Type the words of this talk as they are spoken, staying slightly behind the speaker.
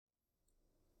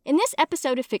In this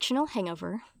episode of Fictional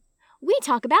Hangover, we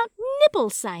talk about nipple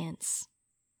science,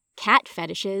 cat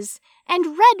fetishes, and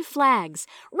red flags.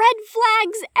 Red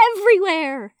flags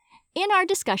everywhere! In our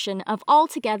discussion of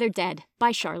Altogether Dead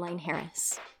by Charlaine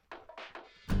Harris.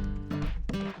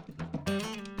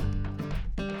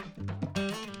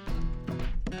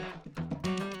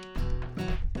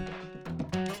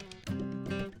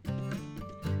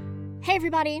 Hey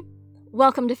everybody!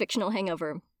 Welcome to Fictional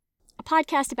Hangover, a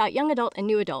podcast about young adult and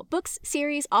new adult books,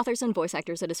 series, authors, and voice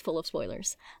actors that is full of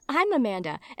spoilers. I'm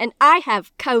Amanda, and I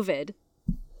have COVID.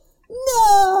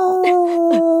 No!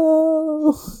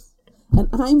 And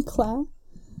I'm Claire,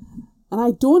 and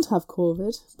I don't have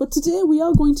COVID, but today we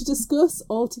are going to discuss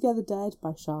Altogether Dead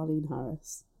by Charlaine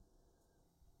Harris.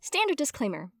 Standard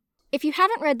disclaimer. If you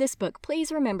haven't read this book,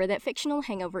 please remember that Fictional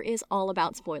Hangover is all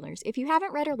about spoilers. If you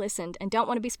haven't read or listened and don't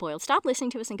want to be spoiled, stop listening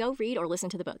to us and go read or listen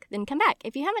to the book. Then come back.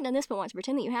 If you haven't done this but want to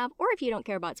pretend that you have, or if you don't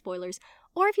care about spoilers,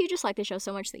 or if you just like the show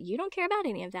so much that you don't care about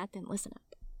any of that, then listen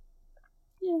up.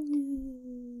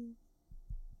 Yay!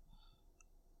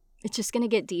 It's just going to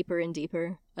get deeper and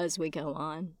deeper as we go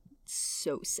on. It's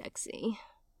so sexy.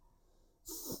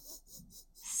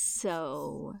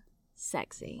 So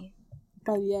sexy.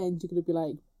 By the end, you're going to be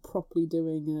like properly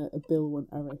doing a Bill want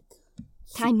Eric.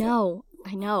 I know,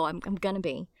 I'm gonna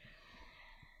be.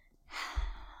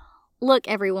 Look,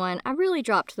 everyone, I really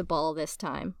dropped the ball this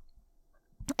time.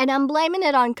 And I'm blaming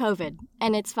it on COVID,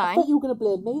 and it's fine. I thought you were going to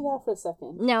blame me there for a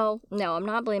second. No, I'm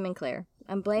not blaming Claire.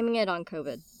 I'm blaming it on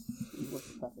COVID.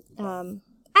 I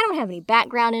don't have any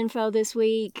background info this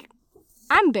week.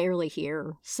 I'm barely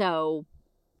here, so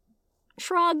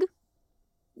shrug.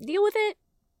 Deal with it.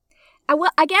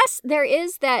 I guess there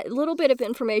is that little bit of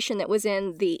information that was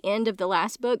in the end of the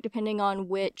last book, depending on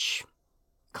which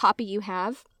copy you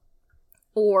have,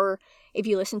 or if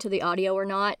you listen to the audio or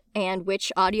not, and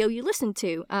which audio you listen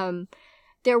to.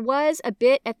 There was a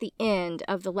bit at the end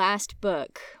of the last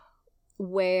book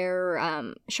where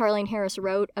Charlaine Harris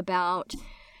wrote about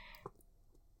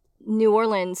New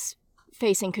Orleans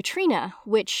facing Katrina,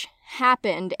 which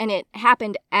happened, and it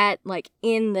happened at,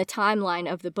 in the timeline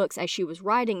of the books as she was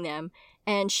writing them,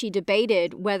 and she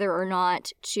debated whether or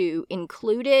not to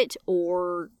include it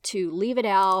or to leave it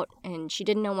out, and she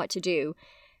didn't know what to do.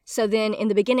 So then in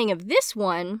the beginning of this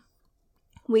one,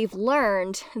 we've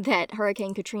learned that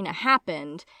Hurricane Katrina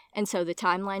happened, and so the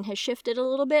timeline has shifted a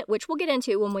little bit, which we'll get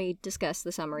into when we discuss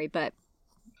the summary, but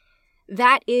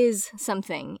that is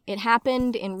something. It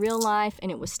happened in real life, and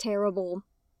it was terrible.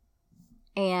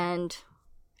 And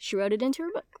she wrote it into her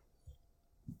book.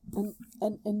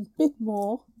 And bit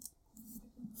more,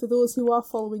 for those who are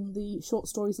following the short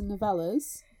stories and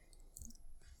novellas,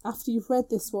 after you've read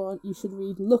this one, you should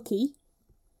read Lucky.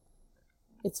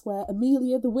 It's where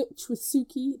Amelia the witch with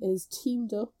Suki is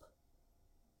teamed up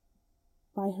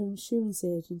by her insurance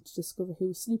agent to discover who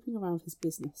was snooping around his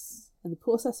business. In the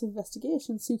process of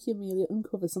investigation, Suki and Amelia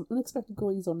uncover some unexpected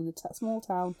goings-on in the small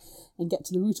town and get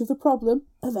to the root of the problem,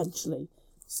 eventually.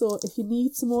 So if you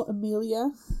need some more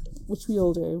Amelia, which we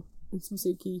all do, and some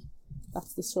Suki,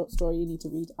 that's the short story you need to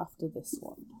read after this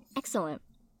one. Excellent.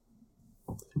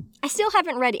 I still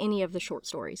haven't read any of the short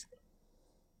stories.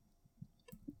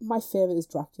 My favourite is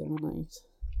Dracula Night.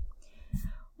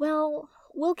 Well,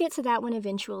 we'll get to that one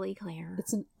eventually, Claire.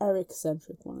 It's an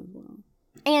Eric-centric one as well.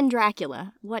 And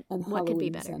Dracula. What and could be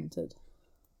better? Halloween-centered.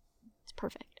 It's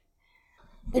perfect.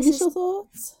 Initial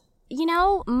thoughts? You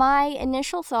know, my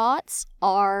initial thoughts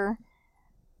are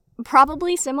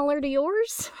probably similar to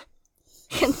yours.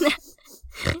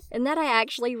 and that I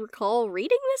actually recall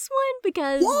reading this one,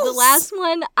 because yes! The last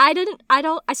one,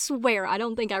 I swear, I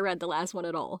don't think I read the last one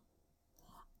at all.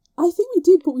 I think we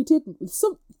did, but we didn't.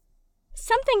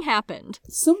 Something happened.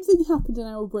 Something happened in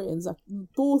our brains. Like,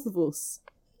 both of us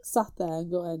sat there and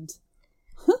went,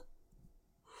 huh?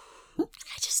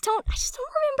 I just don't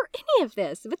remember any of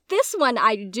this. But this one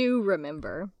I do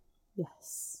remember.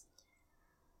 Yes.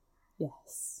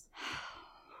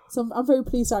 So I'm very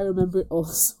pleased I remember it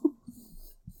also.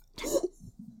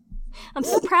 I'm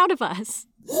so proud of us.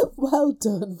 Well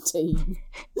done, team.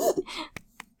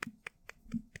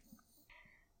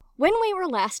 When we were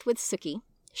last with Suki,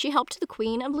 she helped the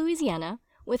Queen of Louisiana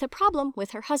with a problem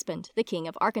with her husband, the King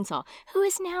of Arkansas, who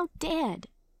is now dead,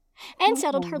 and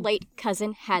settled her late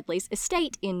cousin Hadley's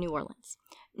estate in New Orleans.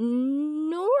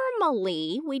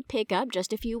 Normally, we'd pick up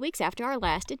just a few weeks after our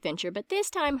last adventure, but this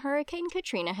time Hurricane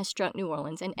Katrina has struck New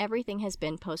Orleans and everything has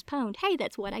been postponed. Hey,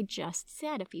 that's what I just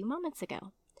said a few moments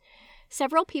ago.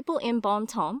 Several people in Bon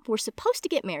Temps were supposed to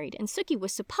get married, and Suki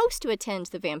was supposed to attend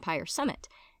the Vampire Summit.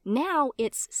 Now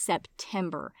it's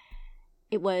September.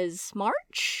 It was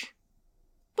March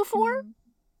before?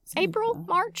 April,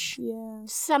 March? Yeah.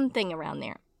 Something around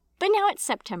there. But now it's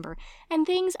September, and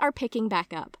things are picking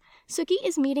back up. Sookie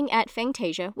is meeting at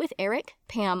Fantasia with Eric,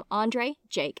 Pam, Andre,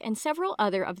 Jake, and several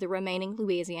other of the remaining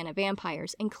Louisiana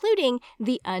vampires, including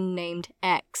the unnamed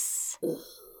X.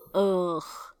 Ugh.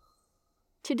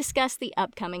 To discuss the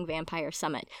upcoming Vampire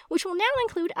Summit, which will now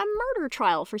include a murder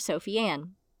trial for Sophie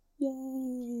Ann.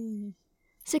 Yay.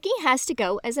 Sookie has to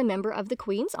go as a member of the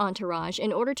Queen's entourage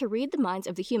in order to read the minds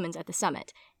of the humans at the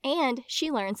summit, and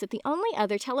she learns that the only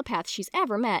other telepath she's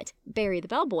ever met, Barry the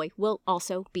Bellboy, will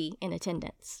also be in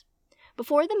attendance.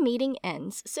 Before the meeting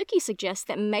ends, Sookie suggests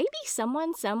that maybe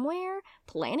someone somewhere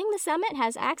planning the summit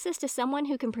has access to someone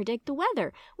who can predict the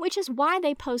weather, which is why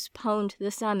they postponed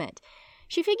the summit.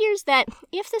 She figures that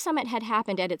if the summit had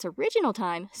happened at its original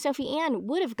time, Sophie Ann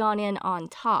would have gone in on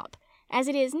top. As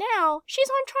it is now, she's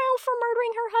on trial for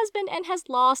murdering her husband and has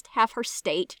lost half her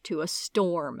state to a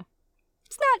storm.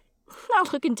 It's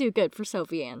not looking too good for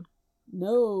Sophie Ann.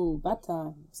 No, bad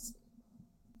times.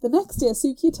 The next day,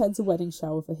 Sookie attends a wedding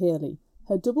shower for Haley.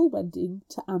 Her double wedding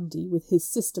to Andy with his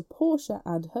sister Portia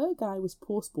and her guy was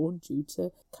postponed due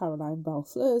to Caroline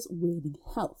Balfleur's waning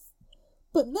health.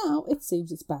 But now it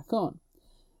seems it's back on.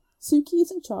 Sookie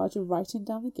is in charge of writing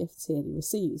down the gifts Haley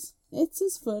receives. It's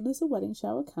as fun as a wedding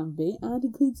shower can be and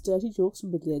includes dirty jokes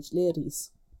from middle-aged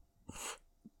ladies.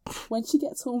 When she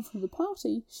gets home from the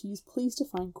party, she is pleased to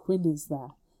find Quinn is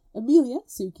there. Amelia,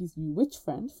 Sookie's new witch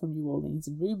friend from New Orleans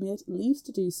and roommate, leaves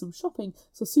to do some shopping,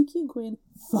 so Sookie and Quinn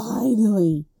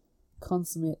finally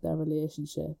consummate their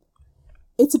relationship.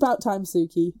 It's about time,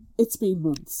 Sookie. It's been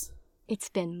months. It's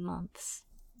been months.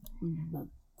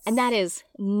 Months. And that is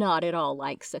not at all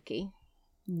like Sookie.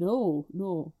 No.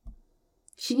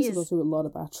 She must have gone through a lot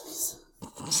of batteries.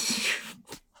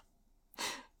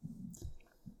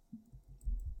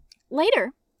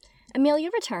 Later,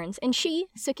 Amelia returns, and she,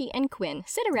 Sookie, and Quinn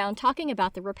sit around talking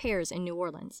about the repairs in New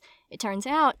Orleans. It turns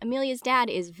out Amelia's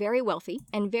dad is very wealthy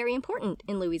and very important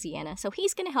in Louisiana, so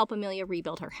he's going to help Amelia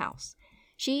rebuild her house.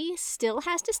 She still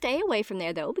has to stay away from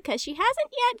there, though, because she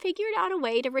hasn't yet figured out a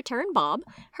way to return Bob,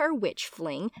 her witch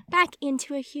fling, back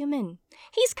into a human.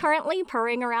 He's currently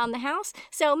purring around the house,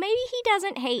 so maybe he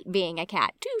doesn't hate being a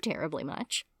cat too terribly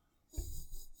much.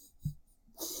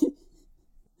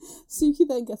 Sookie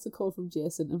then gets a call from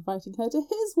Jason inviting her to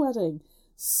his wedding.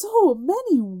 So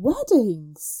many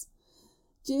weddings!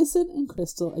 Jason and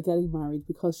Crystal are getting married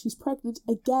because she's pregnant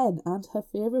again and her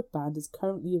favourite band is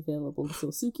currently available, so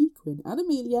Sookie, Quinn and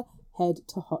Amelia head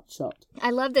to Hotshot. I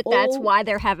love that that's why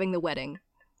they're having the wedding.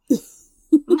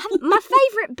 my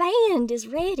favourite band is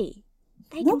ready.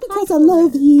 They not because I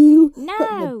love you.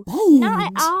 No, but the band. not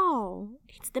at all.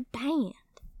 It's the band.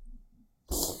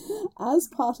 As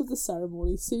part of the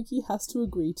ceremony, Sookie has to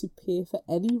agree to pay for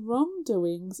any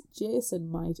wrongdoings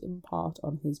Jason might impart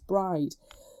on his bride,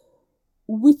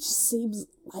 which seems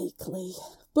likely.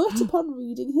 But upon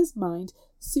reading his mind,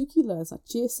 Sookie learns that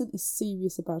Jason is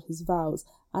serious about his vows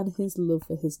and his love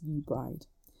for his new bride.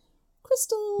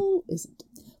 Crystal isn't,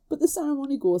 but the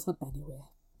ceremony goes on anyway.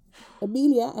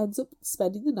 Amelia ends up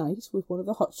spending the night with one of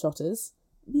the hotshotters,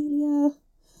 Amelia,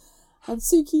 and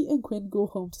Sookie and Quinn go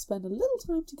home to spend a little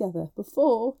time together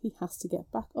before he has to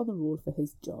get back on the road for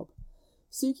his job.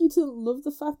 Sookie doesn't love the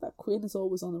fact that Quinn is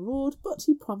always on the road, but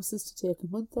he promises to take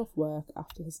a month off work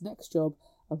after his next job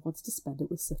and wants to spend it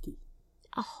with Sookie.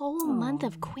 A whole month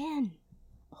of Quinn.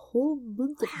 A whole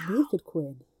month of naked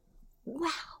Quinn. Wow.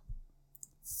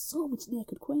 So much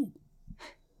naked Quinn.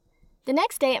 The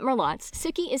next day at Merlotte's,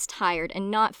 Sookie is tired and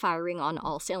not firing on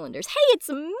all cylinders. Hey, it's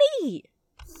me!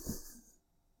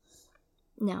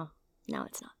 No,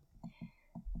 it's not.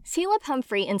 Celia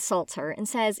Pumphrey insults her and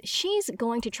says she's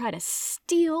going to try to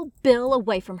steal Bill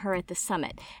away from her at the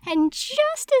summit. And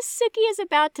just as Sookie is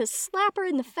about to slap her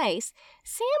in the face,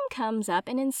 Sam comes up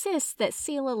and insists that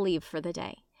Celia leave for the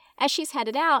day. As she's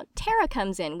headed out, Tara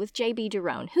comes in with J.B.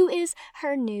 Durone, who is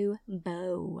her new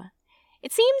beau.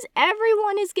 It seems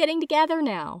everyone is getting together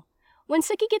now. When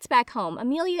Sookie gets back home,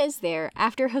 Amelia is there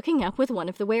after hooking up with one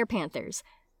of the Werepanthers.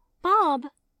 Bob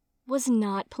was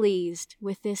not pleased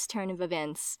with this turn of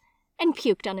events and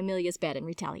puked on Amelia's bed in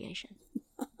retaliation.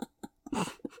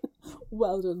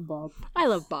 Well done, Bob. I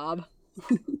love Bob.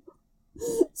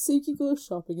 Sookie goes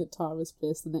shopping at Tara's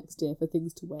place the next day for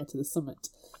things to wear to the summit.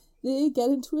 They get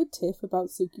into a tiff about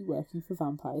Sookie working for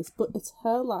vampires, but it's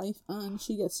her life and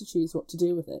she gets to choose what to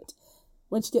do with it.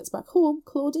 When she gets back home,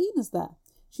 Claudine is there.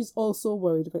 She's also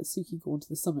worried about Sookie going to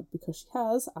the summit because she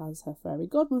has, as her fairy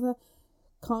godmother,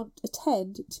 can't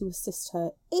attend to assist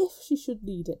her if she should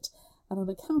need it, and on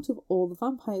account of all the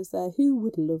vampires there who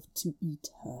would love to eat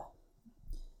her.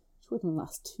 She wouldn't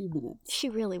last 2 minutes. She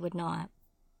really would not.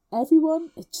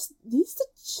 everyone just needs to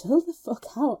chill the fuck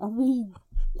out. I mean,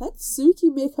 let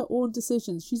Suki make her own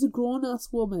decisions. She's a grown-ass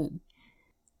woman.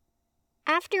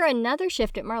 After another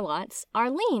shift at Merlotte's,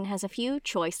 Arlene has a few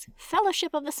choice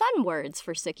Fellowship of the Sun words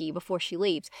for Suki before she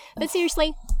leaves. But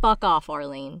seriously, fuck off,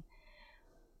 Arlene.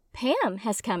 Pam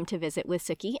has come to visit with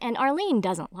Suki, and Arlene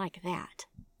doesn't like that.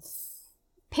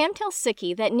 Pam tells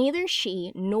Suki that neither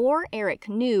she nor Eric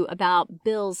knew about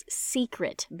Bill's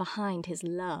secret behind his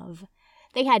love.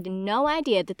 They had no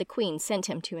idea that the Queen sent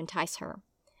him to entice her.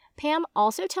 Pam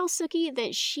also tells Suki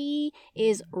that she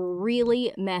is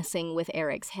really messing with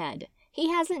Eric's head. He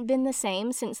hasn't been the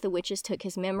same since the witches took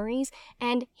his memories,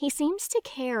 and he seems to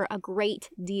care a great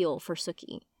deal for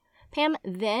Suki. Pam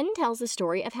then tells the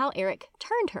story of how Eric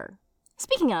turned her.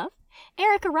 Speaking of,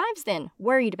 Eric arrives then,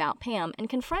 worried about Pam, and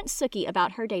confronts Suki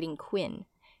about her dating Quinn.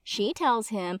 She tells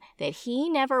him that he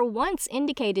never once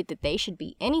indicated that they should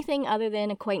be anything other than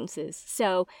acquaintances,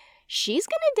 so she's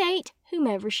gonna date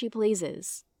whomever she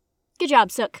pleases. Good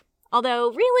job, Sook.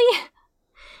 Although, really,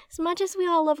 as much as we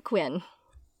all love Quinn,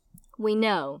 we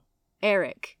know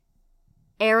Eric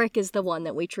is the one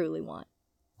that we truly want.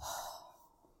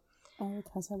 Eric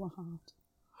has our heart.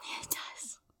 He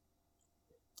does.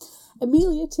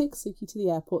 Amelia takes Suki to the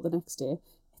airport the next day.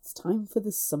 It's time for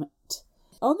the summit.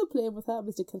 On the plane with her,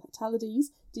 Mr.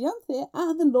 Catalides, Dianthe,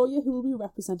 and the lawyer who will be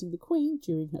representing the Queen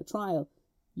during her trial,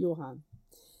 Johan.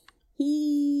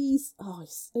 He's a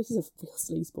real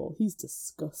sleazeball. He's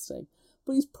disgusting.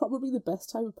 But he's probably the best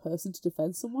type of person to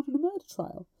defend someone in a murder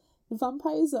trial. The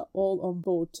vampires are all on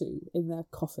board too, in their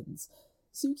coffins.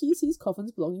 Suki sees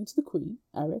coffins belonging to the Queen,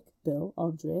 Eric, Bill,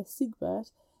 Andre,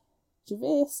 Siegbert,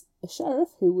 Gervais, a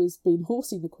sheriff who has been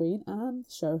hosting the Queen, and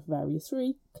Sheriff of Area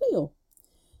 3, Cleo.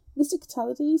 Mr.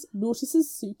 Catalides notices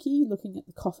Suki looking at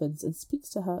the coffins and speaks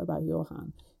to her about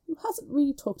Johan, who hasn't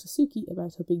really talked to Suki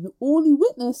about her being the only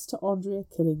witness to Andre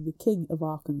killing the King of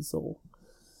Arkansas.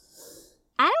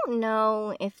 I don't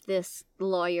know if this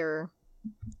lawyer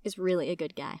is really a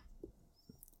good guy.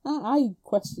 I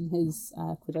question his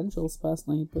credentials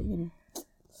personally, but you know.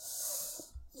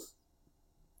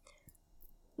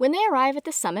 When they arrive at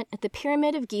the summit at the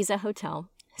Pyramid of Giza Hotel,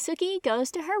 Suki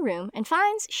goes to her room and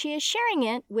finds she is sharing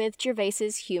it with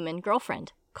Gervais's human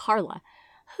girlfriend, Carla,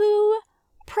 who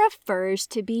prefers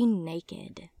to be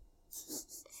naked.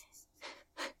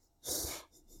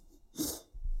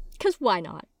 'Cause why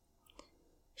not?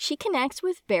 She connects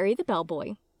with Barry the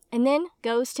bellboy and then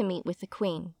goes to meet with the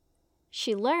Queen.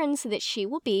 She learns that she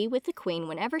will be with the Queen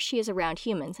whenever she is around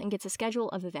humans and gets a schedule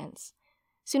of events.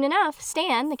 Soon enough,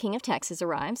 Stan, the King of Texas,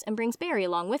 arrives and brings Barry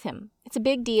along with him. It's a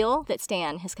big deal that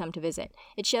Stan has come to visit.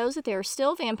 It shows that there are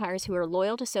still vampires who are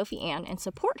loyal to Sophie Ann and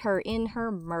support her in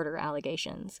her murder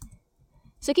allegations.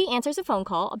 Suki answers a phone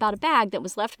call about a bag that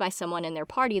was left by someone in their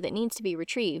party that needs to be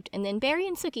retrieved, and then Barry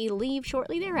and Suki leave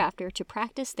shortly thereafter to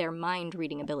practice their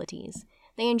mind-reading abilities.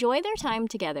 They enjoy their time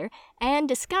together and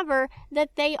discover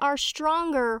that they are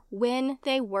stronger when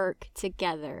they work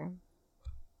together.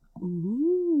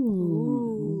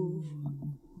 Ooh.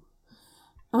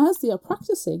 As they are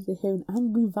practicing, they hear an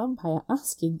angry vampire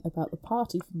asking about the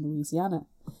party from Louisiana.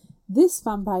 This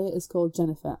vampire is called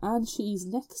Jennifer, and she's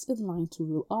next in line to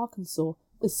rule Arkansas,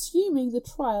 assuming the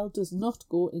trial does not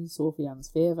go in Sophie Ann's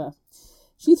favour.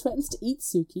 She threatens to eat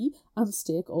Suki and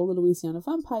stake all the Louisiana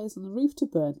vampires on the roof to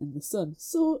burn in the sun.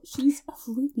 So she's a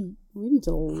really, really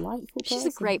delightful person. She's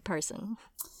a great person.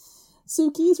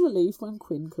 Suki is relieved when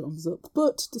Quinn comes up,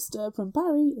 but disturbed when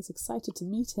Barry is excited to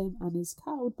meet him and is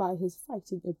cowed by his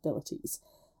fighting abilities.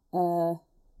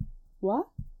 What?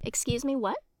 Excuse me,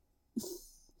 what?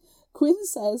 Quinn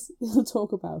says he'll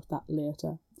talk about that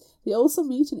later. They also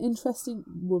meet an interesting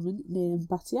woman named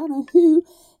Batiana, who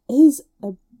is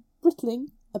a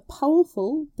Britling, a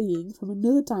powerful being from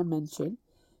another dimension,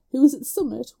 who is at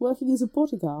Summit working as a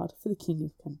bodyguard for the King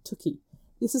of Kentucky.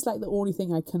 This is like the only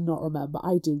thing I cannot remember.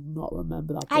 I do not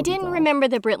remember that bodyguard. I didn't remember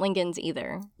the Britlingans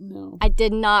either. No. I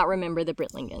did not remember the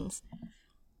Britlingans.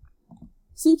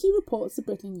 Suki reports the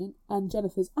Britlingen and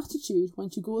Jennifer's attitude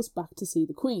when she goes back to see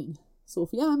the Queen.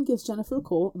 Sophie Ann gives Jennifer a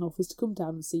call and offers to come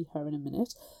down and see her in a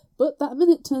minute, but that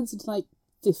minute turns into like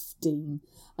 15,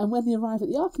 and when they arrive at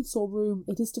the Arkansas room,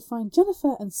 it is to find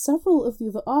Jennifer and several of the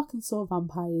other Arkansas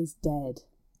vampires dead.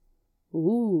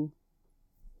 Ooh.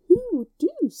 Who would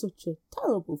do such a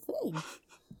terrible thing?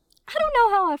 I don't know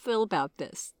how I feel about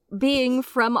this. Being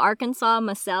from Arkansas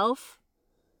myself,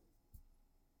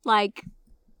 like,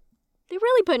 they're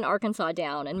really putting Arkansas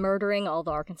down and murdering all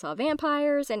the Arkansas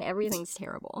vampires, and everything's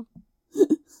terrible.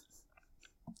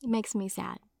 It makes me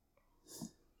sad.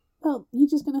 Well, you're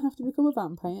just going to have to become a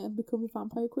vampire and become the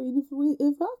vampire queen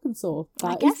of Arkansas. I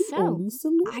That guess is the so. only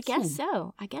solution. I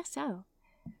guess so.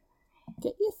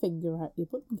 Get your finger out your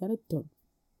butt and get it done.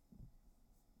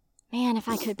 Man, if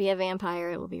I could be a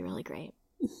vampire, it would be really great.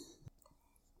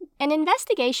 An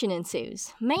investigation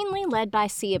ensues, mainly led by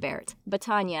Siebert,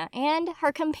 Batania, and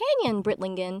her companion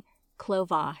Britlingen,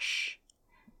 Clovache.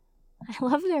 I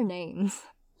love their names.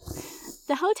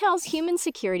 The hotel's human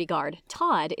security guard,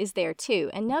 Todd, is there too,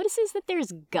 and notices that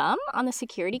there's gum on the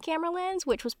security camera lens,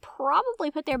 which was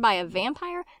probably put there by a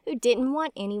vampire who didn't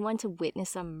want anyone to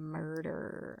witness a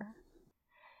murder.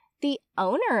 The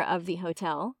owner of the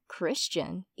hotel,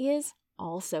 Christian, is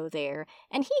also there,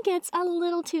 and he gets a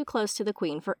little too close to the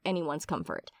queen for anyone's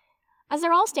comfort. As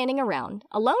they're all standing around,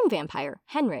 a lone vampire,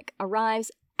 Henrik,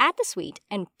 arrives at the suite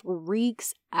and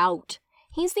freaks out.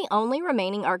 He's the only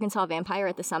remaining Arkansas vampire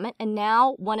at the summit, and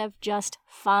now one of just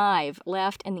 5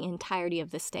 left in the entirety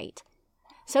of the state.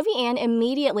 Sophie Ann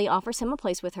immediately offers him a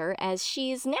place with her, as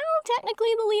she's now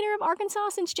technically the leader of Arkansas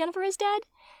since Jennifer is dead.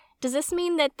 Does this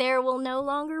mean that there will no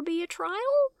longer be a trial?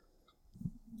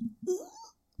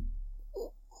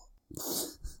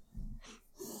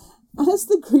 As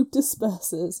the group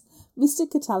disperses, Mr.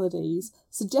 Catalides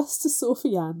suggests to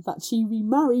Sophie Ann that she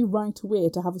remarry right away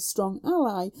to have a strong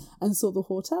ally, and so the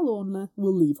hotel owner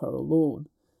will leave her alone.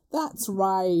 That's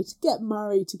right, get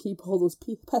married to keep all those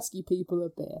pesky people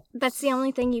at bay. That's the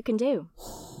only thing you can do.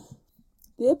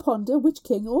 They ponder which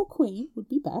king or queen would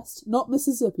be best. Not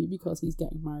Mississippi, because he's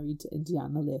getting married to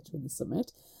Indiana later in the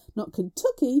summit. Not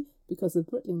Kentucky, because of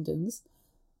Britlingtons.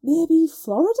 Maybe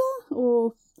Florida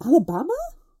or Alabama?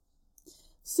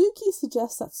 Suki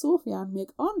suggests that Sophie Ann make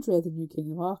Andre the new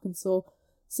king of Arkansas,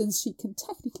 since she can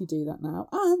technically do that now,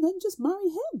 and then just marry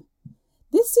him.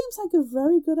 This seems like a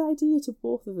very good idea to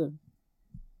both of them.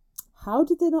 How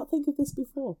did they not think of this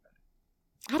before?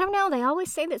 I don't know, they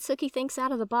always say that Suki thinks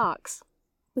out of the box.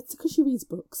 It's because she reads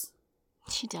books.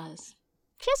 She does.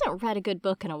 She hasn't read a good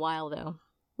book in a while, though.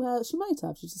 Well, she might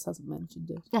have, she just hasn't mentioned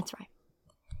it. That's right.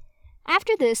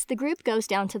 After this, the group goes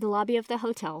down to the lobby of the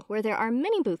hotel, where there are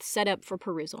many booths set up for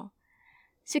perusal.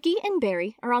 Suki and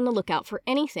Barry are on the lookout for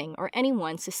anything or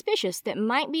anyone suspicious that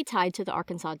might be tied to the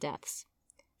Arkansas deaths.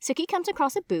 Suki comes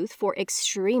across a booth for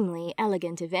Extremely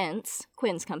Elegant Events,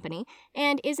 Quinn's company,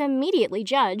 and is immediately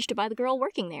judged by the girl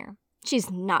working there.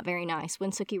 She's not very nice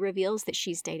when Suki reveals that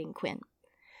she's dating Quinn.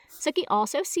 Suki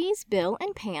also sees Bill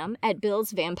and Pam at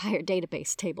Bill's vampire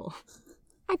database table.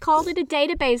 I called it a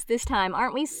database this time.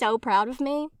 Aren't we so proud of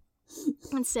me?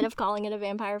 Instead of calling it a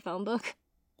vampire phone book.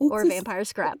 Or a vampire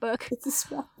scrapbook. It's a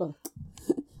scrapbook.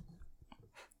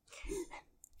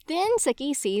 Then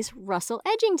Suki sees Russell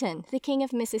Edgington, the king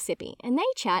of Mississippi, and they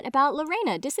chat about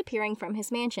Lorena disappearing from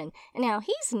his mansion. And now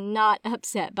he's not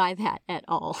upset by that at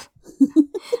all.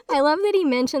 I love that he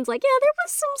mentions, like, yeah, there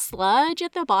was some sludge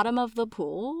at the bottom of the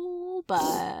pool,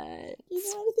 but You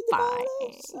know anything about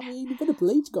it? I mean, a bit of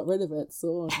bleach got rid of it,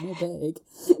 so no big.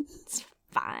 It's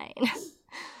fine.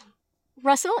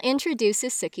 Russell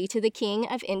introduces Suki to the king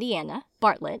of Indiana,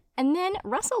 Bartlett, and then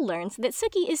Russell learns that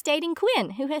Suki is dating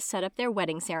Quinn, who has set up their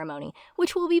wedding ceremony,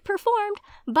 which will be performed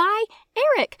by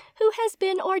Eric, who has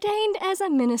been ordained as a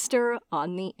minister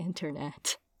on the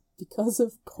internet. Because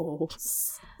of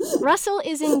course. Russell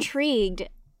is intrigued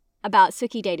about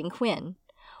Suki dating Quinn.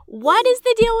 What is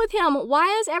the deal with him? Why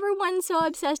is everyone so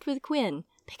obsessed with Quinn?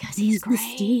 Because he's great.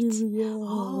 Mysterious.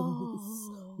 Oh.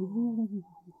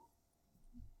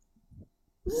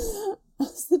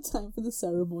 As the time for the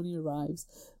ceremony arrives,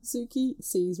 Suki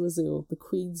sees Rasul, the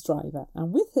Queen's driver,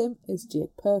 and with him is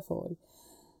Jake Purfoy.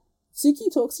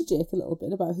 Suki talks to Jake a little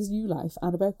bit about his new life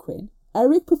and about Quinn.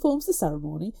 Eric performs the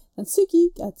ceremony, and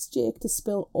Suki gets Jake to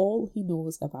spill all he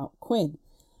knows about Quinn.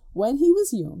 When he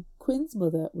was young, Quinn's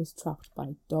mother was trapped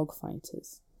by dog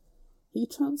fighters. He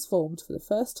transformed for the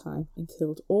first time and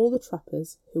killed all the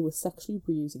trappers who were sexually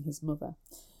abusing his mother.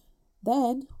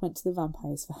 Then went to the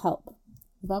vampires for help.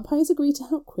 The vampires agreed to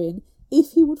help Quinn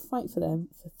if he would fight for them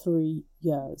for 3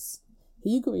 years.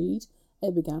 He agreed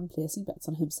and began placing bets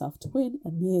on himself to win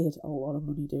and made a lot of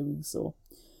money doing so.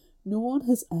 No one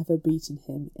has ever beaten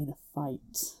him in a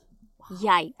fight.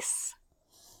 Yikes.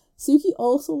 Suki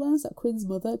also learns that Quinn's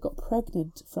mother got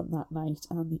pregnant from that night,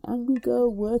 and the angry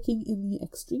girl working in the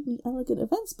Extremely Elegant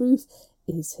Events booth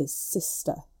is his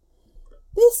sister.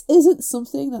 This isn't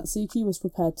something that Suki was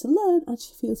prepared to learn, and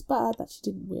she feels bad that she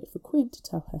didn't wait for Quinn to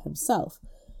tell her himself.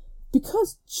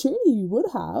 Because surely you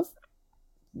would have,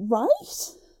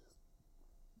 right?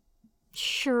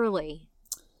 Surely.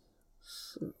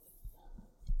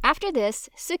 After this,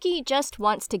 Suki just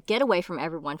wants to get away from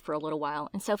everyone for a little while,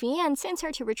 and Sophie Ann sends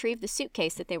her to retrieve the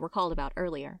suitcase that they were called about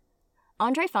earlier.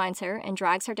 Andre finds her and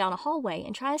drags her down a hallway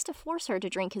and tries to force her to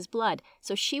drink his blood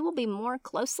so she will be more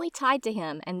closely tied to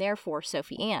him and therefore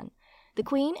Sophie Anne. The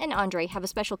Queen and Andre have a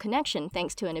special connection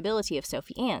thanks to an ability of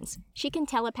Sophie Anne's. She can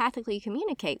telepathically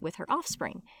communicate with her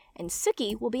offspring, and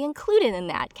Sookie will be included in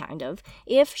that,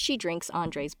 if she drinks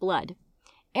Andre's blood.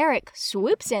 Eric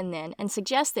swoops in then and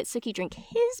suggests that Sookie drink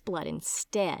his blood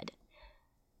instead.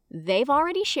 They've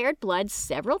already shared blood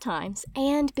several times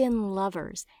and been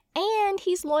lovers, and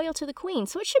he's loyal to the Queen,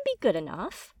 so it should be good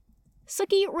enough.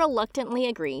 Sookie reluctantly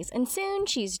agrees, and soon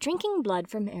she's drinking blood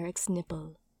from Eric's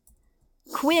nipple.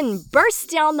 Quinn bursts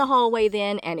down the hallway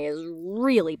then and is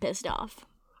really pissed off.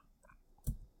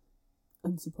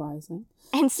 Unsurprising.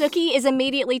 And Sookie is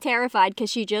immediately terrified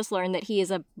because she just learned that he is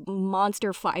a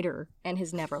monster fighter and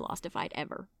has never lost a fight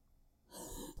ever.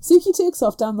 Sookie takes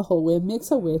off down the hallway and makes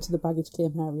her way to the baggage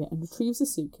claim area and retrieves a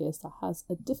suitcase that has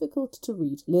a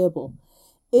difficult-to-read label.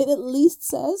 It at least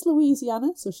says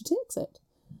Louisiana, so she takes it.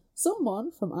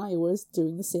 Someone from Iowa is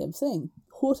doing the same thing.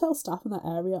 Hotel staff in that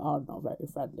area are not very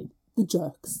friendly. The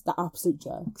jerks. The absolute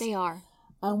jerks. They are.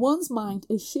 And one's mind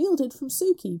is shielded from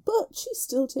Sookie, but she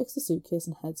still takes the suitcase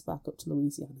and heads back up to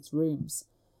Louisiana's rooms.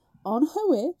 On her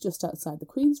way, just outside the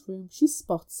Queen's room, she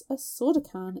spots a soda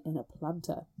can in a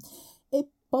planter. It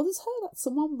bothers her that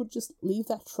someone would just leave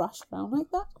their trash around like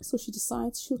that, so she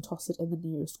decides she'll toss it in the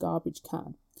nearest garbage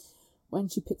can. When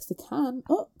she picks the can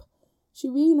up, she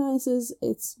realises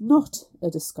it's not a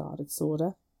discarded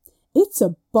soda. It's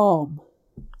a bomb.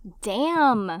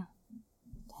 Damn.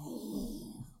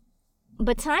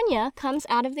 But Tanya comes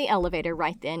out of the elevator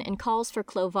right then and calls for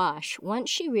Clovache once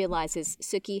she realizes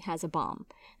Sookie has a bomb.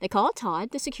 They call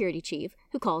Todd, the security chief,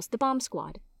 who calls the bomb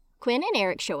squad. Quinn and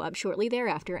Eric show up shortly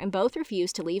thereafter and both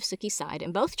refuse to leave Sookie's side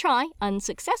and both try,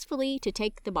 unsuccessfully, to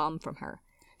take the bomb from her.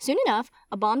 Soon enough,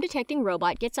 a bomb-detecting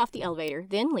robot gets off the elevator,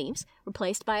 then leaves,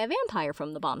 replaced by a vampire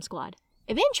from the bomb squad.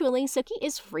 Eventually, Sookie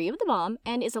is free of the bomb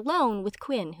and is alone with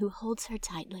Quinn, who holds her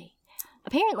tightly.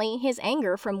 Apparently, his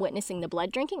anger from witnessing the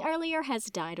blood drinking earlier has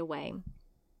died away.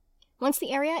 Once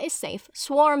the area is safe,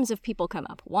 swarms of people come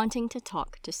up, wanting to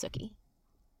talk to Sookie.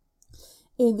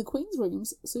 In the Queen's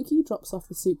rooms, Sookie drops off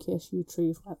the suitcase she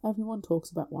retrieved while everyone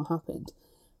talks about what happened.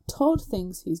 Todd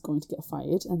thinks he's going to get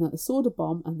fired and that the soda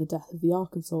bomb and the death of the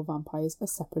Arkansas vampires are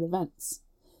separate events.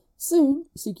 Soon,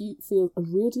 Sookie feels a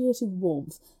radiating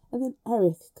warmth, and then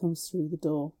Eric comes through the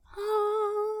door.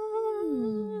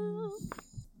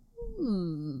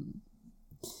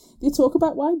 They talk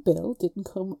about why Bill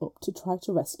didn't come up to try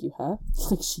to rescue her,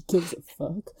 like she gives a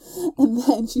fuck, and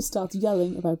then she starts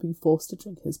yelling about being forced to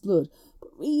drink his blood,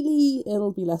 but really,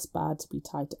 it'll be less bad to be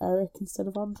tied to Eric instead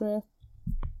of Andre.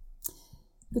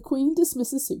 The Queen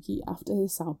dismisses Sookie after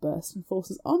his outburst and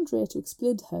forces Andre to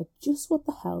explain to her just what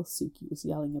the hell Sookie was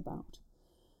yelling about.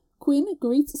 Quinn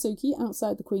greets Sookie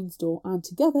outside the Queen's door, and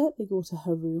together they go to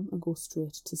her room and go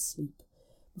straight to sleep.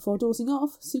 Before dozing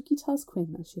off, Sookie tells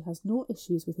Quinn that she has no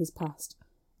issues with his past,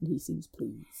 and he seems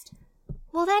pleased.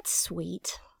 Well, that's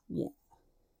sweet. Yeah.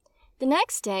 The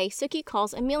next day, Sookie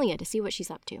calls Amelia to see what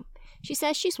she's up to. She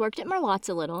says she's worked at Merlotte's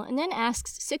a little, and then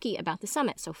asks Sookie about the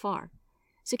summit so far.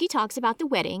 Sookie talks about the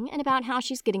wedding and about how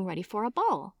she's getting ready for a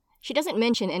ball. She doesn't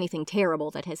mention anything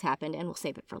terrible that has happened, and will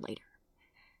save it for later.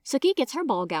 Sookie gets her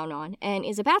ball gown on, and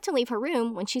is about to leave her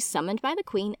room when she's summoned by the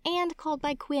Queen and called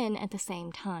by Quinn at the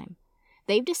same time.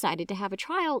 They've decided to have a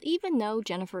trial even though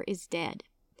Jennifer is dead.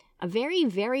 A very,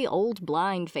 very old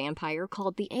blind vampire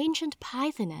called the Ancient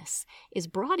Pythoness is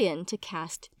brought in to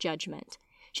cast judgment.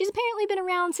 She's apparently been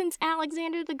around since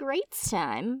Alexander the Great's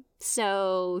time,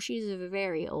 so she's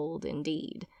very old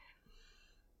indeed.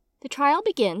 The trial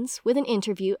begins with an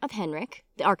interview of Henrik,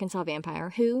 the Arkansas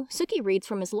vampire, who, Sookie reads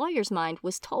from his lawyer's mind,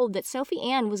 was told that Sophie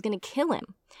Anne was going to kill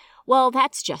him. Well,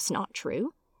 that's just not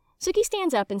true. Sookie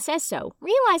stands up and says so,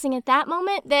 realizing at that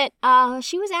moment that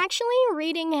she was actually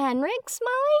reading Henrik's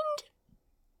mind?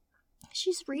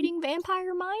 She's reading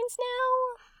vampire minds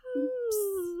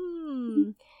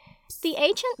now? The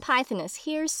Ancient Pythoness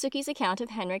hears Sookie's account of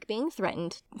Henrik being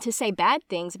threatened to say bad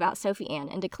things about Sophie Anne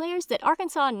and declares that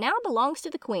Arkansas now belongs to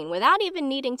the Queen without even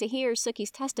needing to hear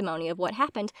Sookie's testimony of what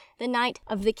happened the night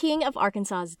of the King of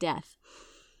Arkansas's death.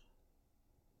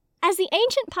 As the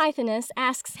Ancient Pythoness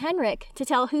asks Henrik to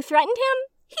tell who threatened him,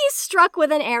 he's struck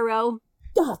with an arrow.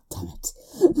 God damn it.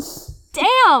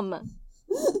 Damn!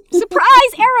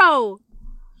 Surprise arrow!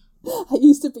 I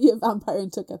used to be a vampire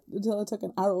until I took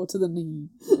an arrow to the knee.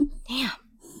 Damn.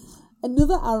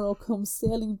 Another arrow comes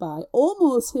sailing by,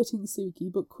 almost hitting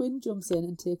Sookie, but Quinn jumps in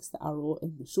and takes the arrow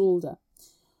in the shoulder.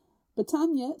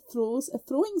 Britannia throws a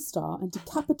throwing star and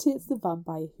decapitates the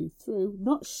vampire who threw,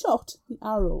 not shot, the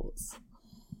arrows.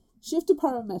 Shifter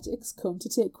paramedics come to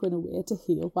take Quinn away to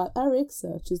heal while Eric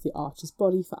searches the Archer's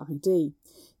body for ID.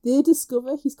 They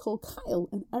discover he's called Kyle,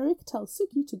 and Eric tells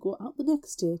Suki to go out the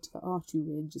next day to the archery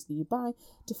ranges nearby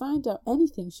to find out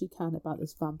anything she can about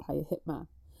this vampire hitman.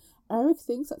 Eric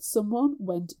thinks that someone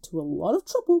went to a lot of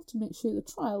trouble to make sure the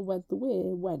trial went the way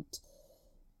it went.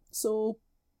 So,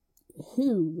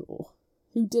 who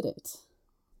did it?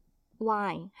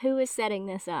 Why? Who is setting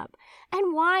this up?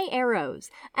 And why arrows?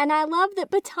 And I love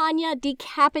that Britannia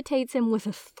decapitates him with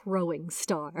a throwing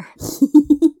star.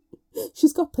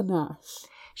 She's got panache.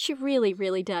 She really,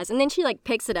 really does. And then she,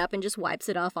 picks it up and just wipes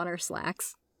it off on her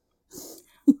slacks.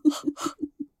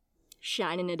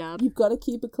 Shining it up. You've got to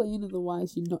keep it clean,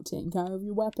 otherwise you're not taking care of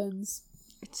your weapons.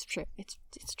 It's true. It's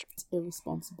true. It's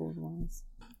irresponsible otherwise.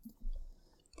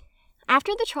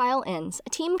 After the trial ends, a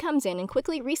team comes in and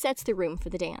quickly resets the room for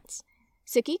the dance.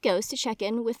 Suki goes to check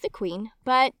in with the queen,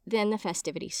 but then the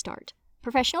festivities start.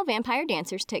 Professional vampire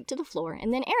dancers take to the floor,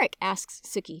 and then Eric asks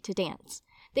Suki to dance.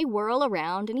 They whirl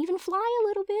around and even fly a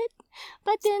little bit.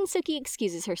 But then Suki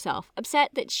excuses herself,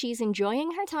 upset that she's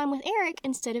enjoying her time with Eric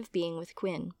instead of being with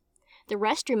Quinn. The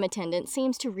restroom attendant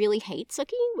seems to really hate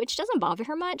Suki, which doesn't bother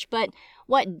her much, but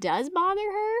what does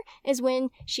bother her is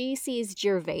when she sees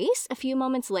Gervais a few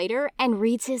moments later and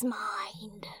reads his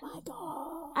mind. My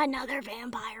God. Another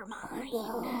vampire mind.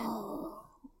 God.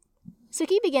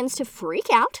 Suki begins to freak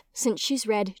out since she's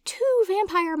read 2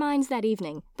 vampire minds that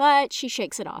evening, but she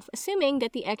shakes it off, assuming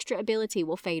that the extra ability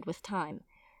will fade with time.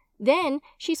 Then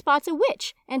she spots a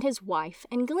witch and his wife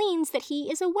and gleans that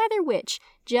he is a weather witch,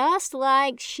 just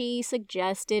like she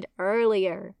suggested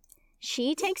earlier.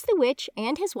 She takes the witch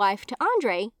and his wife to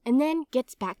Andre and then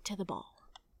gets back to the ball.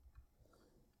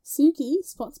 Suki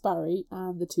spots Barry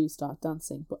and the two start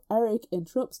dancing, but Eric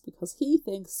interrupts because he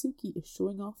thinks Suki is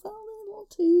showing off a little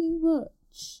too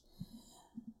much.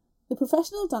 The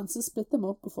professional dancers split them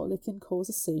up before they can cause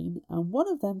a scene, and one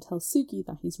of them tells Suki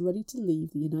that he's ready to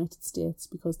leave the United States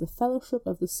because the Fellowship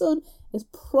of the Sun is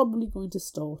probably going to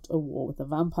start a war with the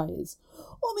vampires,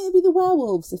 or maybe the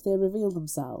werewolves if they reveal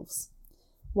themselves.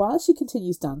 While she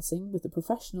continues dancing with the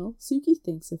professional, Suki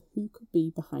thinks of who could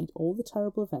be behind all the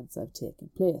terrible events that have taken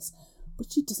place, but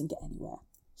she doesn't get anywhere.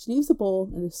 She leaves the ball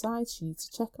and decides she needs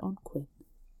to check on Quinn.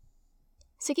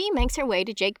 Suki makes her way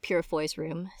to Jake Purefoy's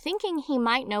room, thinking he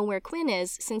might know where Quinn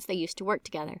is since they used to work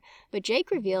together. But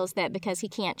Jake reveals that because he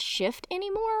can't shift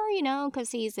anymore, because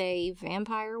he's a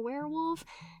vampire werewolf,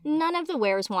 none of the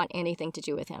wares want anything to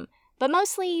do with him. But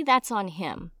mostly that's on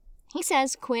him. He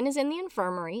says Quinn is in the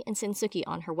infirmary and sends Suki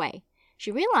on her way. She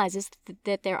realizes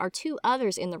that there are 2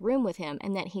 others in the room with him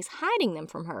and that he's hiding them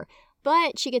from her,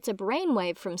 but she gets a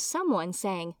brainwave from someone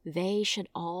saying they should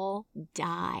all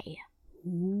die.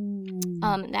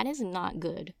 That is not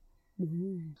good.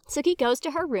 Suki goes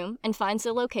to her room and finds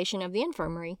the location of the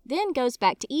infirmary, then goes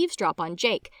back to eavesdrop on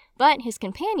Jake, but his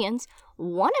companions,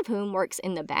 one of whom works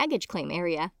in the baggage claim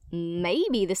area,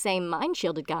 maybe the same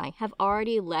mind-shielded guy, have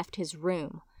already left his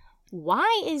room.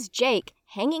 Why is Jake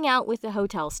hanging out with the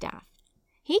hotel staff?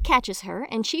 He catches her,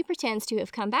 and she pretends to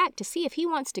have come back to see if he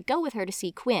wants to go with her to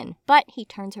see Quinn, but he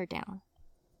turns her down.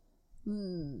 All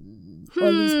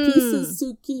these pieces,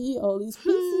 Suki, all these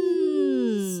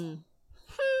pieces.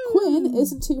 Quinn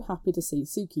isn't too happy to see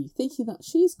Suki, thinking that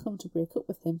she's come to break up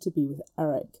with him to be with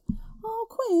Eric. Oh,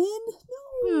 Quinn,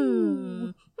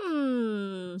 no.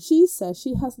 She says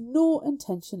she has no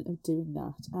intention of doing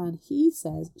that, and he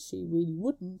says she really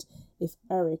wouldn't if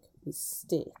Eric was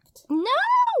staked.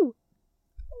 No!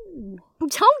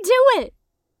 Don't do it!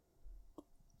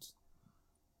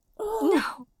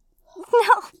 No.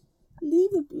 No.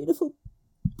 Leave the beautiful,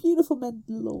 beautiful men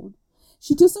alone.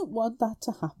 She doesn't want that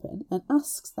to happen and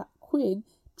asks that Quinn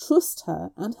trust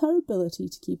her and her ability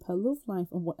to keep her love life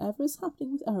and whatever is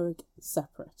happening with Eric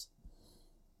separate.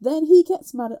 Then he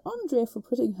gets mad at Andre for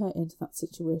putting her into that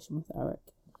situation with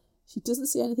Eric. She doesn't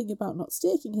say anything about not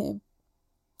staking him.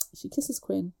 She kisses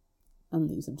Quinn and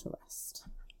leaves him to rest.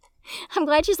 I'm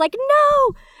glad she's like,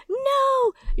 no,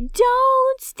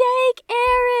 don't stake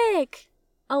Eric.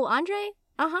 Oh, Andre?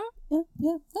 Uh-huh.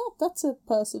 Yeah. Oh, that's a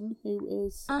person who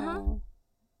is over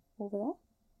there.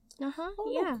 Uh-huh,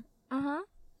 oh, yeah. Look. Uh-huh.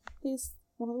 He's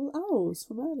one of those arrows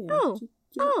from earlier.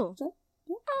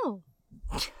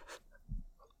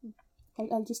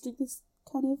 I'll just drink this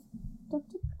kind of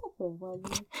Dr. Pepper while you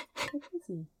get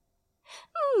busy.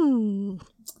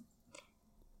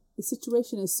 The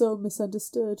situation is so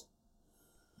misunderstood.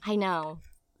 I know.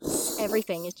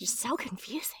 Everything is just so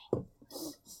confusing.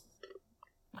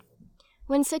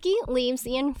 When Suki leaves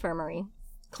the infirmary,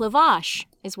 Clavash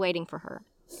is waiting for her.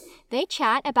 They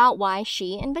chat about why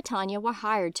she and Britannia were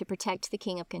hired to protect the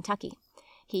King of Kentucky.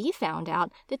 he found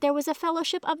out that there was a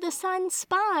Fellowship of the Sun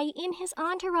spy in his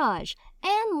entourage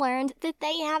and learned that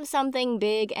they have something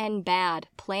big and bad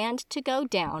planned to go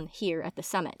down here at the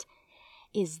summit.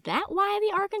 Is that why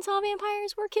the Arkansas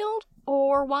vampires were killed?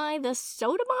 Or why the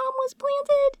soda bomb was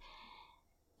planted?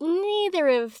 Neither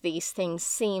of these things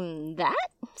seem that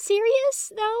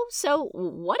serious, though, so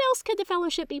what else could the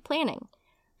Fellowship be planning?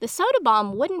 The soda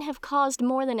bomb wouldn't have caused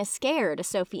more than a scare to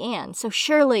Sophie Ann, so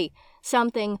surely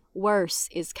something worse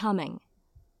is coming.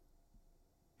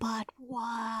 But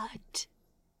what?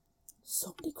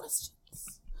 So many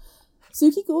questions.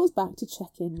 Suki goes back to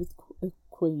check in with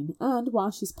Queen, and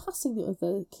while she's passing the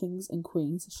other kings and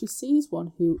queens, she sees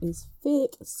one who is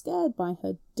fake scared by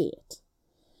her date.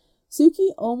 Suki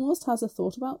almost has a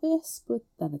thought about this, but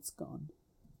then it's gone.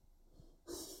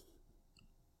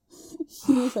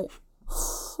 He's like,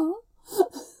 huh?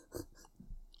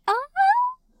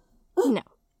 No.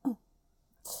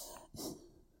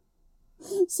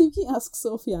 Suki asks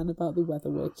Sophie Ann about the Weather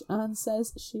Witch and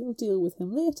says she'll deal with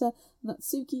him later and that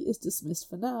Suki is dismissed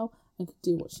for now and can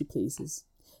do what she pleases.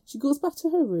 She goes back to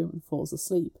her room and falls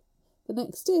asleep. The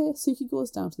next day, Suki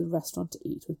goes down to the restaurant to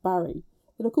eat with Barry.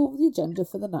 They look over the agenda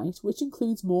for the night, which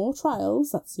includes more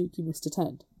trials that Suki must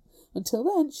attend. Until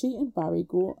then, she and Barry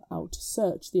go out to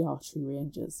search the archery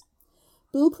ranges.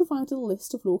 Bill provided a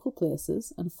list of local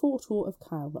places and a photo of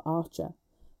Kyle the archer.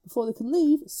 Before they can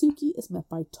leave, Suki is met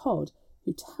by Todd,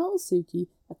 who tells Suki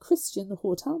that Christian, the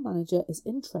hotel manager, is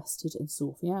interested in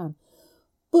Sophie Ann,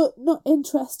 but not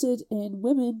interested in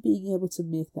women being able to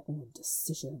make their own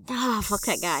decisions. Fuck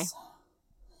that guy.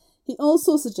 He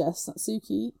also suggests that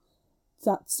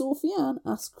Sophie Ann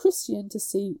asks Christian to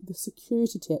see the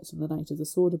security tapes from the night of the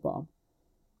soda bomb.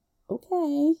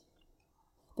 Okay.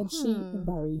 Then she and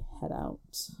Barry head out.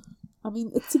 I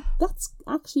mean, that's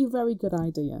actually a very good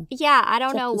idea. Yeah, I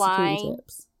don't Check know the why. security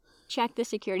tapes. Check the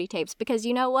security tapes, because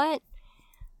you know what?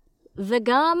 The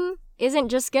gum isn't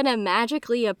just gonna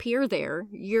magically appear there.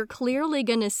 You're clearly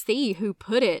gonna see who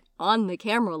put it on the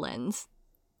camera lens.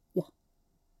 Yeah.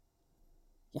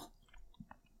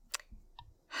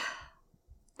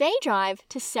 They drive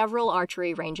to several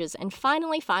archery ranges and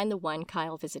finally find the one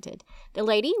Kyle visited. The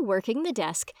lady working the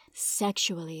desk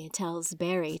sexually tells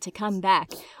Barry to come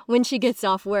back when she gets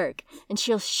off work, and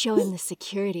she'll show him the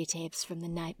security tapes from the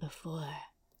night before.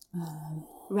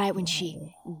 Right when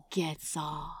she gets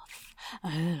off.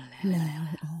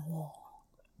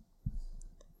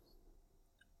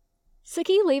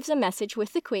 Suki leaves a message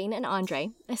with the Queen and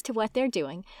Andre as to what they're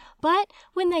doing, but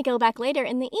when they go back later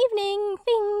in the evening,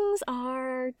 things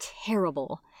are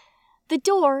terrible. The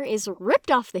door is ripped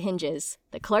off the hinges,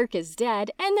 the clerk is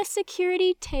dead, and the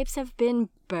security tapes have been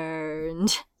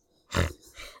burned.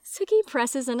 Suki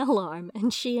presses an alarm,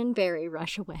 and she and Barry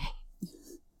rush away.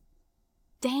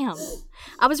 Damn.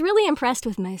 I was really impressed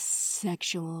with my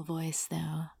sexual voice,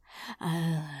 though.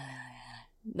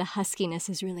 The huskiness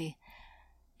is really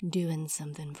doing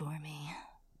something for me.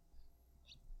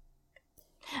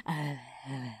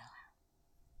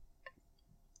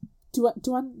 Do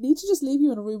I need to just leave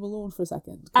you in a room alone for a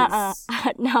second? 'Cause...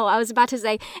 No, I was about to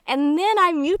say, and then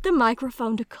I mute the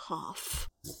microphone to cough.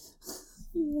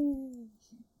 Yay.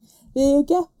 They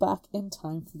get back in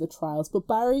time for the trials, but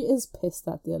Barry is pissed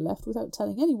that they're left without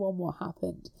telling anyone what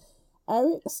happened.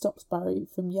 Eric stops Barry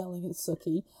from yelling at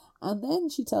Suki, and then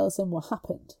she tells him what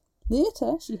happened.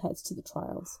 Later, she heads to the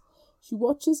trials. She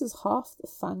watches as half the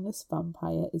fangless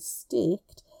vampire is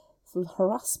staked for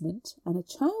harassment, and a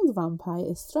child vampire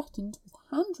is threatened with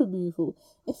hand removal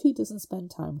if he doesn't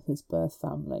spend time with his birth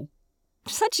family.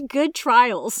 Such good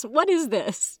trials. What is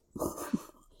this?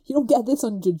 You don't get this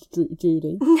on Judge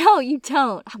Judy. No, you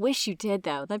don't. I wish you did,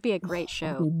 though. That'd be a great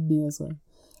show. Amazing.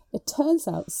 It turns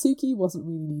out Suki wasn't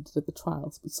really needed at the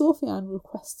trials, but Sophie Ann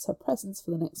requests her presence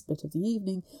for the next bit of the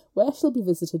evening, where she'll be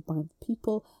visited by the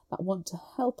people that want to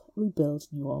help rebuild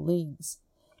New Orleans.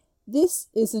 This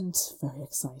isn't very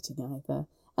exciting either,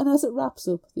 and as it wraps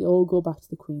up, they all go back to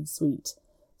the Queen's suite.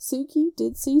 Suki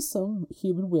did see some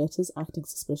human waiters acting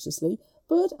suspiciously,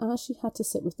 but as she had to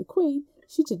sit with the Queen,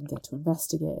 she didn't get to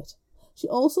investigate. She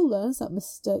also learns that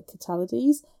Mr.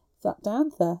 Catalides, that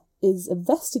Dantha, is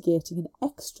investigating an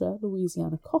extra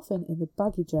Louisiana coffin in the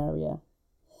baggage area.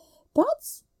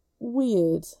 That's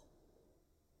weird.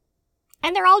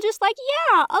 And they're all just like,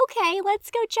 yeah, okay, let's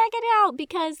go check it out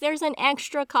because there's an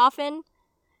extra coffin.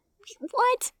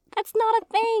 What? That's not a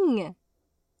thing.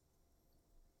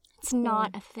 It's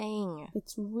not a thing.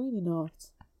 It's really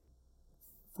not.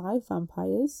 5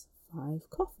 vampires, 5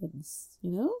 coffins,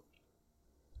 you know?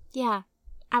 Yeah.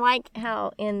 I like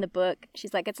how in the book,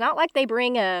 she's like, it's not like they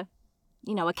bring a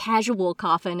casual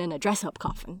coffin and a dress-up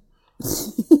coffin.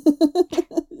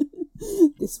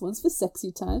 This one's for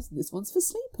sexy times, this one's for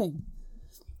sleeping.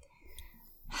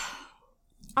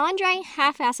 Andre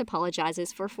half-ass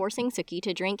apologizes for forcing Sookie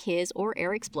to drink his or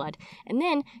Eric's blood, and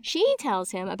then she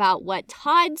tells him about what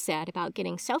Todd said about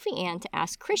getting Sophie Ann to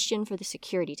ask Christian for the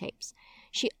security tapes.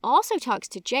 She also talks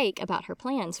to Jake about her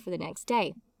plans for the next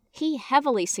day. He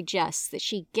heavily suggests that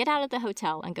she get out of the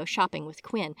hotel and go shopping with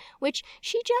Quinn, which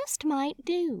she just might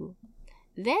do.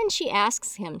 Then she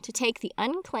asks him to take the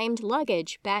unclaimed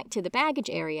luggage back to the baggage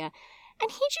area, and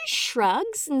he just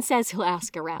shrugs and says he'll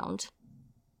ask around.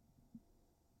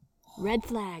 Red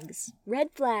flags. Red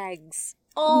flags.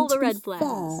 All the red flags.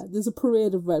 Fair, there's a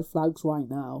parade of red flags right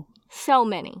now. So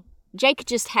many. Jake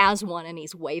just has one and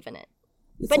he's waving it.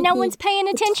 It's But like no one's paying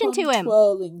attention to him.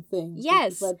 Twirling thing.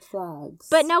 Yes. With red flags.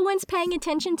 But no one's paying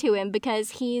attention to him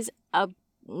because he's a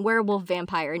werewolf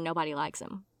vampire and nobody likes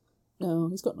him. No,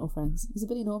 he's got no friends. He's a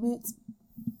Billy No Mates.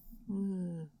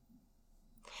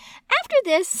 After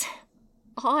this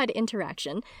odd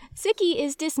interaction, Sookie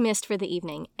is dismissed for the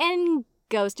evening and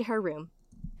goes to her room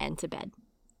and to bed.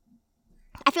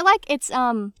 I feel like it's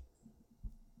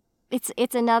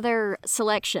another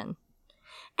selection.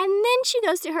 And then she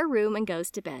goes to her room and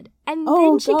goes to bed. And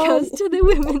then she goes to the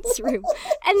women's room.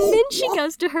 And then she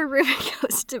goes to her room and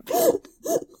goes to bed.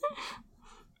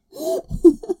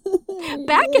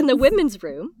 Back in the women's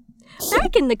room.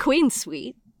 Back in the Queen's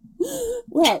suite.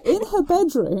 Well, in her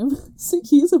bedroom,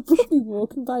 Sookie is abruptly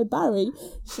woken by Barry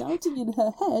shouting in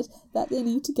her head that they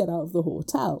need to get out of the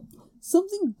hotel.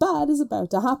 Something bad is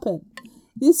about to happen.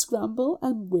 They scramble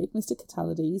and wake Mr.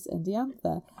 Catalides and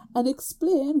Diantha and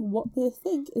explain what they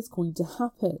think is going to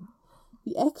happen.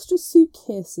 The extra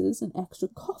suitcases and extra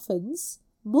coffins,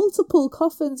 multiple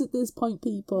coffins at this point,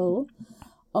 people,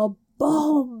 are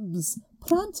bombs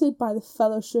planted by the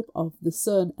Fellowship of the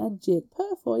Sun, and Jake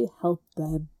Purfoy helped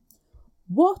them.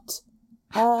 What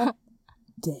a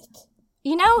dick.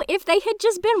 You know, if they had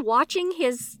just been watching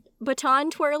his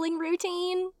baton twirling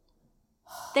routine,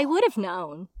 they would have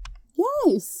known.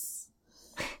 Yes.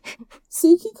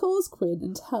 Sookie calls Quinn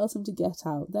and tells him to get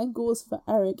out, then goes for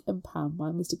Eric and Pam,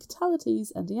 while Mr.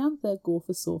 Catalides and Diantha go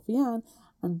for Sophie Ann,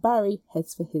 and Barry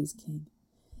heads for his king.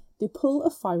 They pull a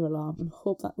fire alarm and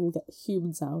hope that will get the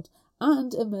humans out,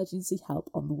 and emergency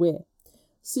help on the way.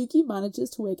 Sookie manages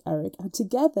to wake Eric, and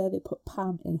together they put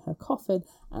Pam in her coffin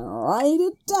and ride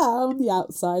it down the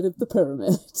outside of the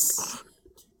pyramid.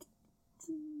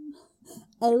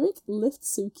 Eric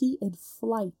lifts Sookie in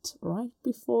flight right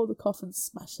before the coffin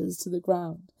smashes to the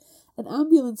ground. An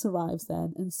ambulance arrives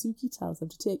then, and Sookie tells them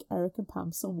to take Eric and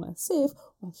Pam somewhere safe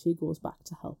while she goes back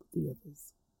to help the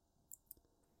others.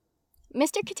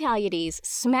 Mr. Catalides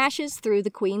smashes through the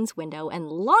Queen's window and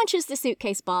launches the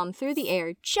suitcase bomb through the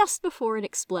air just before it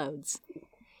explodes.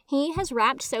 He has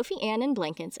wrapped Sophie Ann in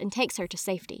blankets and takes her to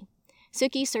safety.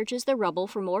 Sookie searches the rubble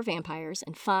for more vampires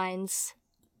and finds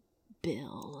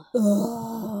Bill.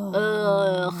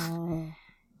 Ugh.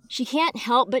 She can't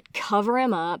help but cover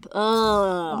him up.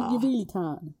 Ugh. I mean, you really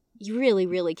can. You really,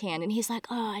 really can. And he's like,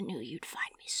 oh, I knew you'd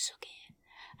find me, Sookie.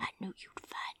 I knew you'd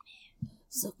find me.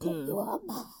 Sookie, you are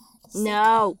mad.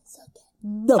 No.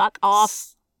 No. Fuck off.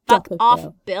 Stop Fuck it, off,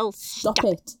 Bill. Bill. Stop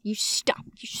it. You stop.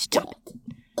 You stop it.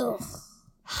 Ugh.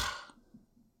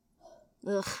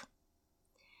 Ugh.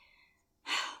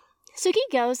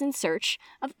 Sookie goes in search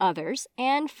of others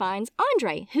and finds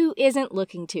Andre, who isn't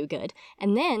looking too good,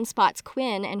 and then spots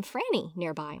Quinn and Franny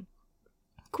nearby.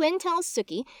 Quinn tells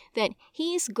Sookie that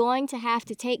he's going to have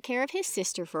to take care of his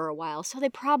sister for a while, so they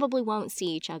probably won't see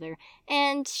each other,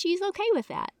 and she's okay with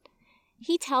that.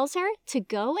 He tells her to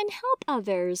go and help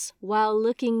others while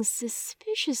looking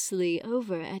suspiciously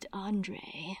over at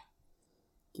Andre.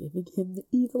 Giving him the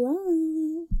evil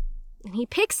eye. And he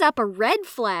picks up a red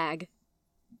flag.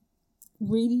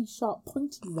 Really sharp,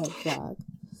 pointy red flag.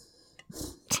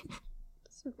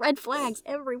 Red flags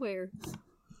everywhere.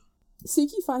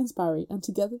 Sookie finds Barry, and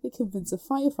together they convince a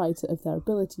firefighter of their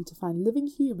ability to find living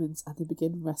humans, and they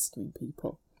begin rescuing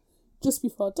people. Just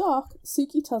before dark,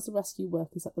 Sookie tells the rescue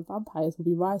workers that the vampires will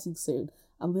be rising soon,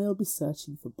 and they'll be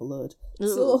searching for blood.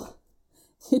 So,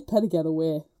 they'd better get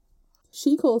away.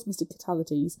 She calls Mr.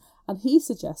 Catalides, and he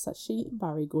suggests that she and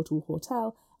Barry go to a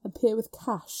hotel and pay with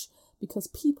cash, because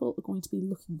people are going to be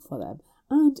looking for them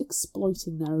and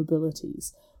exploiting their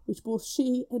abilities, which both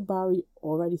she and Barry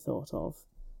already thought of.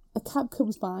 A cab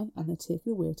comes by and they're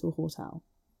taken away to a hotel.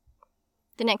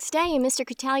 The next day, Mr.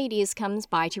 Catalides comes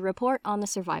by to report on the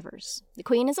survivors. The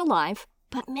Queen is alive,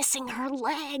 but missing her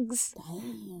legs.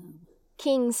 Damn.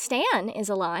 King Stan is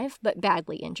alive, but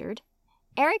badly injured.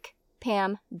 Eric,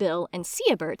 Pam, Bill, and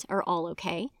Siebert are all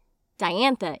okay.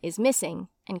 Diantha is missing,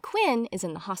 and Quinn is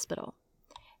in the hospital.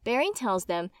 Barry tells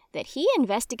them that he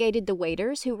investigated the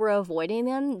waiters who were avoiding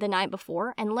them the night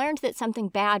before and learned that something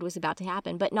bad was about to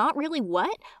happen, but not really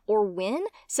what or when,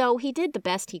 so he did the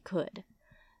best he could.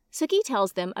 Sookie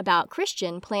tells them about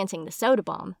Christian planting the soda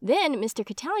bomb. Then Mr.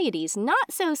 Cataliades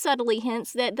not so subtly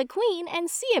hints that the Queen and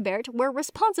Siebert were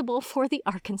responsible for the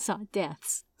Arkansas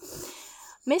deaths.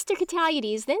 Mr.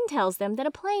 Cataliades then tells them that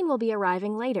a plane will be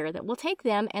arriving later that will take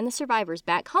them and the survivors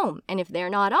back home, and if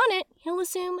they're not on it, he'll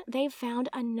assume they've found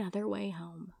another way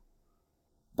home.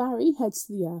 Barry heads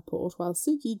to the airport while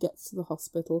Sookie gets to the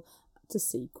hospital to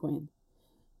see Quinn.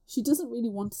 She doesn't really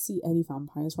want to see any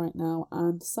vampires right now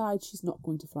and decides she's not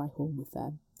going to fly home with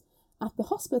them. At the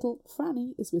hospital,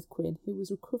 Franny is with Quinn, who is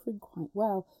recovering quite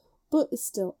well, but is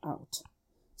still out.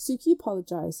 Sookie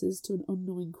apologises to an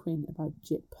unknowing Quinn about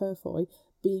Jip Purfoy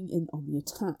being in on the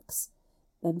attacks.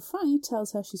 Then Franny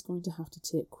tells her she's going to have to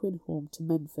take Quinn home to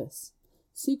Memphis.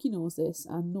 Sookie knows this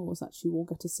and knows that she won't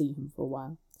get to see him for a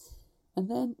while, and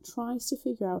then tries to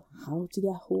figure out how to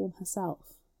get home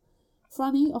herself.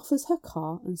 Franny offers her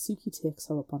car and Sookie takes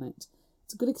her up on it.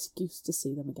 It's a good excuse to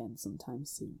see them again sometime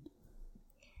soon.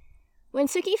 When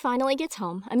Sookie finally gets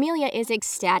home, Amelia is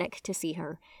ecstatic to see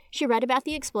her. She read about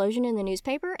the explosion in the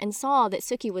newspaper and saw that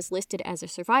Sookie was listed as a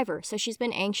survivor, so she's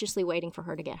been anxiously waiting for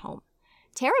her to get home.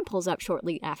 Tara pulls up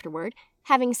shortly afterward,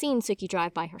 having seen Sookie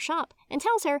drive by her shop, and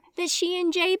tells her that she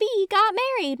and JB got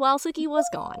married while Sookie was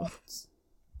gone.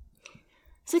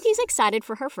 Sookie's excited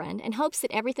for her friend and hopes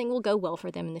that everything will go well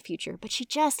for them in the future, but she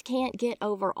just can't get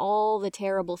over all the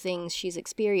terrible things she's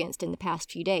experienced in the past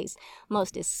few days,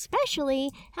 most especially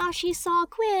how she saw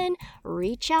Quinn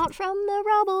reach out from the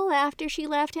rubble after she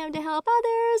left him to help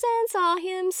others and saw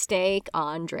him stake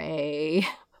Andre.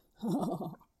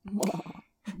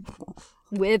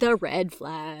 With a red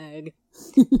flag.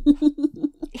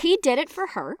 He did it for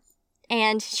her,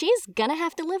 and she's gonna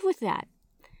have to live with that.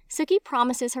 Sookie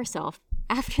promises herself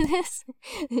after this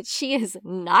that she is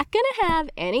not going to have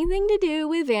anything to do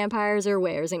with vampires or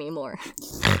wares anymore.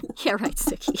 Yeah, right,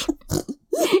 Sookie.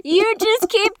 You just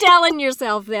keep telling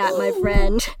yourself that, my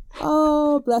friend.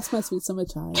 Oh, bless my sweet summer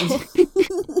child.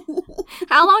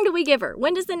 How long do we give her?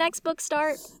 When does the next book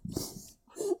start?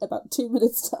 About 2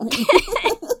 minutes' time.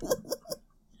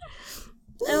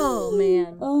 Oh,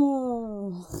 man.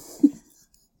 Oh.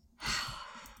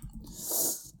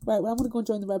 Right, well, I'm going to go and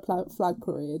join the Red Flag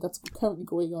Parade. That's currently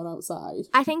going on outside.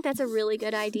 I think that's a really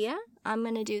good idea. I'm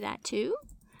going to do that too.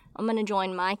 I'm going to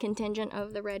join my contingent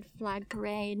of the Red Flag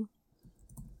Parade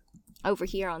over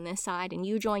here on this side, and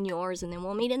you join yours, and then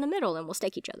we'll meet in the middle, and we'll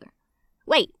stake each other.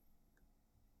 Wait.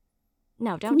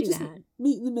 No, don't do that.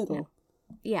 Meet in the middle. No.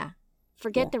 Yeah.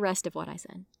 Forget the rest of what I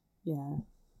said. Yeah.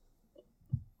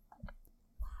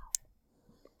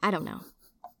 I don't know.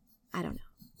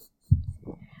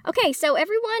 Okay, so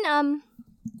everyone,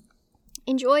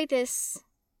 enjoy this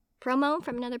promo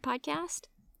from another podcast.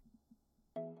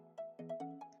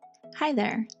 Hi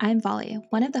there, I'm Volley,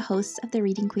 one of the hosts of the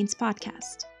Reading Queens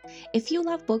podcast. If you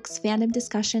love books, fandom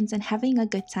discussions, and having a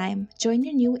good time, join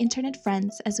your new internet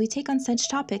friends as we take on such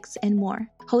topics and more.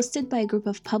 Hosted by a group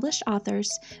of published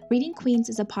authors, Reading Queens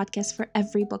is a podcast for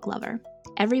every book lover.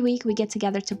 Every week, we get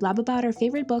together to blab about our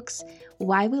favorite books,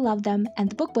 why we love them, and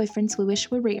the book boyfriends we wish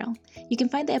were real. You can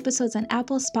find the episodes on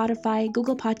Apple, Spotify,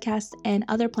 Google Podcasts, and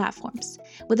other platforms,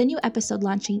 with a new episode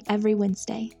launching every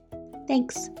Wednesday.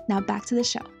 Thanks. Now back to the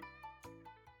show.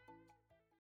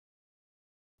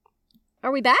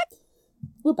 Are we back?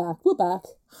 We're back. We're back.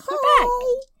 Hey,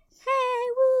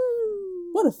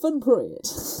 woo! What a fun parade.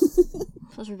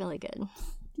 Those were really good.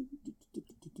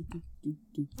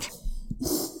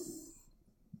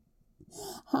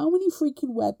 How many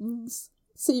freaking weddings?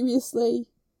 Seriously?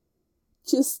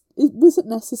 Was it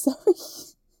necessary?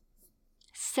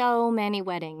 So many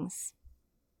weddings.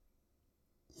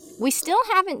 We still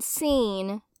haven't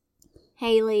seen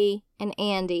Haley and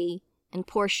Andy and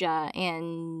Portia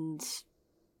and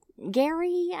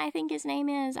Gary, I think his name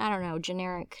is. I don't know,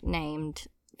 generic named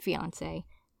fiance.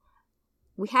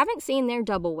 We haven't seen their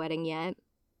double wedding yet.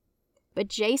 But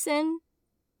Jason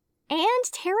and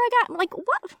Tara got,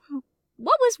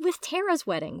 what was with Tara's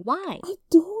wedding? Why? I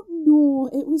don't know.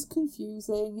 It was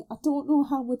confusing. I don't know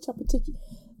how much I particularly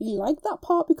liked that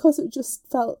part because it just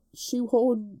felt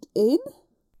shoehorned in.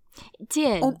 It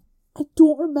did. And I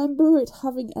don't remember it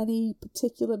having any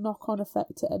particular knock-on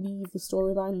effect to any of the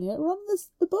storyline later on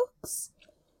the books.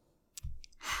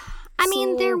 I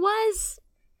mean, there was...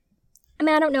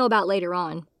 I don't know about later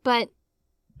on, but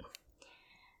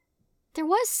there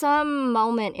was some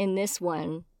moment in this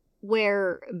one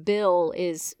where Bill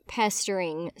is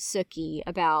pestering Sookie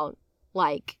about,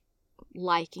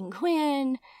 liking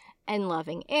Quinn and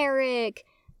loving Eric,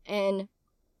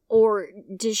 or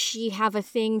does she have a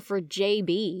thing for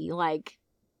JB? Like,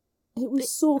 it was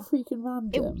so freaking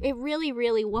random. It really,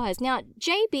 really was. Now,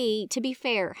 JB, to be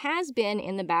fair, has been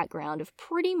in the background of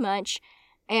pretty much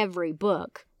every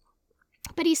book.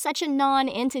 But he's such a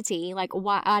non-entity. Like,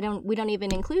 why we don't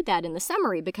even include that in the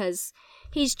summary, because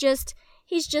he's just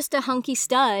a hunky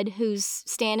stud who's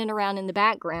standing around in the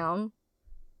background,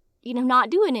 not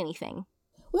doing anything.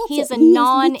 Well, he is a He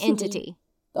non-entity.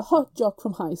 The hot jock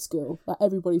from high school that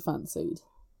everybody fancied.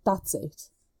 That's it.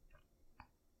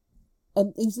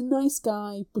 And he's a nice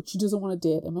guy, but she doesn't want to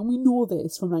date him. And we know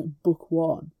this from, like, book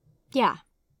 1. Yeah.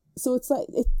 So it's like,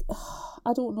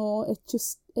 I don't know,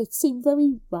 it seemed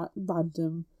very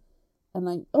random. And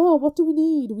like, oh, what do we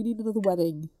need? We need another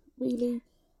wedding. Really?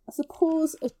 I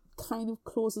suppose it kind of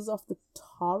closes off the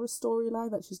Tara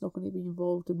storyline that she's not going to be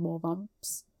involved in more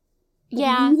vamps.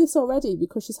 Yeah. We knew this already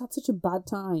because she's had such a bad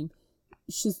time.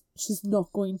 She's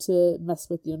not going to mess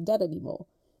with the undead anymore.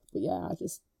 But yeah,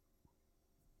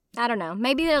 I don't know.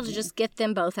 Maybe they'll just get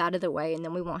them both out of the way and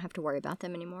then we won't have to worry about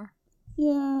them anymore.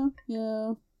 Yeah.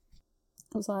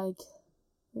 I was like,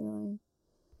 really?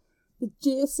 The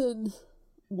Jason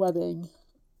wedding.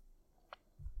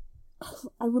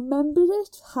 I remembered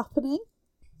it happening.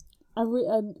 I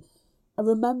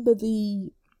remember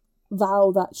the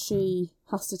vow that she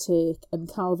has to take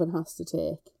and Calvin has to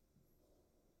take.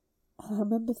 And I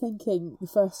remember thinking the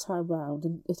first time round,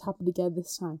 and it happened again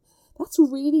this time, that's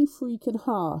really freaking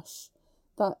harsh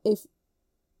that if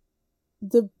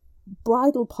the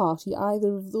bridal party,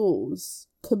 either of those,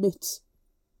 commit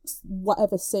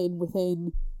whatever sin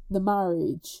within the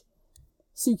marriage,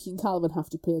 Suki and Calvin have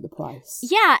to pay the price.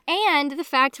 Yeah, and the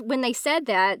fact when they said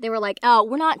that, they were like, oh,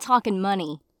 we're not talking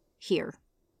money here.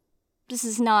 This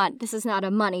is not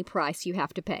a money price you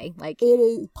have to pay. Like, it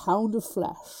is a pound of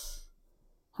flesh.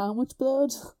 How much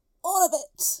blood? All of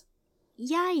it!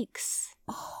 Yikes.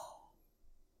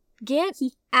 Get So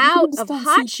you out of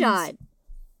understand Hotshot. Suki's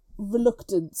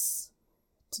reluctance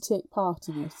to take part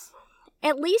in it.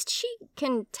 At least she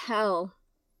can tell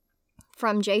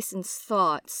from Jason's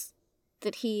thoughts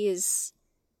that he is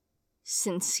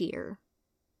sincere.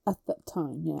 At that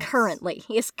time, yes. Currently.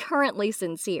 He is currently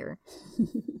sincere.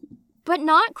 But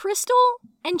not Crystal.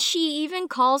 And she even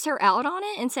calls her out on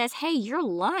it and says, hey, you're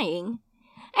lying.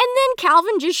 And then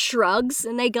Calvin just shrugs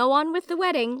and they go on with the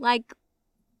wedding. Like,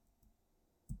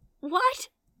 what?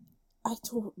 I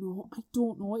don't know.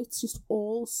 It's just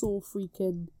all so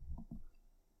freaking...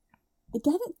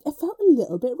 Again, it felt a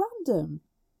little bit random.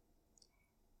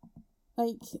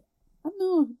 Like, I don't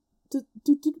know.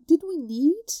 Did we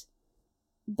need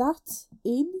that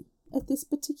in at this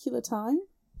particular time?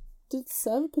 Did it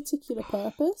serve a particular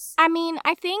purpose? I mean,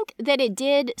 I think that it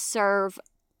did serve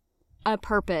a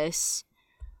purpose.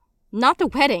 Not the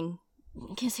wedding,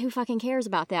 because who fucking cares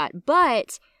about that?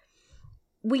 But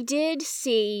we did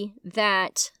see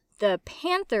that the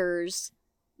Panthers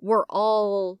were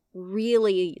all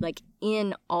really, like,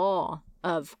 in awe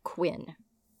of Quinn.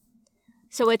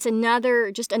 So it's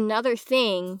another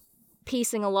thing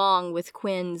piecing along with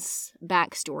Quinn's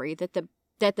backstory that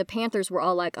the Panthers were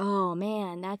all like, oh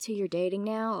man, that's who you're dating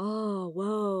now?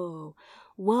 Oh,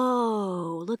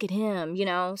 whoa, look at him,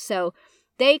 So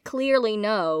they clearly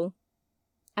know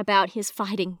about his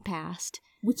fighting past.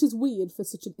 Which is weird for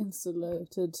such an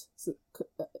insulated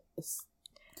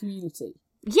community.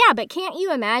 Yeah, but can't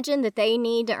you imagine that they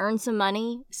need to earn some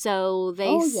money, so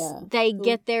they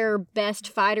get their best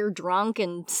fighter drunk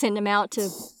and send him out to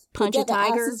punch a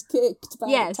tiger? Their asses kicked by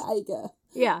a tiger.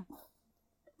 Yeah.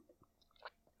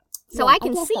 So Yeah, I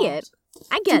can see that. it.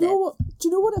 I get it. Do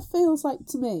you know what it feels like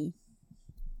to me?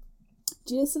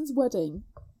 Jason's wedding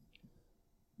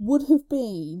would have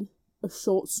been a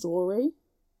short story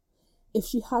if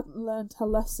she hadn't learned her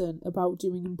lesson about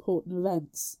doing important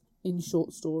events in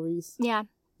short stories. Yeah,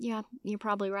 you're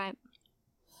probably right.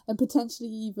 And potentially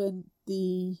even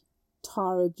the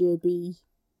Tara JB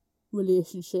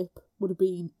relationship would have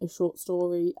been a short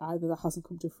story, either that hasn't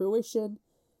come to fruition.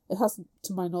 It hasn't,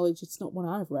 to my knowledge, it's not one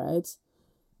I've read,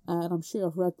 and I'm sure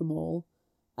I've read them all.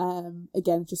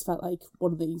 Again, it just felt like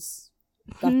one of these.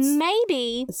 That's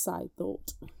maybe a side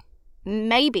thought.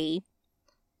 Maybe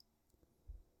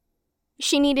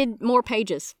she needed more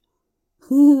pages.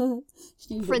 She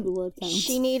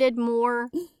needed more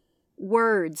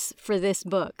words for this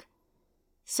book.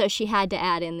 So she had to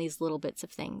add in these little bits of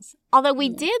things. Although we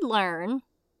did learn,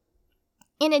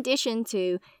 in addition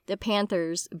to the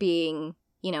Panthers being,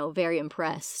 very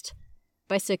impressed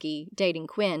by Suki dating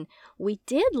Quinn, we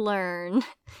did learn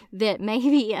that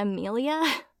maybe Amelia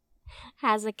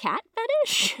has a cat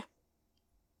fetish.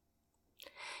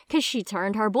 because she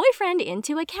turned her boyfriend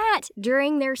into a cat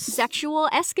during their sexual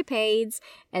escapades,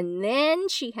 and then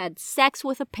she had sex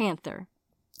with a panther.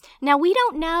 Now, we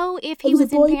don't know if he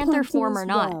was in panther form or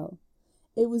not. Well.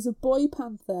 It was a boy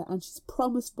panther, and she's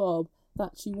promised Bob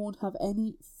that she won't have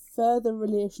any further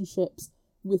relationships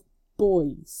with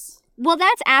boys. Well,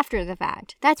 that's after the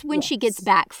fact. That's when she gets Yes.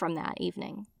 back from that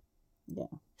evening. Yeah.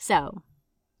 So,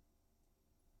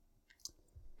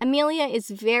 Amelia is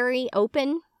very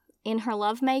open in her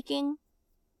lovemaking.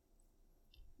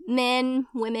 Men,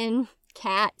 women,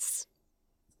 cats.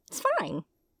 It's fine.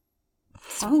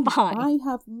 It's fine. I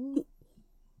have...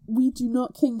 We do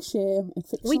not kink shame in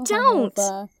fictional We don't.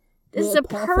 Hangover. This is We're a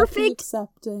perfectly perfect...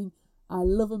 accepting. I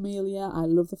love Amelia. I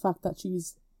love the fact that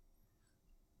she's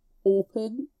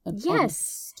open and Yes.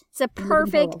 honest. It's a and living her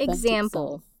perfect authentic example.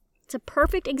 self. It's a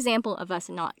perfect example of us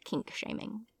not kink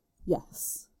shaming.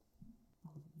 Yes.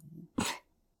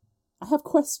 I have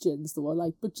questions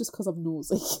though, but just because I'm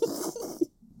nosy.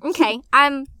 Okay,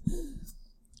 I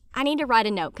need to write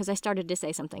a note because I started to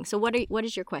say something. So what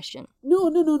is your question? No.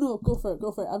 Go for it.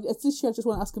 It's this year I just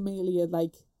want to ask Amelia,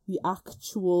 the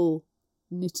actual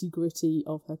nitty-gritty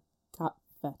of her cat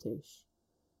fetish.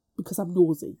 Because I'm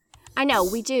nosy. I know,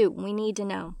 we do. We need to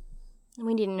know.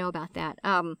 We need to know about that.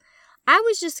 I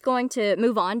was just going to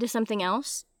move on to something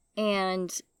else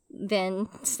and then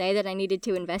say that I needed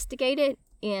to investigate it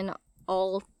in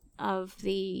all of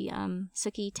the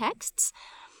Sookie texts.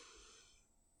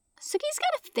 Sookie's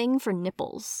got a thing for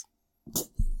nipples.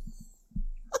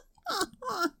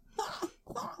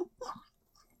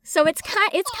 So it's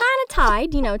kind of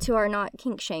tied, to our not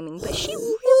kink shaming, but she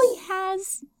really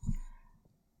has.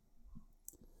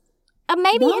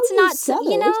 Maybe Now it's you not. said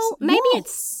it. Maybe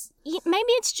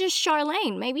it's just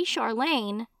Charlene. Maybe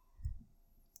Charlene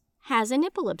has a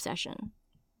nipple obsession.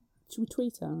 Should we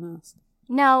tweet her and ask?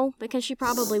 No, because she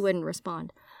probably wouldn't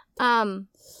respond. But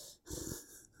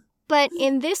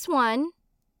in this one,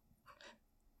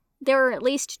 there are at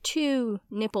least 2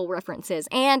 nipple references,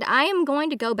 and I am going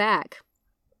to go back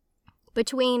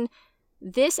between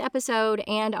this episode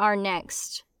and our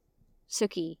next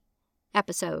Sookie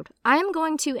episode. I am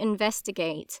going to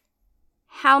investigate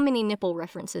how many nipple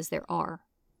references there are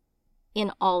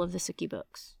in all of the Sookie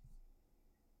books.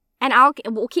 And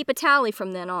we'll keep a tally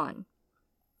from then on.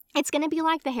 It's going to be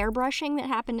like the hairbrushing that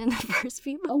happened in the first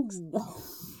few books. Oh no.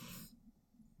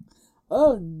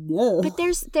 Oh no. But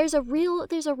there's a real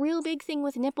big thing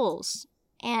with nipples.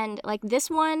 And like this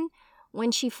one,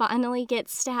 when she finally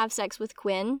gets to have sex with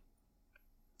Quinn,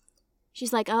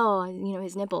 she's like, oh,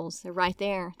 his nipples, they're right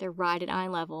there. They're right at eye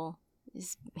level.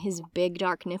 His big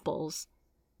dark nipples.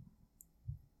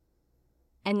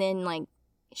 And then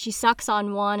she sucks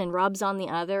on one and rubs on the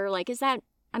other. Is that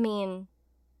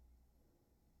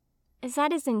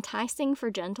as enticing for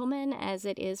gentlemen as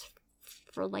it is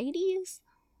for ladies?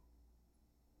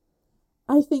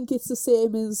 I think it's the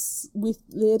same as with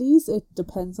ladies. It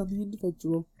depends on the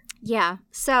individual. Yeah.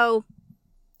 So,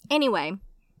 anyway.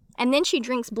 And then she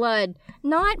drinks blood,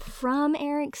 not from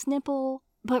Eric's nipple,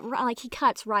 but he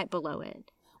cuts right below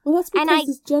it. Well, that's because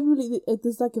there's generally,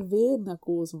 there's a vein that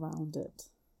goes around it.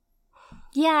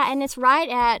 Yeah, and it's right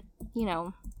at,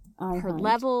 her Eye height.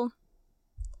 level.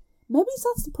 Maybe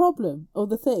that's the problem, or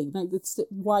the thing, that's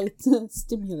why it's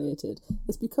stimulated.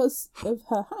 It's because of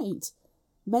her height.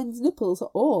 Men's nipples are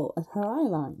all at her eye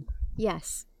line.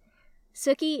 Yes.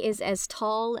 Sookie is as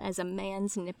tall as a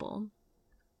man's nipple.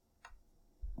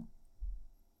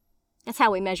 That's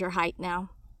how we measure height now.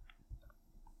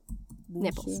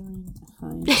 Nipples. Measuring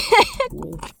height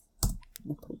with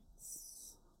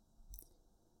nipples.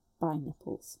 By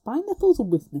nipples. By nipples or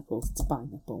with nipples? It's by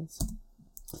nipples.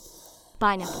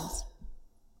 By nipples.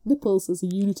 Nipples as a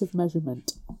unit of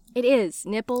measurement. It is.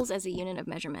 Nipples as a unit of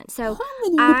measurement. So how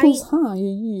many nipples high are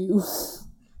you?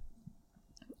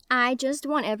 I just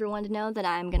want everyone to know that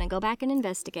I'm going to go back and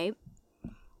investigate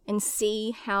and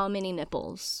see how many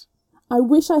nipples. I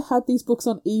wish I had these books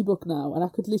on ebook now and I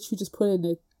could literally just put in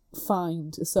a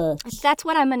search. That's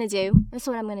what I'm going to do.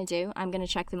 I'm going to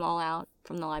check them all out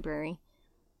from the library.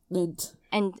 Mint.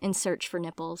 And search for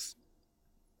nipples.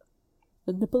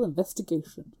 A nipple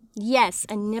investigation. Yes,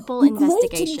 a nipple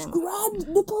investigation. Great and grand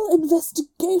nipple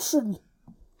investigation.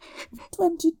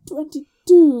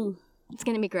 2022. It's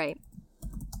going to be great.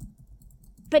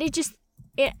 But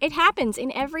it happens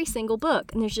in every single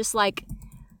book. And there's just the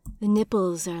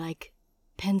nipples are like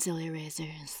pencil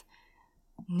erasers.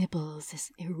 Nipples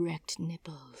is erect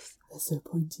nipples. They're so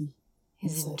pointy.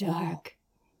 His dark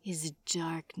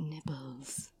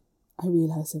nipples. I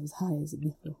realised I was high as a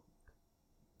nipple.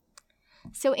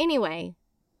 So anyway,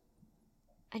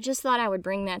 I just thought I would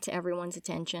bring that to everyone's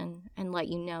attention and let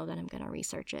you know that I'm going to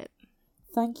research it.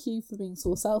 Thank you for being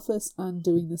so selfless and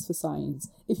doing this for science.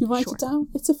 If you write Sure. it down,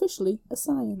 it's officially a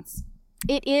science.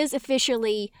 It is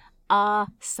officially a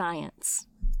science.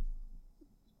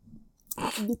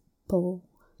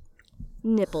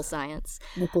 Nipple science.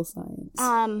 Nipple science.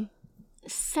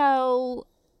 So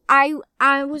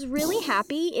I was really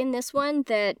happy in this one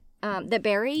that that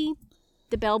Barry,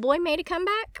 the bellboy, made a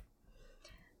comeback.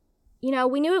 You know,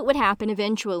 we knew it would happen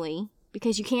eventually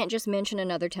because you can't just mention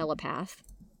another telepath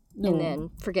and then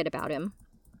forget about him.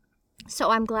 So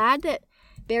I'm glad that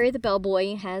Barry the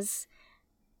bellboy has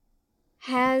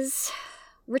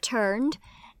returned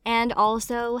and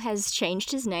also has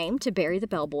changed his name to Barry the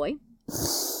bellboy.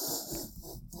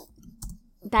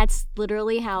 That's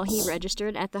literally how he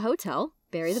registered at the hotel,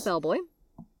 Barry the bellboy.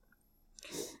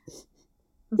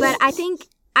 But I think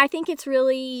it's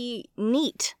really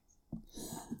neat,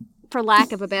 for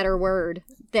lack of a better word,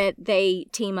 that they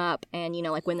team up and, you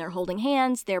know, like when they're holding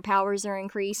hands, their powers are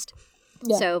increased.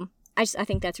 Yeah. So I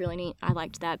think that's really neat. I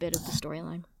liked that bit of the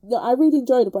storyline. No, I really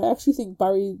enjoyed it, but I actually think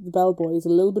Barry the bellboy is a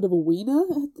little bit of a wiener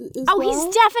as well.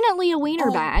 He's definitely a wiener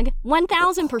bag.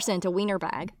 1,000% a wiener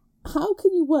bag. How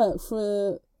can you work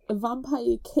for a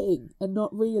vampire king and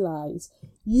not realise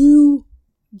you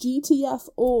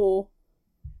GTFO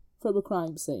from a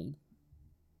crime scene?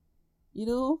 You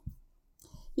know?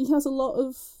 He has a lot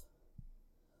of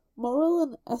moral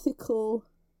and ethical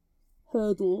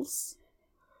hurdles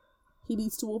he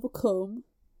needs to overcome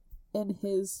in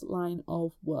his line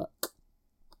of work.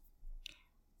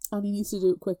 And he needs to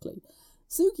do it quickly.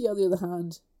 Suki, on the other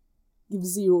hand, gives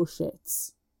zero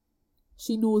shits.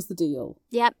 She knows the deal.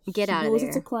 Yep, get out of She knows there.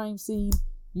 it's a crime scene,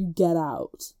 you get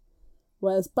out.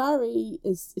 Whereas Barry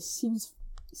seems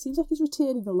like he's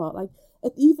retaining a lot. Like,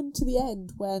 even to the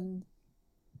end when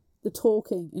they're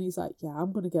talking and he's like, yeah,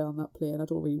 I'm going to get on that plane. I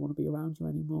don't really want to be around you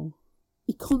anymore.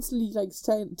 He constantly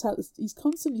he's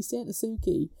constantly saying to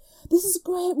Suki, this is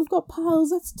great, we've got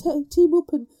pals, let's team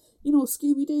up and, you know,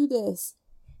 Scooby-Doo this.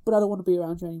 But I don't want to be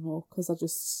around you anymore because I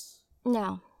just...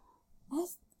 No.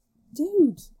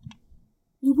 Dude,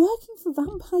 you're working for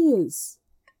vampires.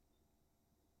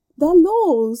 Their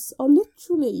laws are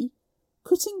literally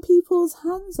cutting people's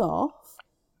hands off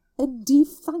and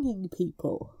defanging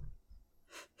people.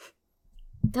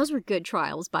 Those were good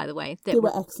trials, by the way. They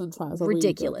were excellent trials. I really enjoyed the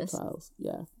ridiculous. trials.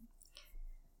 Yeah.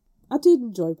 I did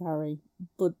enjoy Barry,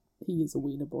 but he is a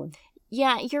wiener boy.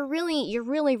 Yeah, you're really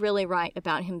right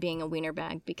about him being a wiener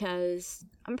bag because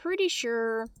I'm pretty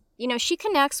sure, you know, she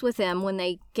connects with him when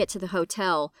they get to the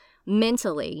hotel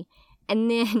mentally, and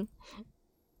then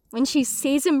when she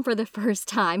sees him for the first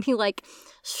time, he like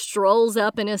strolls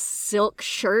up in a silk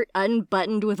shirt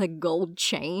unbuttoned with a gold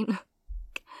chain.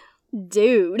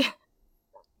 Dude,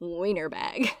 wiener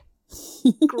bag.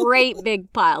 Great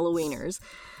big pile of wieners.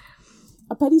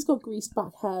 I bet he's got greased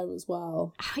back hair as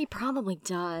well. Oh, he probably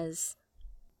does.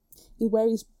 He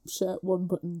wears his shirt one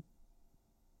button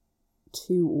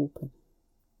too open.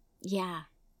 Yeah.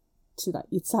 To that,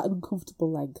 it's at an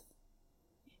uncomfortable length.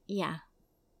 Yeah.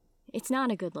 It's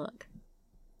not a good look.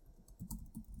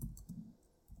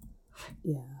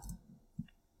 Yeah.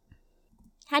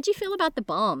 How'd you feel about the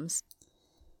bombs?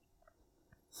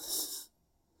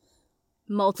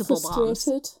 Multiple bombs.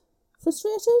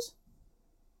 Frustrated?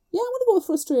 Yeah, I'm going to go with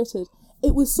frustrated.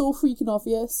 It was so freaking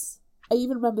obvious. I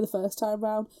even remember the first time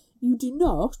round. You do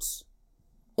not,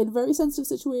 in very sensitive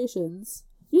situations,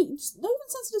 not even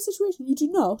sensitive situation, you do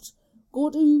not go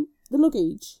to the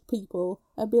luggage people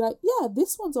and be like, yeah,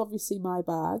 this one's obviously my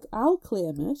bag, I'll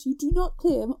claim it. You do not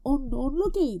claim unknown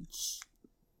luggage.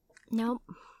 Nope.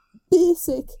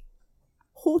 Basic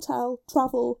hotel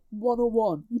travel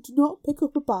 101. You do not pick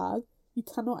up a bag you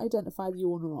cannot identify the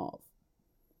owner of.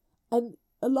 And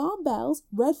alarm bells,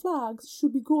 red flags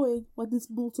should be going when there's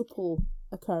multiple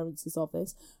occurrences of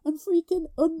this. And freaking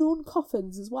unknown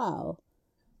coffins as well.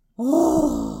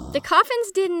 The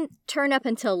coffins didn't turn up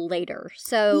until later,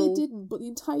 so... They didn't, but the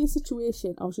entire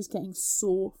situation I was just getting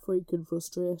so freaking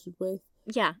frustrated with.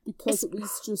 Yeah. Because it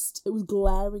was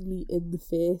glaringly in the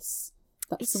face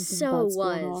that something bad's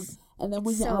going on. And then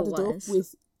when you add it up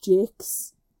with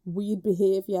Jake's weird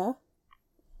behaviour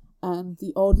and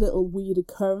the odd little weird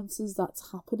occurrences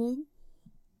that's happening,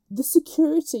 the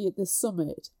security at this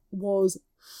summit was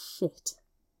shit.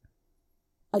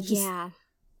 Yeah.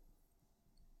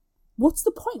 What's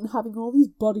the point in having all these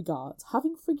bodyguards,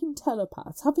 having freaking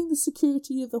telepaths, having the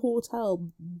security of the hotel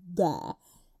there?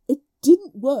 It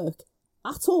didn't work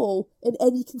at all in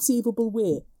any conceivable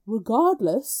way,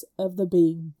 regardless of there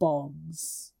being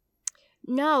bombs.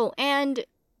 No, and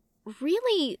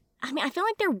really, I mean, I feel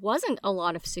like there wasn't a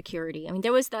lot of security. I mean,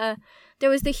 there was the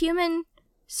human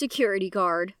security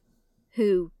guard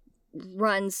who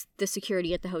runs the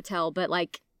security at the hotel, but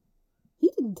like, he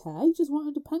didn't care. He just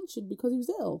wanted a pension because he was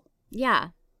ill. yeah.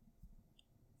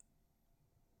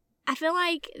 I feel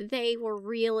like they were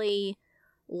really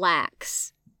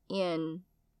lax in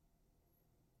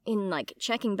like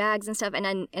checking bags and stuff,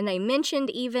 and they mentioned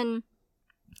even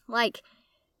like,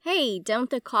 hey, don't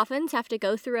the coffins have to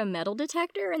go through a metal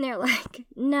detector? And they're like,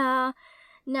 nah,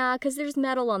 because there's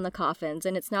metal on the coffins,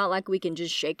 and it's not like we can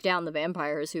just shake down the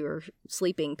vampires who are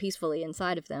sleeping peacefully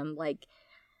inside of them. Like,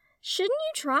 shouldn't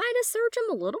you try to search them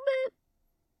a little bit?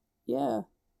 Yeah.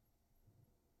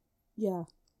 Yeah.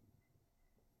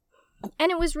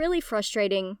 And it was really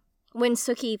frustrating when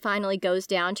Sookie finally goes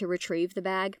down to retrieve the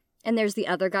bag, and there's the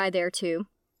other guy there too.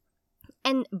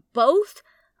 And both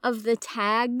of the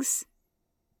tags,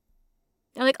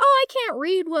 they're like, oh, I can't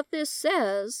read what this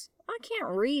says. I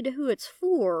can't read who it's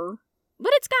for.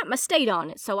 But it's got my state on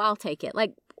it, so I'll take it.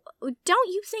 Like, don't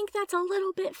you think that's a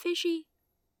little bit fishy?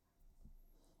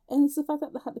 And it's the fact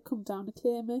that they had to come down to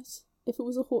claim it. If it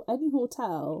was any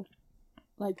hotel,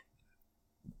 like,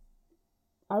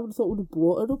 I would have thought would have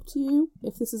brought it up to you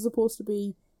if this is supposed to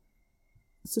be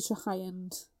such a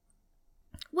high-end...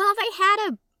 Well, they had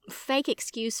a fake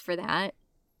excuse for that.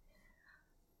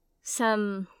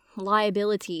 Some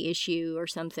liability issue or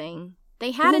something.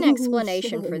 They had an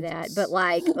explanation for that, but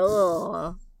like,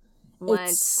 ugh. It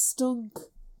stunk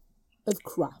of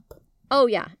crap. Oh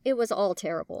yeah, it was all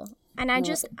terrible. And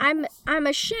I'm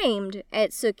ashamed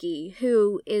at Sookie,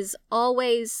 who is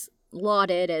always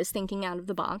lauded as thinking out of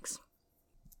the box.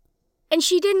 And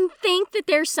she didn't think that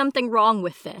there's something wrong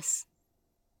with this.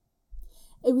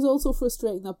 It was also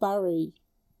frustrating that Barry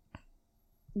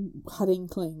had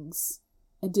inklings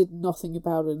and did nothing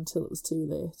about it until it was too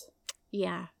late.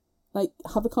 Yeah. Like,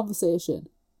 have a conversation.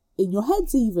 In your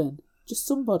heads even. Just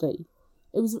somebody.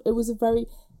 It was a very...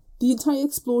 The entire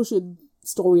explosion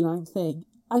storyline thing.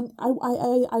 And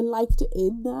I liked it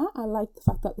in there. I liked the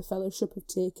fact that the Fellowship have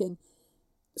taken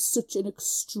such an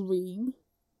extreme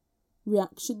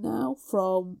reaction now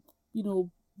from, you know,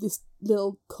 this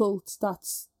little cult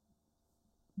that's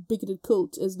bigoted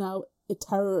cult is now a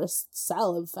terrorist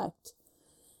cell, in fact.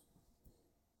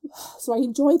 So I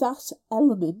enjoy that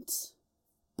element,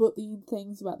 but the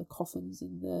things about the coffins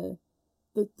and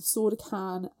the soda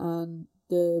can and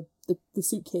the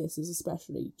suitcases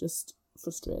especially just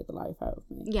frustrated the life out of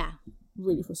me. Yeah.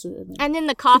 Really frustrated me. And then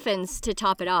the coffins, to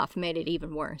top it off, made it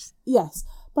even worse. Yes,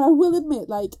 but I will admit,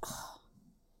 like,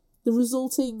 the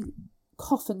resulting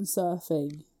coffin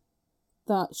surfing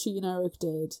that she and Eric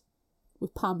did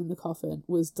with Pam in the coffin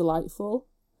was delightful.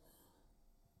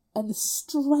 And the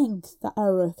strength that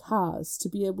Eric has to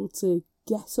be able to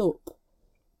get up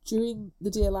during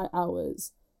the daylight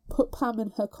hours, put Pam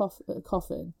in her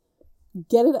coffin,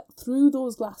 get it through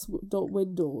those glass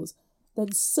windows,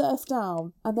 then surf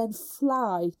down and then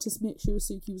fly to make sure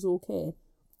Sookie was okay,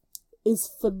 is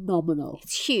phenomenal.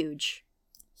 It's huge.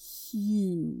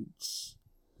 Huge.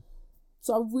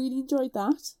 So I really enjoyed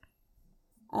that.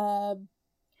 I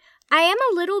am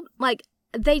a little, like,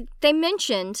 they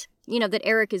mentioned, you know, that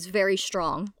Eric is very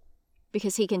strong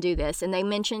because he can do this. And they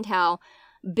mentioned how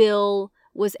Bill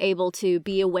was able to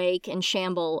be awake and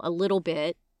shamble a little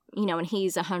bit, you know, and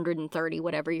he's 130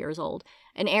 whatever years old.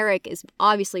 And Eric is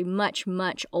obviously much,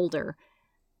 much older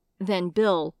than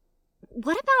Bill.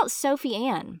 What about Sophie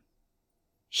Ann?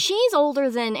 She's older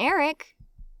than Eric.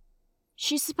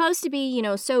 She's supposed to be, you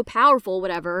know, so powerful,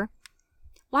 whatever.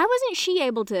 Why wasn't she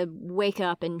able to wake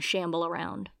up and shamble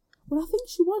around? Well, I think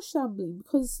she was shambling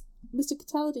because Mr.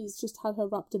 Catalides just had her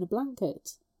wrapped in a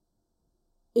blanket.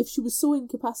 If she was so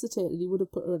incapacitated, he would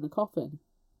have put her in a coffin.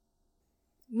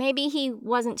 Maybe he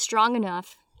wasn't strong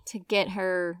enough to get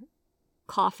her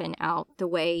coffin out the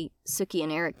way Sookie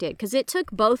and Eric did. Because it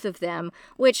took both of them,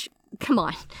 which, come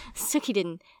on, Sookie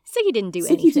didn't do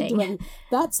anything.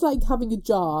 That's like having a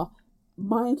jar,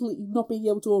 mildly not being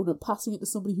able to open it, passing it to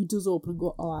somebody who does open and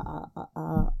go,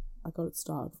 oh, I got it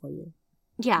started for you.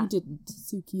 Yeah. You didn't.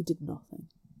 Sookie did nothing.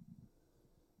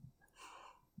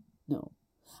 No.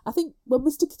 I think when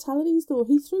Mr. Catalides, though,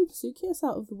 he threw the suitcase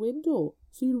out of the window,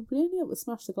 so you'd really be able to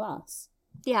smash the glass.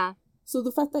 Yeah. So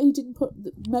the fact that he didn't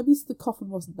maybe the coffin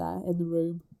wasn't there in the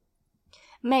room.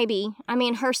 Maybe. I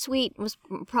mean, her suite was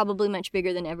probably much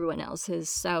bigger than everyone else's,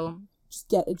 so... Just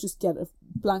get a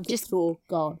blanket throw,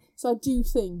 gone. So I do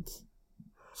think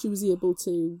she was able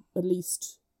to, at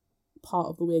least part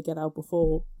of the way, get out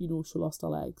before, you know, she lost her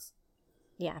legs.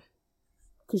 Yeah.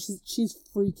 Because she's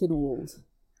freaking old.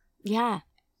 Yeah.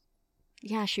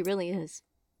 Yeah, she really is.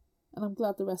 and I'm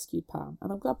glad they rescued Pam.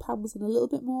 And I'm glad Pam was in a little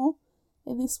bit more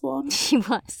in this one. She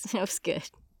was. That was good.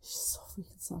 She's so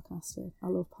freaking sarcastic. I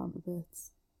love Pam to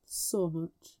bits. So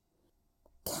much.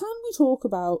 Can we talk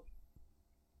about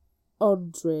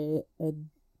Andre and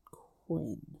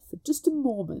Quinn for just a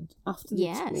moment after the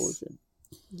explosion?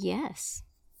 Yes.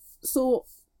 So,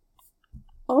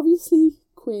 obviously,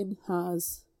 Quinn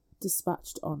has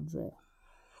dispatched Andre.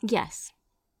 Yes.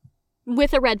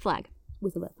 With a red flag.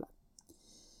 With a red flag.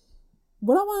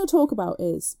 What I want to talk about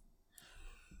is,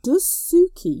 does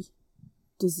Suki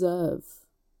deserve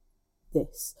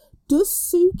this? Does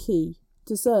Suki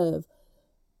deserve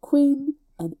Quinn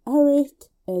and Eric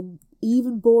and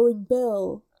even boring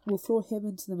Bill? We'll throw him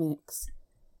into the mix.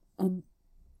 And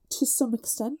to some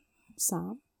extent,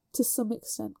 Sam, to some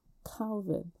extent,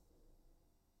 Calvin,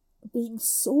 being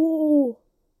so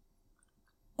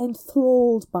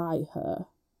enthralled by her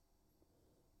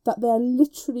that they're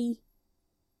literally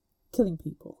killing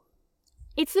people.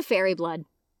 It's the fairy blood.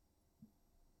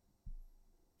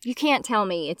 You can't tell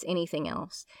me it's anything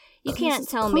else. You can't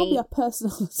tell me... Her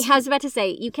personality. I was about to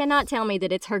say, you cannot tell me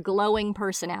that it's her glowing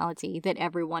personality that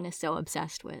everyone is so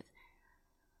obsessed with.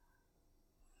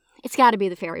 It's got to be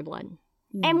the fairy blood.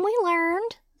 Yeah. And we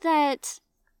learned that,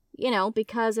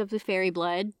 because of the fairy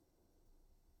blood,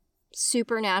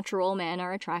 supernatural men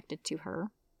are attracted to her,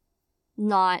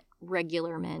 not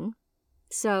regular men.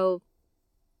 So,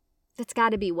 that's got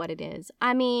to be what it is.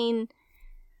 I mean,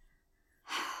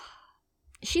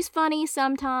 she's funny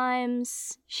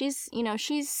sometimes. She's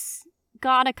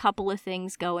got a couple of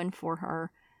things going for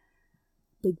her.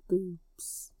 Big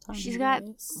boobs. She's got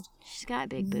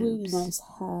big boobs. Really nice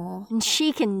hair. And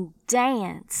she can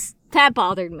dance. That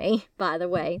bothered me, by the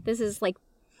way. This is like...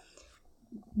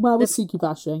 Well, with Suki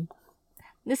bashing.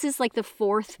 This is like the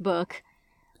 4th book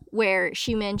where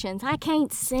she mentions, I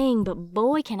can't sing, but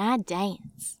boy, can I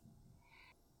dance.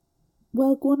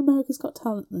 Well, go on America's Got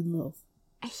Talent then, love.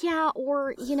 Yeah,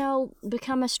 or,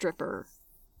 become a stripper.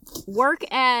 Work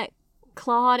at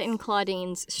Claude and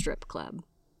Claudine's strip club.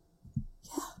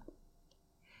 Yeah.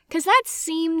 Because that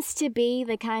seems to be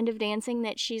the kind of dancing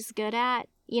that she's good at.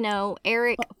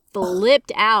 Eric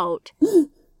flipped out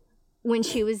when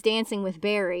she was dancing with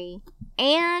Barry.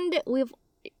 And we've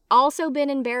also been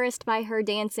embarrassed by her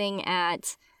dancing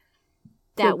at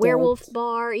that Club werewolf Dead.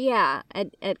 bar. Yeah,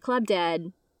 at Club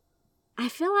Dead. I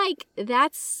feel like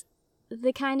that's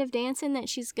the kind of dancing that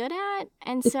she's good at.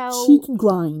 And so... She can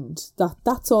grind.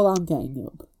 That's all I'm getting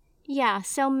up. Yeah,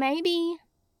 so maybe...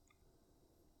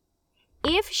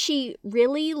 if she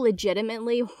really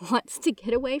legitimately wants to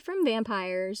get away from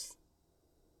vampires,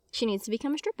 she needs to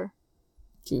become a stripper.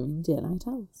 During daylight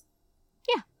hours.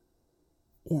 Yeah.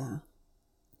 Yeah.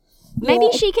 Maybe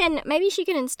Yeah. she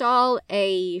can install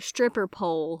a stripper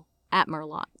pole at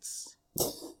Merlot's.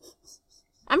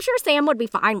 I'm sure Sam would be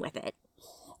fine with it.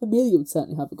 Amelia would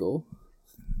certainly have a go.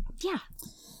 Yeah.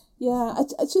 Yeah,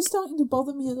 it's just starting to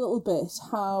bother me a little bit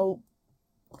how...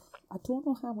 I don't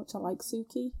know how much I like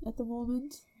Suki at the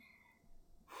moment.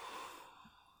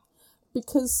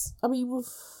 Because, I mean,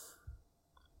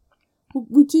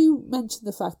 we do mention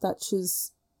the fact that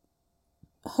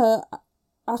her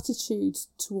attitude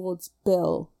towards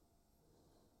Bill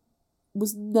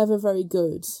was never very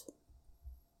good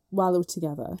while they were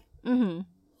together. Mm-hmm.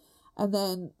 And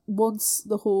then once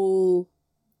the whole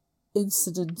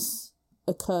incident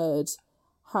occurred,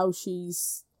 how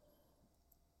she's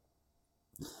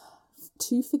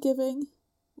too forgiving.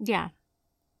 Yeah.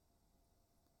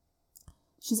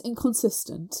 She's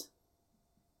inconsistent.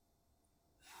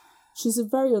 She's a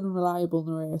very unreliable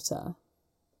narrator.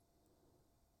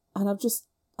 And I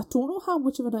don't know how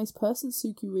much of a nice person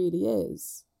Suki really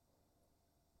is.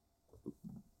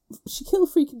 She killed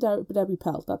freaking Debbie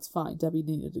Pelt, that's fine. Debbie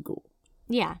needed to go.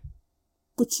 Yeah.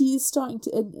 But she is starting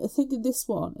to, and I think in this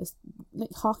one, is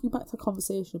like harking back to the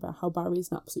conversation about how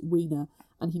Barry's an absolute wiener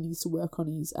and he needs to work on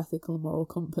his ethical and moral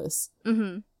compass.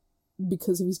 Mm-hmm.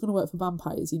 Because if he's going to work for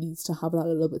vampires, he needs to have that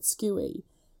a little bit skewy.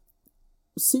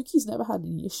 Suki's never had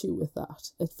any issue with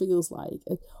that, it feels like.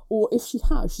 Or if she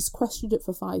has, she's questioned it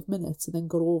for 5 minutes and then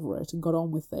got over it and got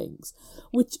on with things.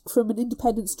 Which, from an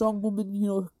independent, strong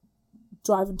woman,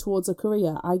 driving towards a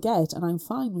career, I get, and I'm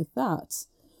fine with that.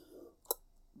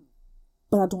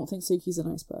 But I don't think Suki's a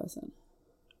nice person.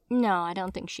 No, I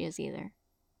don't think she is either.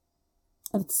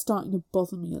 And it's starting to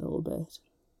bother me a little bit.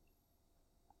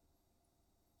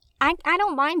 I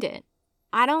don't mind it.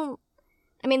 I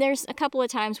mean, there's a couple of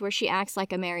times where she acts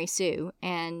like a Mary Sue,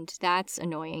 and that's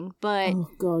annoying, but... Oh,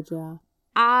 God, yeah.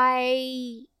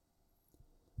 I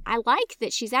like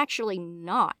that she's actually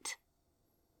not.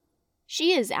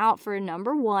 She is out for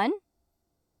number 1.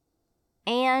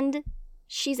 and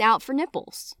she's out for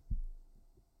nipples.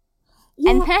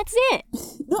 Yeah. And that's it.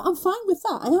 No, I'm fine with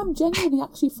that. I am genuinely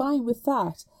actually fine with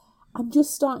that. I'm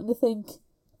just starting to think,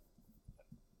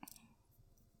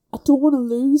 I don't want to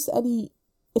lose any...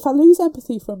 If I lose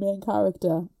empathy for a main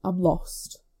character, I'm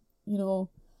lost, you know?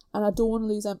 And I don't want to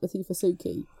lose empathy for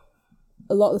Suki.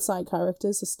 A lot of the side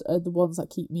characters are the ones that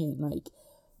keep me in. Like,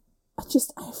 I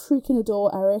freaking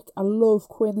adore Eric. I love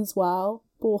Quinn as well,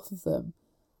 both of them.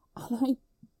 And I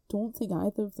don't think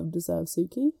either of them deserve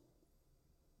Suki.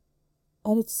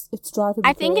 And it's driving me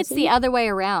I think crazy. it's the other way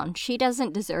around. She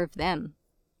doesn't deserve them.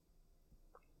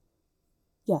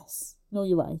 Yes. No,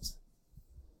 you're right.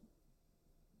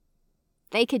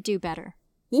 They could do better.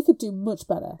 They could do much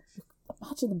better.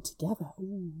 Imagine them together.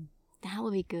 Ooh. That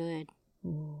would be good.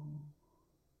 Ooh.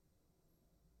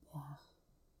 Yeah.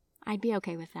 I'd be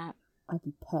okay with that. I'd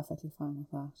be perfectly fine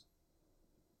with that.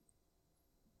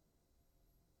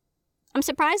 I'm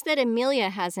surprised that Amelia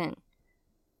hasn't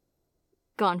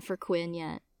gone for Quinn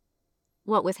yet.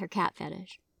 What with her cat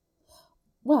fetish?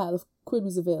 Well, if Quinn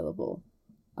was available,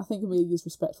 I think Amelia's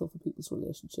respectful for people's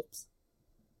relationships.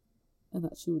 And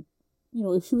that she would, you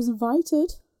know, if she was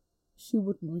invited, she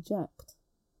wouldn't reject.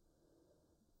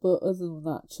 But other than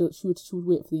that, she would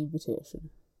wait for the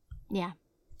invitation. Yeah.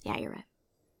 Yeah, you're right.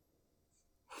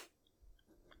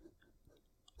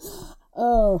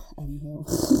 Oh, anyhow.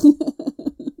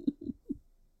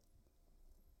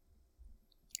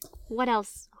 What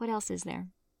else? What else is there?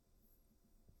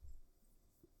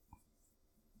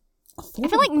 I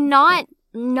feel like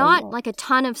not like a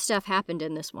ton of stuff happened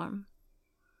in this one.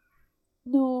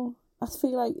 No, I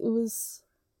feel like it was...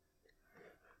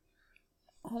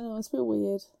 I don't know, it's a bit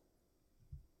weird.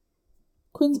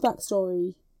 Quinn's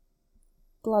backstory.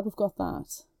 Glad we've got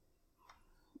that.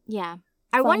 Yeah.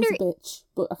 Fan's a bitch,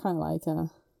 but I kind of like her.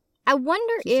 I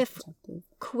wonder She's if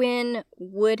Quinn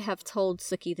would have told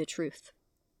Suki the truth.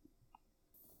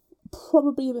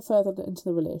 Probably a bit further into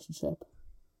the relationship.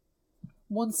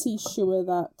 Once he's sure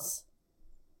that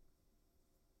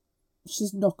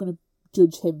she's not going to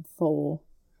judge him for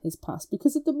his past.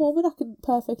 Because at the moment I can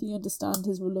perfectly understand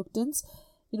his reluctance.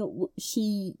 You know,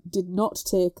 she did not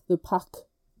take the Pack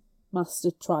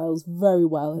Master trials very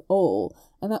well at all.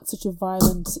 And that's such a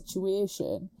violent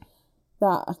situation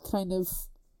that I kind of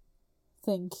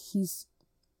think he's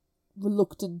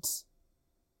reluctant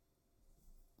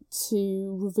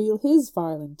to reveal his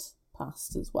violent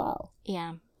past as well.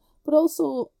 Yeah. But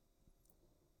also,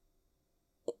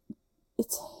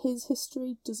 it's his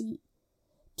history. Does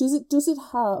it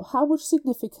have, how much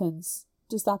significance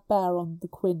does that bear on the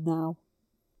Quinn now?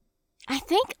 I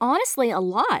think, honestly, a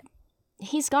lot.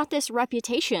 He's got this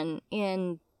reputation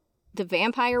in the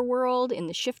vampire world, in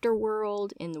the shifter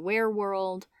world, in the were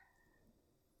world.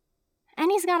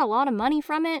 And he's got a lot of money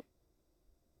from it.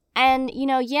 And, you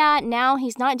know, yeah, now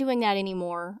he's not doing that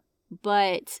anymore.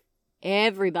 But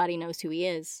everybody knows who he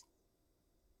is.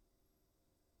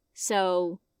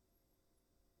 So,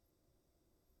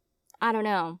 I don't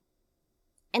know.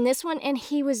 And this one, and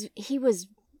he was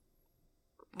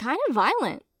kind of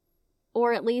violent.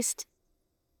 Or at least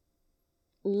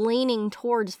leaning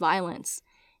towards violence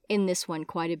in this one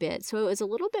quite a bit. So it was a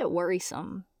little bit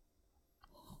worrisome.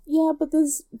 Yeah, but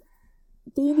there's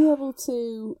being able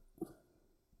to...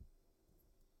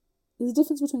 There's a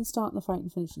difference between starting the fight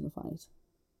and finishing the fight.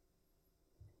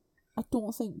 I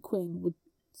don't think Quinn would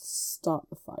start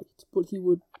the fight, but he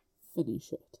would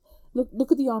finish it.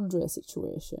 Look at the Andre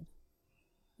situation.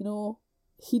 You know,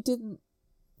 he didn't...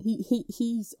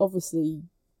 He's obviously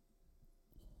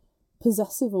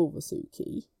possessive over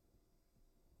Suki,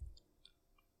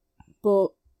 but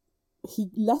he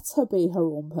lets her be her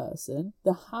own person.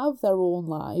 They have their own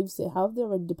lives, they have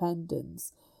their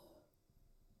independence,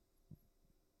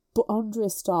 but Andre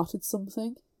started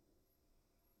something.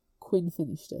 Quinn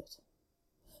finished it,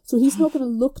 so he's not going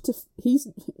to look to... He's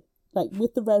like,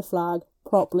 with the red flag,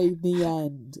 properly, the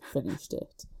end, finished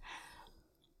it,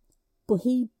 but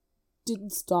he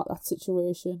didn't start that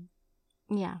situation.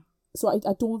 Yeah. So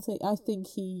I think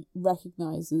he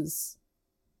recognises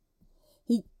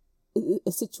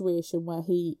a situation where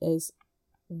he is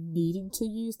needing to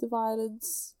use the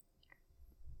violence.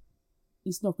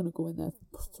 He's not going to go in there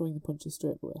throwing the punches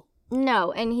straight away.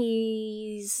 No, and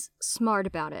he's smart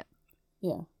about it.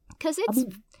 Yeah. Because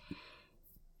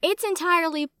it's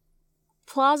entirely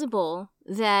plausible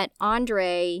that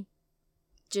Andre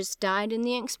just died in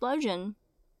the explosion.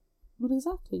 But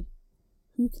exactly.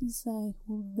 Who can say?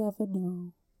 We'll never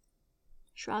know.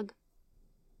 Shrug.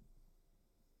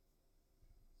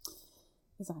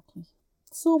 Exactly.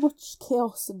 So much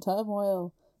chaos and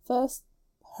turmoil. First,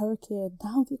 hurricane,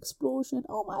 now the explosion.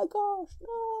 Oh my gosh,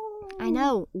 no. I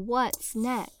know. What's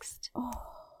next? Oh.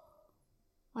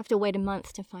 We'll have to wait a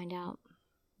month to find out.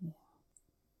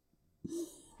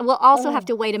 We'll also have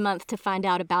to wait a month to find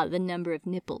out about the number of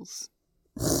nipples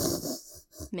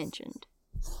mentioned.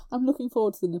 I'm looking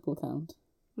forward to the nipple count.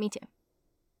 Me too.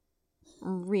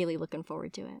 I'm really looking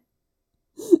forward to it.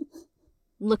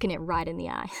 Looking it right in the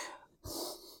eye.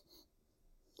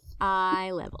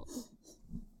 Eye level.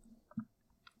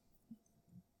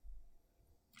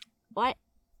 What?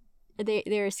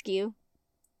 They're askew?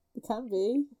 It can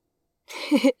be.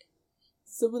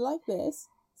 Some are like this,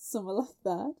 some are like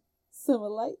that, some are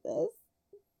like this.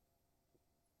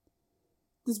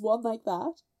 There's one like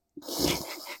that.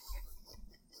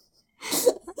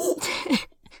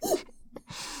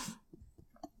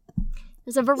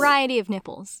 There's a variety of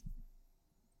nipples.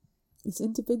 As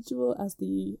individual as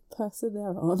the person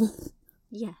they're on.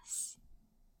 Yes.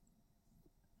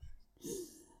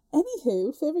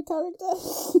 Anywho, favourite character?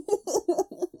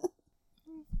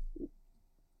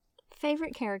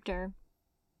 Favorite character?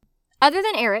 Other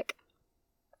than Eric.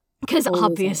 Because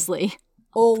obviously.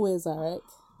 Always Eric.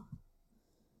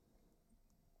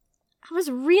 I was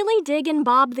really digging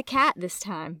Bob the cat this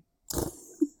time.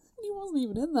 He wasn't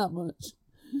even in that much.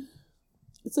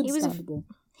 It's understandable.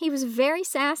 He was very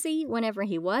sassy whenever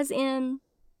he was in.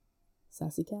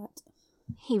 Sassy cat.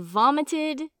 He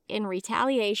vomited in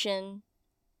retaliation,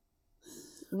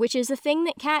 which is a thing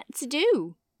that cats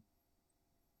do.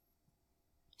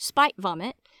 Spite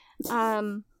vomit.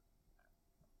 Yeah,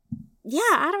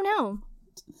 I don't know.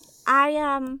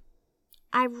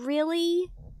 I really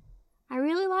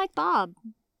like Bob.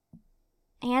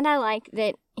 And I like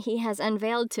that he has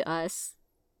unveiled to us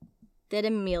that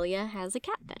Amelia has a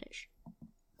cat fetish.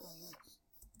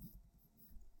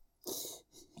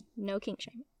 No kink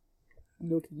shame.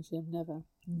 No kink shame, never.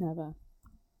 Never.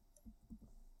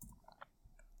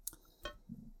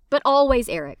 But always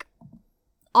Eric.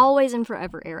 Always and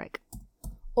forever Eric.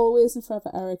 Always and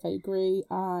forever Eric, I agree.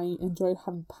 I enjoyed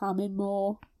having Pam in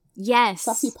more. Yes.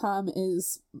 Sassy Pam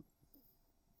is...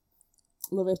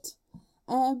 Love it.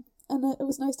 And it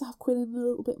was nice to have Quinn in a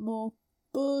little bit more,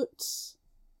 but...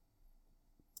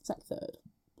 It's like third.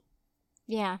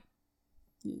 Yeah.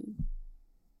 It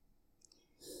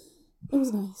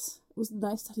was nice. It was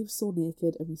nice that he was so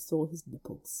naked and we saw his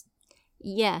nipples.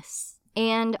 Yes.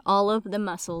 And all of the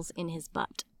muscles in his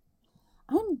butt.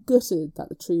 I'm gutted that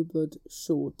the True Blood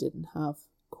show didn't have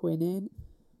Quinn in.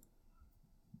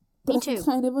 But Me I too. can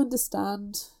kind of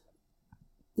understand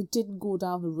they didn't go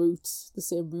down the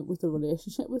same route with the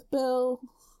relationship with Bill,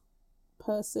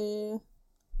 per se.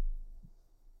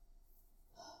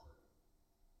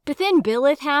 But then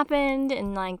Billith happened,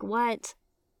 and like, what?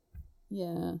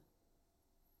 Yeah.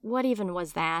 What even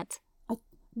was that?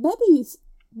 Maybe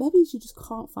you just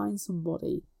can't find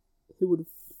somebody who would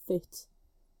fit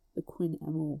the Quinn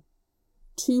MO.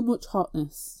 Too much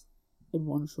hotness in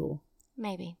one show.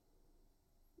 Maybe.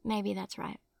 Maybe that's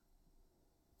right.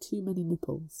 Too many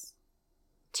nipples.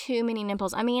 Too many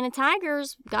nipples. I mean, a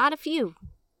tiger's got a few.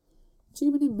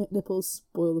 Too many nipples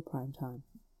spoil the prime time.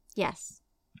 Yes.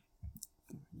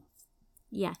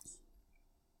 Yes.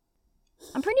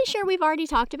 I'm pretty sure we've already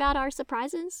talked about our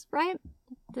surprises, right?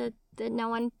 That no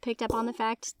one picked up on the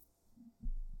fact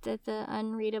that the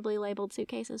unreadably labeled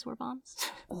suitcases were bombs.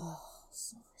 Oh,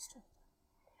 so frustrating.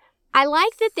 I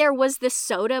like that there was the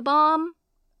soda bomb,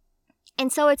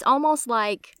 and so it's almost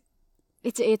like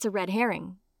it's a red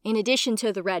herring. In addition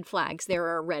to the red flags, there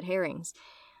are red herrings.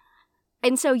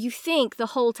 And so you think the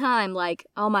whole time, like,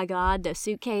 oh my god, those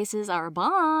suitcases are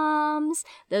bombs.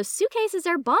 Those suitcases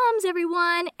are bombs,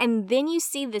 everyone. And then you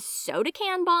see the soda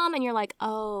can bomb, and you're like,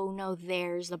 oh no,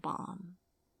 there's the bomb.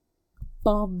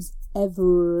 Bombs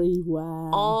everywhere.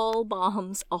 All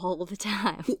bombs all the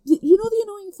time. You know the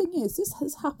annoying thing is, this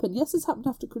has happened. Yes, it's happened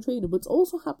after Katrina, but it's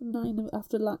also happened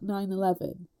after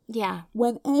 9/11. Yeah.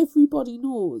 When everybody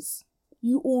knows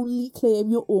you only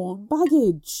claim your own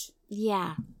baggage.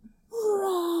 Yeah.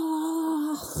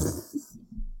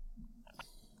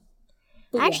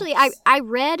 Actually, yes. I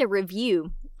read a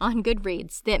review on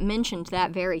Goodreads that mentioned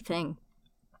that very thing.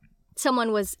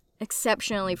 Someone was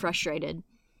exceptionally frustrated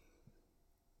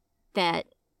that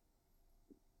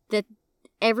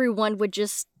everyone would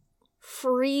just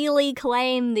freely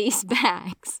claim these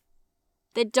bags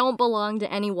that don't belong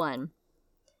to anyone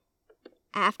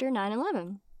after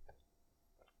 9/11.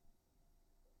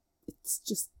 It's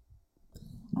just...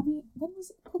 I mean, when was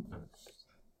it published?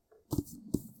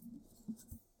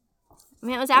 I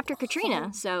mean, it was after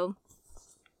Katrina, so...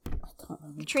 I can't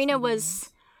remember. Katrina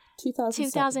was...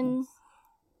 2000.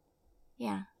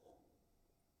 Yeah.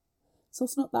 So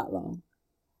it's not that long.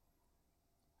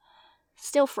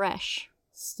 Still fresh.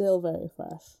 Still very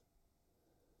fresh.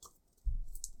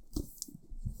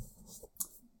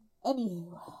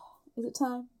 Anywho, is it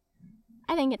time?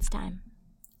 I think it's time.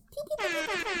 Pew, pew, pew,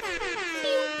 pew, pew,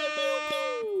 pew.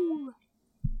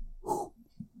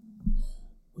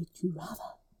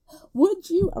 Would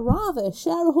you rather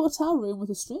share a hotel room with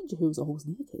a stranger who is always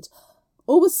naked,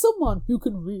 or with someone who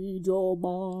can read your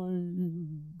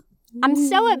mind? I'm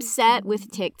so upset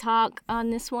with TikTok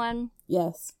on this one.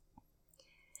 Yes.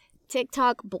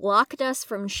 TikTok blocked us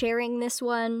from sharing this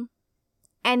one.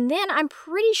 And then I'm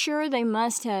pretty sure they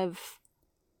must have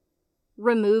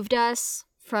removed us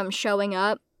from showing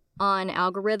up on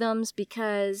algorithms,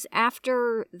 because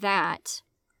after that,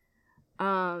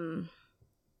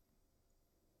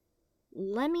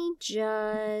 let me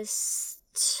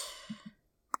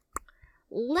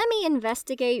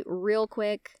investigate real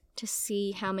quick to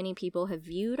see how many people have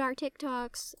viewed our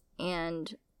TikToks,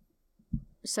 and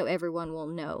so everyone will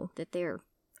know that they're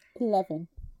 11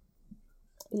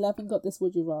 got this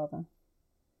would you rather.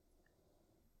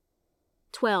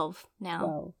 12 now.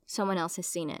 12. Someone else has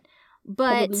seen it.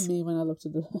 But Probably me when I looked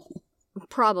at it.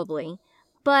 Probably.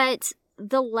 But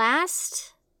the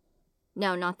last...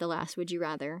 No, not the last would you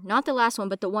rather. Not the last one,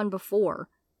 but the one before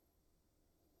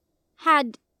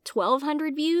had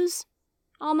 1,200 views,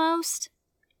 almost.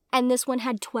 And this one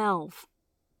had 12.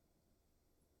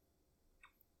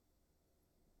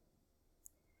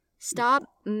 Stop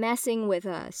messing with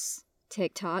us,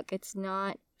 TikTok. It's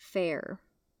not fair.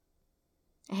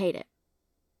 I hate it.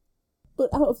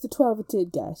 But out of the 12 it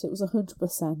did get, it was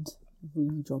 100%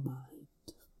 read your mind.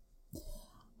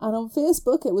 And on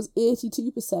Facebook, it was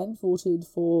 82% voted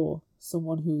for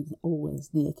someone who's always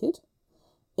naked.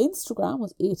 Instagram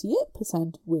was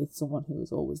 88% with someone who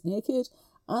is always naked.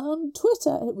 And on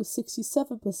Twitter, it was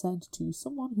 67% to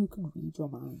someone who can read your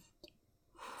mind.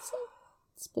 So,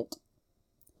 split.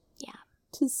 Yeah.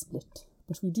 'Tis split.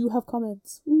 But we do have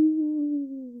comments.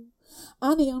 Ooh.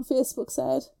 Annie on Facebook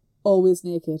said, always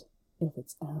naked if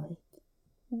it's Eric.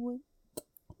 Wink.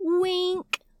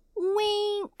 Wink.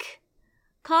 Wink.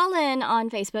 Colin on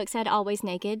Facebook said always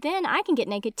naked, then I can get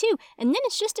naked too, and then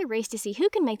it's just a race to see who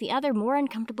can make the other more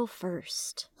uncomfortable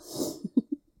first.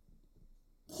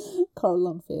 Carl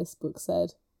on Facebook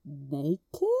said, naked?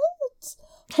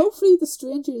 Hopefully the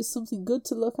stranger is something good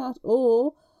to look at,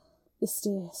 or the stay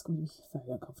is going to be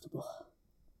very uncomfortable.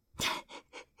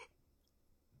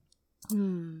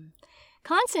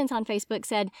 Constance on Facebook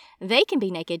said, they can be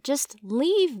naked, just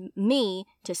leave me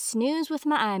to snooze with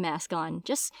my eye mask on.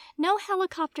 Just no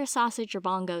helicopter sausage or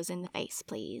bongos in the face,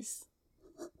 please.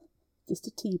 Just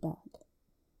a tea bag.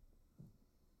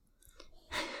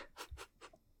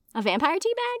 A vampire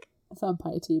tea bag? A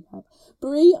vampire tea bag.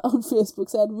 Brie on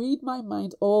Facebook said, read my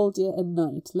mind all day and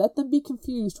night. Let them be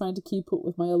confused trying to keep up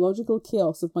with my illogical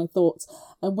chaos of my thoughts.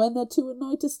 And when they're too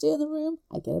annoyed to stay in the room,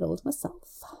 I get it all to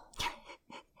myself.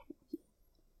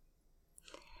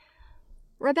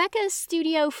 Rebecca's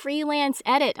Studio Freelance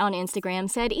Edit on Instagram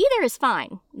said, either is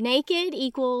fine. Naked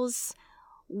equals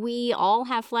we all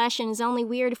have flesh and is only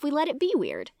weird if we let it be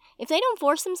weird. If they don't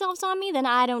force themselves on me, then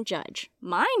I don't judge.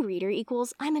 Mind reader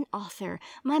equals I'm an author.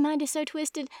 My mind is so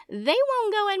twisted, they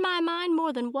won't go in my mind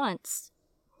more than once.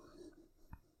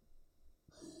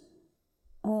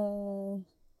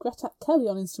 Greta Kelly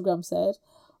on Instagram said,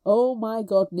 oh my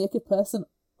god, naked person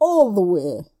all the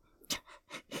way.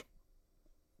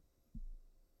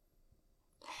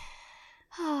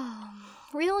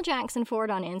 Real Jackson Ford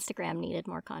on Instagram needed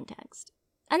more context.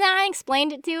 And then I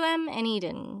explained it to him, and he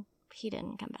didn't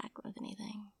come back with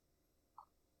anything.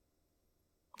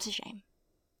 It's a shame.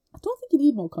 I don't think you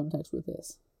need more context with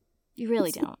this. You really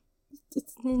It's- don't.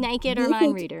 It's Naked or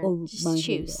mind reader. Just mind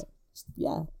choose. reader.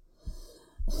 Yeah.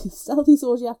 Stealthy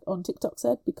Zodiac on TikTok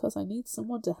said, because I need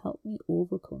someone to help me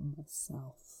overcome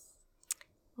myself.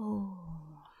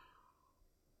 Oh.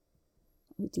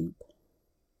 Deep.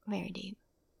 Very deep.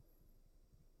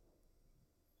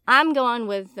 I'm going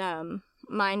with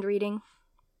mind reading.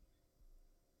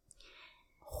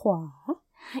 Why?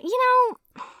 You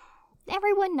know,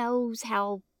 everyone knows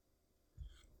how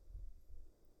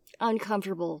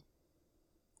uncomfortable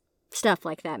stuff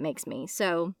like that makes me.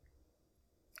 So,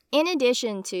 in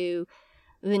addition to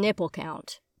the nipple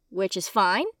count, which is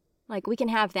fine, like we can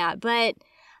have that, but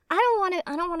I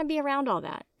don't want to be around all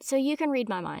that. So you can read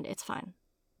my mind. It's fine.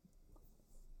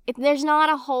 There's not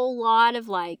a whole lot of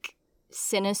like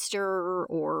sinister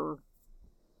or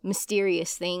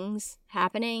mysterious things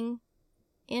happening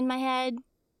in my head.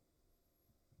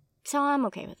 So I'm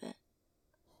okay with it.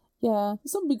 Yeah,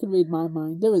 somebody can read my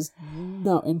mind. There is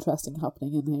no interesting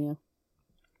happening in here.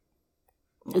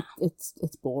 No.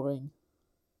 It's boring.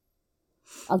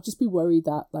 I'd just be worried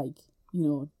that, like, you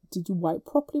know, did you wipe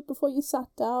properly before you sat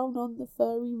down on the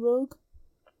furry rug?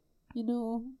 You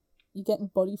know, you're getting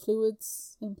body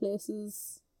fluids in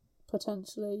places,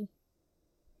 potentially.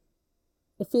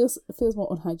 It feels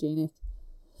more unhygienic.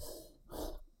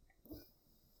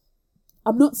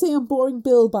 I'm not saying I'm boring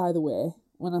Bill, by the way,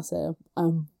 when I say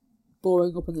I'm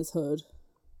boring up in this hood.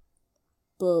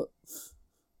 But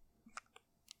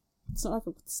it's not like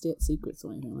I've got state secrets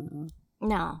or anything like that.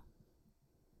 No.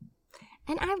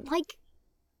 And I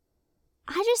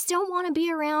just don't want to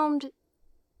be around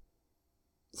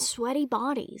sweaty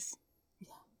bodies. Yeah.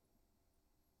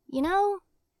 You know,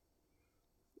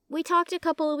 we talked a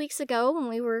couple of weeks ago when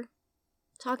we were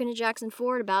talking to Jackson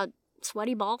Ford about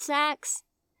sweaty ball sacks.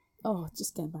 Oh,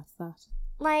 just getting back to that.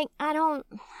 Like, I don't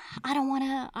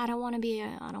want to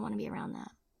be around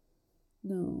that.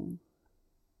 No.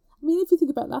 I mean, if you think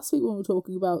about last week when we were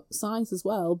talking about size as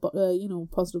well, but, you know,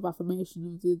 positive affirmation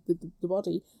of the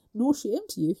body, no shame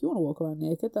to you. If you want to walk around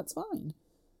naked, that's fine.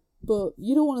 But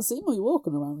you don't want to see me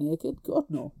walking around naked. God,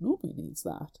 no. Nobody needs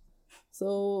that.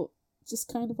 So,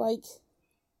 just kind of like,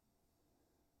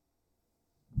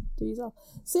 do yourself.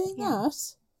 Saying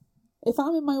that, if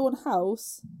I'm in my own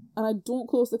house and I don't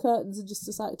close the curtains and just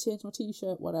decide to change my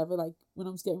t-shirt, whatever, like when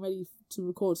I was getting ready to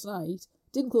record tonight,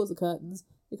 didn't close the curtains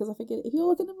because I figured if you're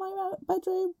looking in my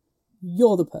bedroom,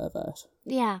 you're the pervert.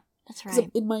 Yeah, that's right. 'Cause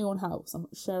I'm in my own house. I'm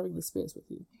not sharing the space with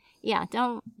you. Yeah,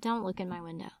 don't look in my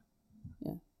window.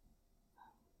 Yeah.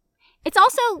 It's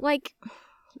also like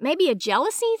maybe a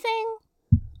jealousy thing.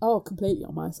 Oh, completely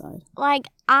on my side. Like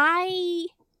I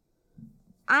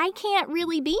can't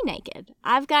really be naked.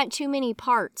 I've got too many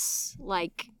parts,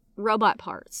 like robot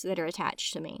parts that are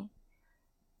attached to me.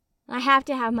 I have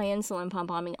to have my insulin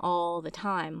pump on me all the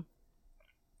time.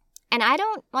 And I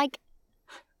don't, like,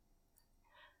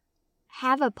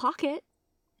 have a pocket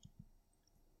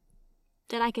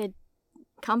that I could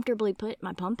comfortably put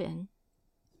my pump in.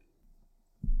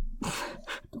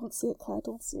 Don't see it, Claire.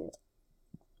 Don't see it.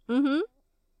 Mm-hmm.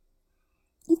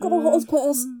 You've got a horse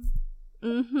purse.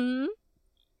 Mm-hmm.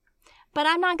 But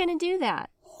I'm not going to do that.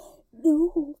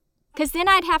 No. Because then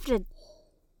I'd have to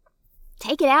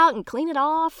take it out and clean it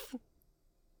off.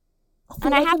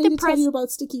 I have to tell you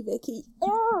about Sticky Vicky.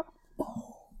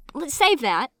 Let's save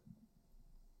that.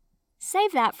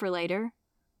 Save that for later.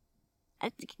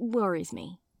 It worries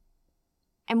me.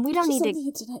 And we don't need to... On the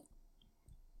internet.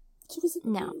 She was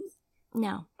in the news.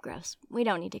 No, gross. We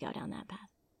don't need to go down that path.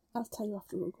 I'll tell you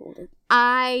after recording.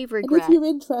 I regret... And if you're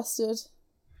interested,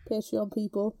 Patreon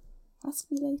people, ask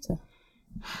me later.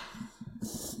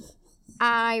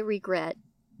 I regret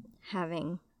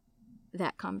having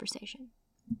that conversation.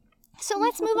 So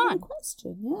let's move on.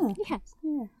 Question, yeah. Yes.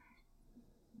 Yeah.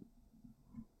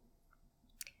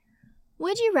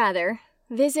 Would you rather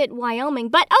visit Wyoming,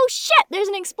 but oh shit, there's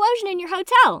an explosion in your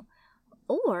hotel?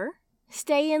 Or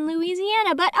stay in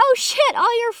Louisiana, but oh shit,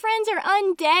 all your friends are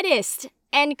undeadest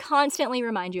and constantly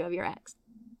remind you of your ex?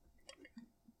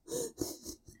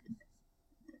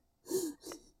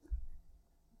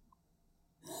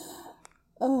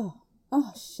 Oh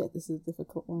shit, this is a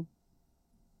difficult one.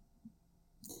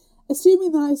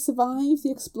 Assuming that I survive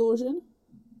the explosion,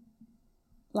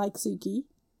 like Suki,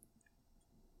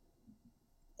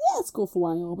 yeah, let's go for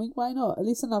Wyoming. Why not? At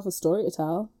least I'll have a story to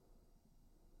tell.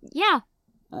 Yeah.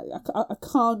 I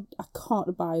can't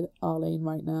abide Arlene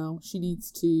right now. She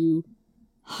needs to...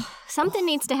 Something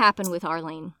needs to happen with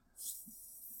Arlene.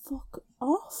 Fuck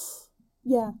off.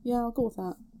 Yeah, I'll go with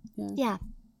that.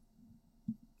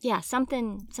 Yeah,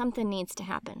 something needs to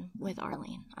happen with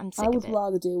Arlene. I'm sick of it. I would of it.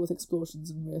 rather deal with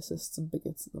explosions and racists and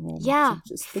bigots at the moment. Yeah,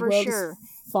 the for world sure. Is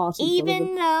far too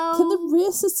Even though... Can the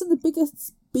racists and the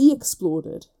bigots be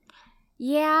exploded?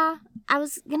 Yeah, I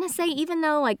was gonna say even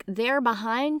though, like, they're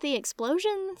behind the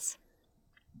explosions,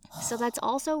 so that's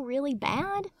also really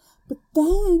bad. But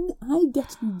then I get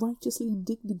to be righteously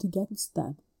indignant against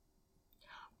them.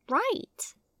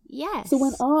 Right. Yes. So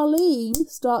when Arlene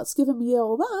starts giving me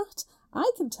all that,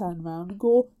 I can turn around and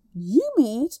go, you,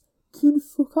 mate, can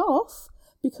fuck off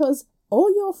because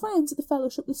all your friends at the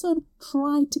Fellowship of the Sun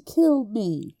tried to kill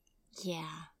me.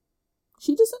 Yeah.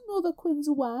 She doesn't know that Quinn's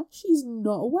a were. She's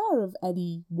not aware of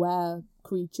any were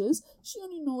creatures. She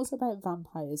only knows about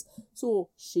vampires. So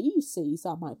she sees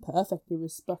that my perfectly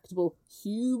respectable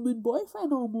human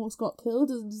boyfriend almost got killed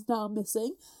and is now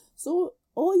missing. So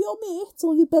all your mates,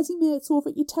 all your busy mates over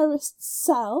at your terrorist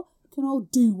cell can all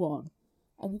do one.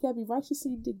 And you gotta be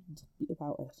righteously indignant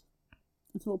about it.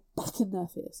 And throw it back in their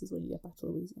faces when you get back to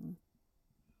Louisiana.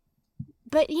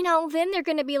 But, you know, then they're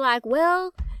gonna be like,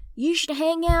 well, You should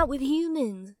hang out with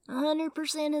humans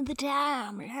 100% of the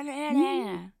time.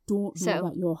 Don't know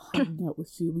that you're hanging out with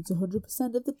humans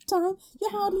 100% of the time.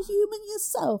 You're hardly human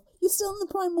yourself. You're still in the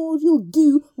primordial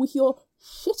goo with your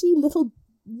shitty little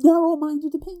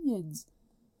narrow-minded opinions.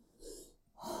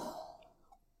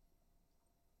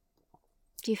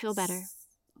 Do you feel better?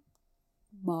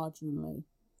 Marginally.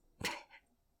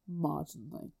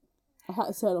 I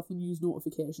had to turn off the news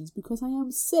notifications because I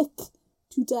am sick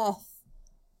to death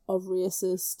of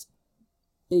racist,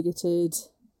 bigoted,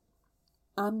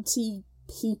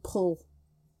 anti-people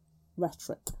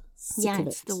rhetoric. Sick of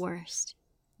it's the worst.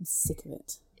 I'm sick of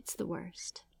it. It's the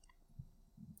worst.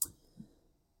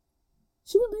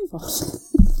 Should we move on?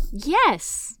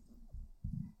 Yes.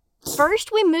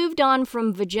 First we moved on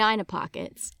from vagina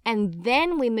pockets, and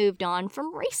then we moved on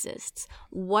from racists.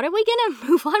 What are we going to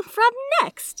move on from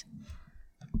next?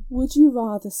 Would you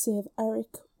rather save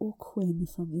Eric or Quinn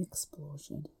from the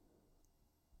explosion?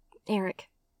 Eric.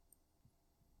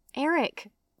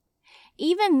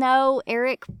 Even though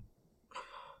Eric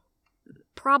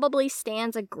probably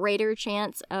stands a greater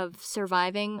chance of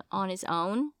surviving on his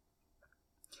own,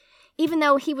 even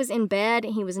though he was in bed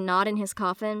and he was not in his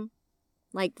coffin,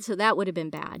 so that would have been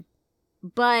bad.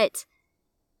 But,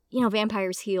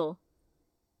 vampires heal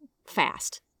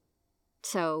fast.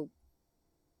 So,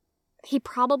 he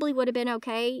probably would have been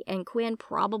okay, and Quinn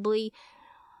probably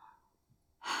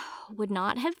would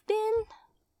not have been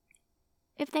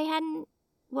if they hadn't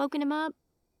woken him up.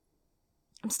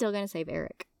 I'm still going to save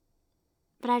Eric.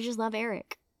 But I just love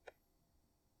Eric.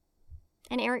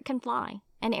 And Eric can fly.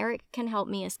 And Eric can help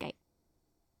me escape.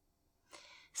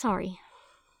 Sorry.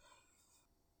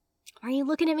 Why are you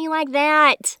looking at me like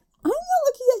that? I'm not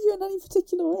looking at you in any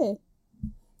particular way.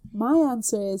 My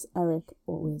answer is Eric,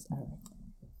 always Eric.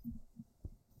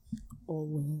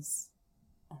 Always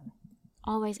Eric.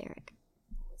 Always Eric.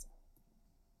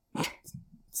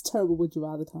 It's terrible would you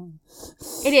rather time.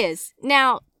 It is.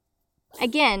 Now,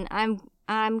 again,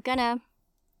 I'm gonna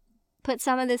put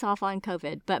some of this off on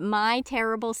COVID, but my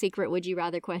terrible secret would you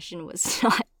rather question was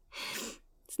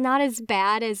not as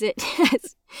bad as it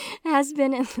has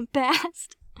been in the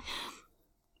past.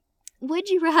 Would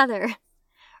you rather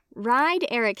ride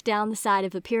Eric down the side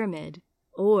of a pyramid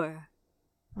or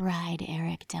ride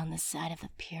Eric down the side of a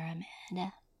pyramid?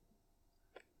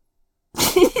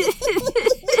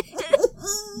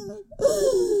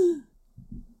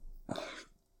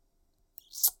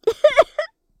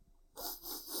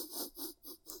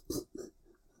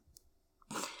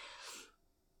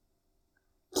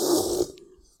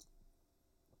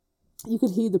 You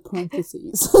could hear the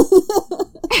parentheses.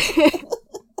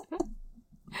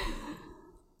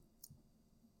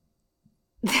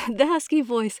 The husky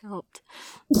voice helped.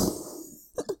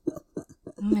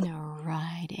 I'm gonna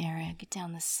ride Eric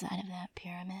down the side of that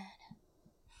pyramid.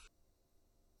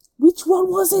 Which one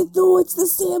was it, though? It's the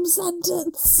same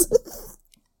sentence.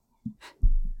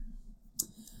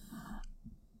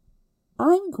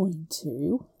 I'm going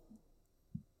to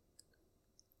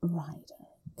ride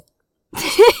Eric.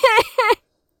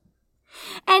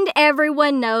 And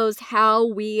everyone knows how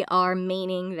we are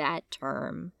meaning that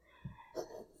term.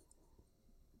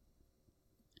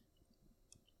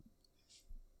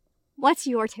 What's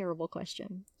your terrible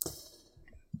question?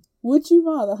 Would you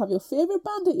rather have your favourite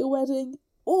band at your wedding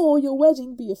or your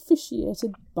wedding be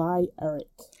officiated by Eric?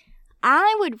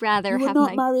 I would rather have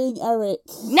not marrying Eric.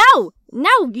 No,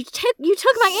 you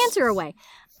took my answer away.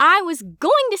 I was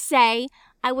going to say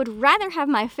I would rather have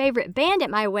my favorite band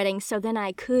at my wedding so then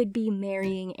I could be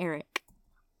marrying Eric.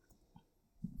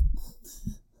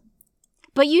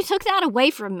 But you took that away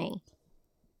from me.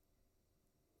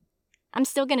 I'm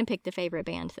still going to pick the favorite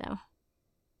band, though.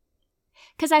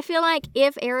 Because I feel like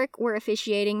if Eric were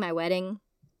officiating my wedding,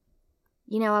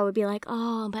 I would be like,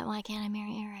 oh, but why can't I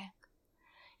marry Eric?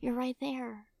 You're right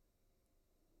there.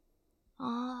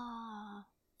 Ah.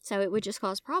 So it would just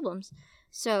cause problems.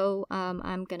 So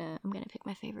I'm gonna pick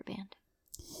my favorite band.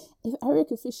 If Eric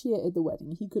officiated the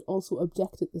wedding, he could also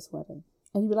object at this wedding.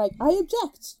 And he'd be like, I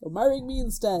object. You're marrying me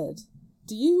instead.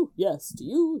 Do you? Yes. Do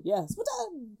you? Yes. We're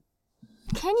done.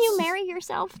 Can you marry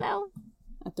yourself, though?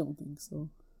 I don't think so.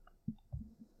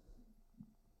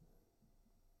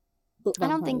 But I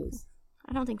don't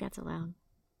think that's allowed.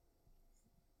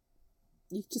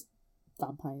 You just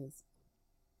vampires.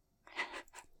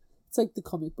 It's like the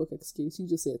comic book excuse. You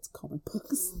just say it's comic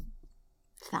books.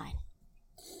 Fine.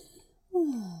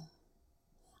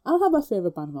 I'll have my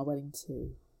favourite band at my wedding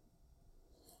too.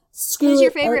 Who's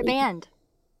your favourite band?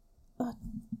 I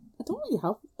don't really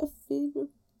have a favourite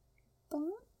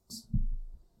band.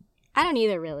 I don't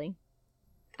either, really.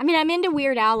 I mean, I'm into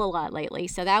Weird Al a lot lately,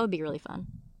 so that would be really fun.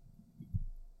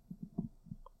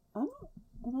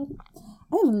 I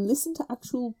haven't listened to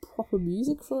actual proper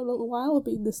music for a little while. I've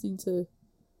been listening to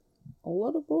a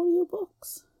lot of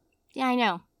audiobooks. Yeah, I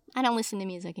know. I don't listen to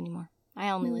music anymore. I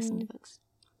only listen to books.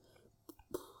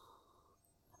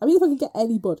 I mean, if I could get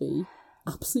anybody,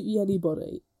 absolutely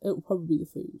anybody, it would probably be the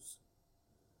Foos.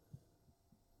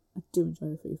 I do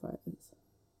enjoy the Foo Fighters.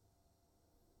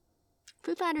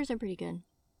 Foo Fighters are pretty good.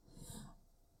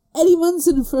 Eddie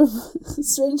Munson from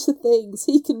Stranger Things,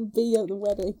 he can be at the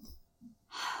wedding.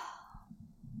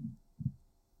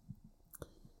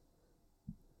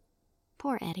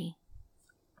 Poor Eddie.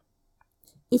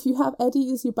 If you have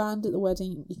Eddie as your band at the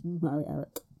wedding, you can marry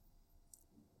Eric.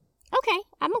 Okay,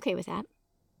 I'm okay with that.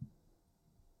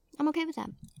 I'm okay with that.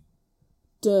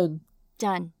 Done.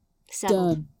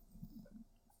 Settled. Done.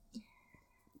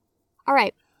 All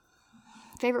right.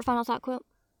 Favorite final thought quote?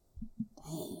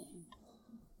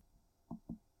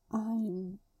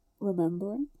 I'm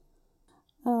remembering.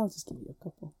 I'll just give you a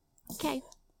couple. Okay.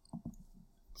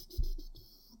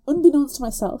 Unbeknownst to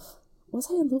myself, was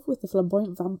I in love with the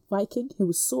flamboyant Viking who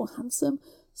was so handsome,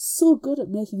 so good at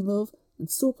making love,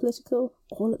 and so political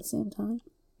all at the same time?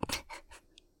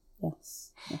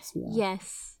 Yes. Yes, we are.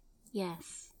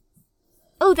 Yes.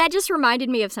 Oh, that just reminded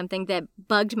me of something that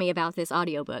bugged me about this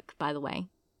audiobook, by the way.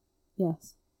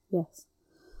 Yes.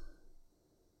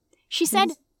 She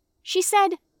said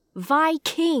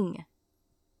Viking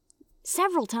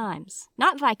several times.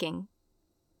 Not Viking.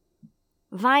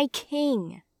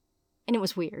 Viking. And it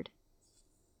was weird.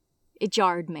 It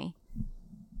jarred me.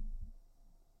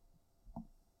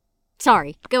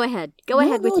 Sorry, go ahead. Go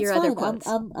ahead with your other quotes.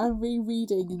 I'm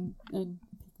rereading and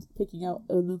picking out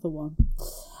another one.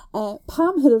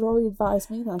 Pam had already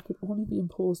advised me that I could only be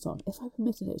imposed on if I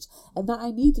permitted it, and that I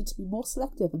needed to be more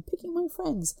selective in picking my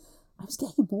friends. I was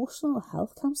getting emotional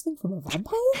health counselling from a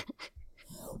vampire?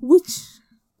 Which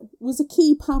was a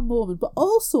key Pam moment, but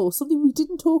also something we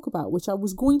didn't talk about, which I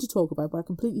was going to talk about, but I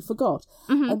completely forgot.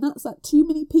 Mm-hmm. And that's that too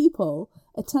many people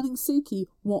are telling Suki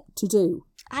what to do.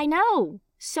 I know.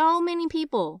 So many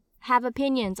people have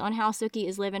opinions on how Suki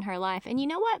is living her life. And you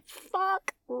know what?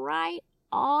 Fuck right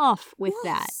off with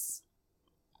that.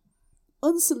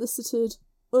 Unsolicited,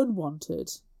 unwanted,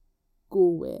 go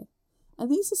away. And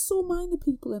these are so minor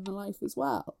people in the life as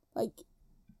well. Like,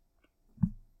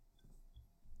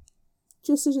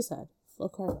 just as you said,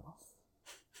 fuck right off.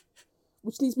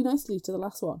 Which leads me nicely to the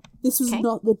last one. This was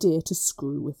not the day to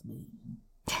screw with me.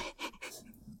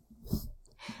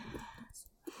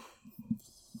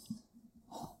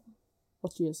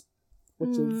 What's yours?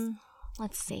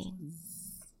 Let's see.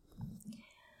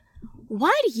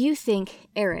 Why do you think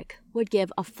Eric would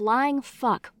give a flying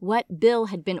fuck what Bill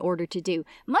had been ordered to do,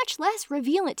 much less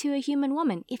reveal it to a human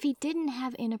woman, if he didn't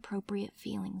have inappropriate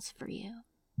feelings for you?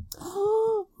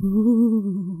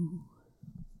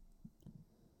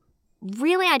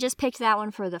 Really, I just picked that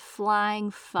one for the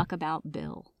flying fuck about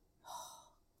Bill.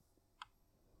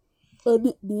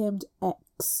 Unnamed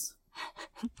X.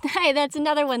 Hey, that's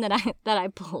another one that I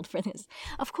pulled for this.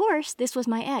 Of course, this was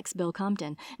my ex, Bill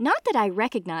Compton. Not that I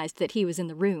recognized that he was in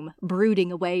the room,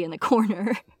 brooding away in the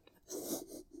corner.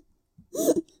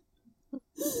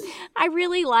 I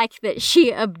really liked that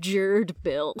she abjured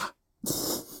Bill.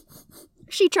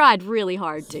 She tried really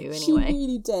hard to, anyway. She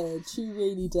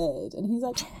really did. And he's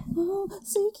like, oh,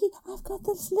 Suki, I've got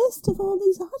this list of all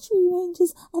these archery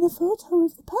ranges and a photo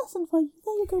of the person for you.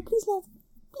 There you go, please, love.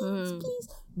 Please.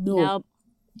 No. Nope.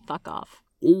 Fuck off.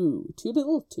 Ooh, too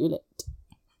little, too late.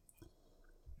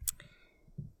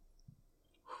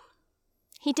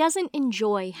 He doesn't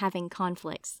enjoy having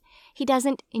conflicts. He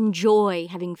doesn't enjoy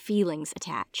having feelings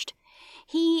attached.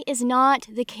 He is not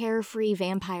the carefree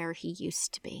vampire he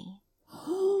used to be.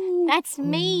 That's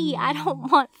me. I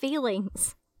don't want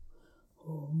feelings.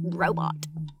 Robot.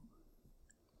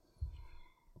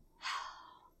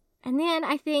 And then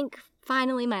I think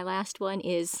finally my last one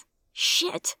is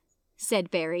shit, said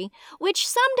Barry, which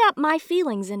summed up my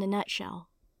feelings in a nutshell.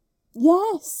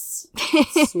 Yes.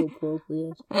 So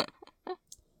appropriate.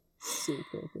 So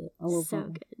appropriate. I love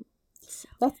that. Good. So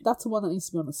that's the one that needs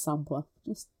to be on a sampler.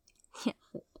 Just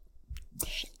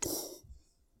shit.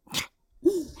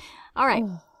 All right.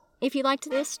 If you liked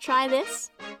this, try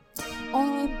this.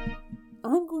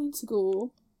 I'm going to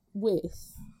go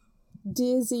with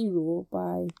Day Zero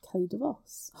by Kelly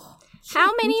DeVos.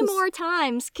 How many more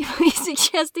times can we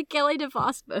suggest a Kelly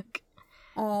DeVos book?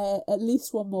 At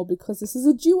least one more, because this is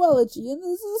a duology and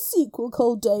there's a sequel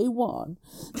called Day One.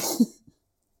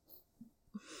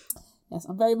 Yes,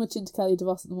 I'm very much into Kelly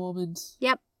DeVos at the moment.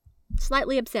 Yep.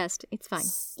 Slightly obsessed. It's fine.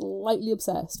 Slightly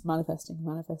obsessed. Manifesting.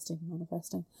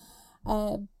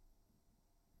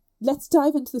 let's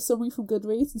dive into the summary from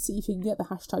Goodreads and see if you can get the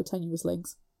hashtag tenuous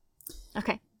links.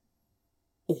 Okay.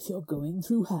 If you're going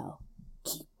through hell,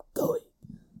 keep going.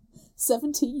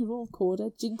 17-year-old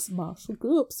coder Jinx Marshall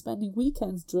grew up spending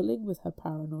weekends drilling with her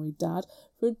paranoid dad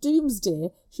for a doomsday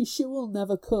she sure will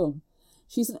never come.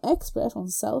 She's an expert on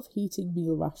self-heating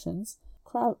meal rations,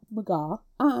 Krav Maga,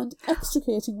 and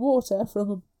extricating water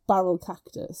from a barrel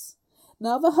cactus.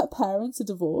 Now that her parents are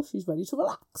divorced, she's ready to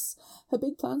relax. Her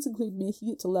big plans include making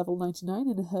it to level 99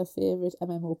 in her favourite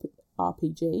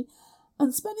MMORPG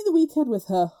and spending the weekend with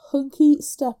her hunky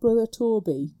stepbrother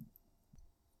Toby.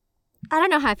 I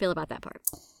don't know how I feel about that part.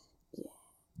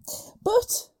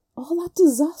 But all that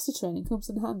disaster training comes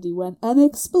in handy when an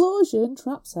explosion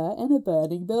traps her in a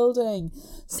burning building.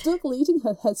 Stuck leading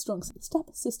her headstrong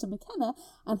stepsister McKenna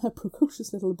and her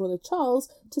precocious little brother Charles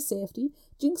to safety,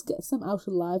 Jinx gets them out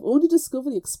alive, only to discover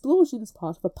the explosion is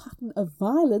part of a pattern of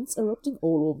violence erupting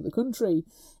all over the country.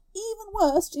 Even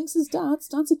worse, Jinx's dad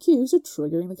stands accused of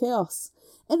triggering the chaos.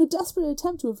 In a desperate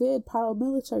attempt to evade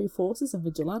paramilitary forces and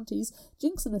vigilantes,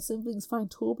 Jinx and her siblings find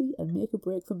Toby and make a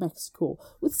break for Mexico.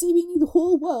 With seemingly the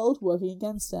whole world working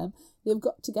against them, they've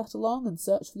got to get along and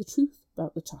search for the truth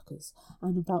about the Chakas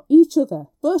and about each other.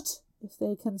 But if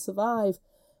they can survive,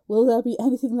 will there be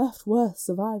anything left worth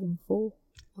surviving for?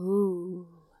 Ooh.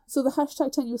 So the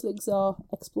hashtag tenuous links are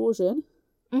explosion,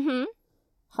 Mm-hmm.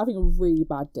 having a really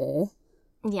bad day,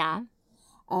 Yeah.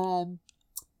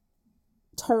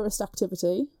 terrorist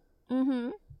activity, Mm-hmm.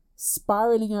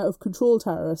 spiralling out of control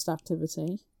terrorist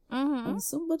activity, Mm-hmm. and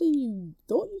somebody you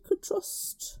thought you could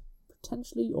trust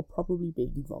potentially or probably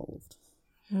being involved.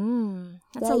 That's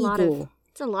There a you lot go.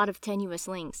 It's a lot of tenuous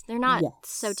links. They're not Yes.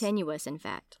 so tenuous, in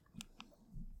fact.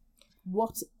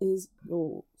 What is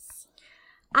yours?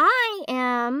 I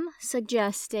am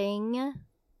suggesting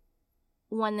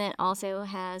one that also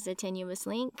has a tenuous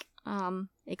link,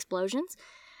 explosions.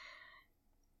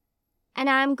 And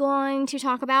I'm going to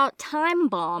talk about Time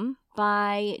Bomb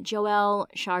by Joelle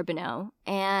Charbonneau.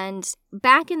 And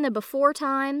back in the before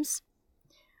times,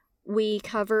 we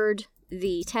covered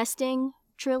the Testing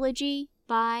trilogy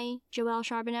by Joelle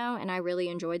Charbonneau, and I really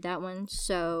enjoyed that one.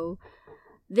 So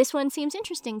this one seems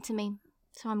interesting to me,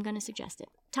 so I'm going to suggest it.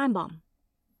 Time Bomb.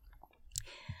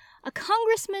 A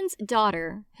congressman's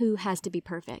daughter who has to be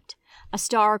perfect. A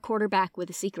star quarterback with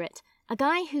a secret. A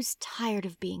guy who's tired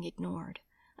of being ignored.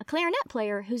 A clarinet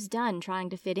player who's done trying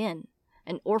to fit in.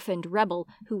 An orphaned rebel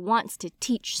who wants to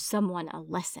teach someone a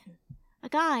lesson. A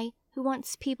guy who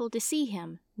wants people to see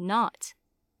him, not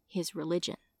his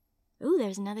religion. Ooh,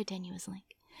 there's another tenuous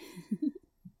link.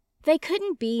 They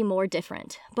couldn't be more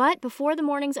different, but before the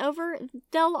morning's over,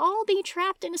 they'll all be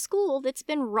trapped in a school that's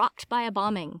been rocked by a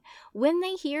bombing. When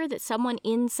they hear that someone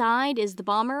inside is the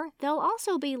bomber, they'll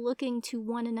also be looking to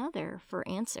one another for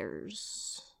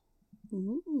answers.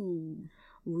 Ooh.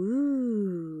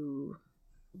 Ooh.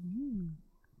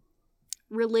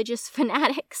 Religious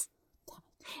fanatics.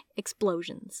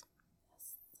 Explosions.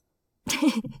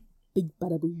 Big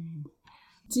bada boom.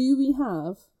 Do we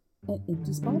have an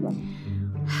indie spotlight?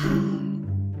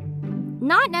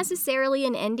 Not necessarily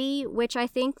an indie, which I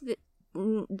think that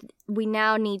we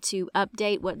now need to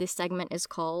update what this segment is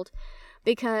called,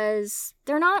 because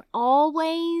they're not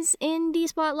always indie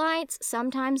spotlights.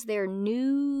 Sometimes they're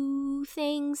new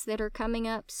things that are coming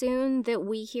up soon that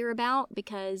we hear about,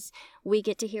 because we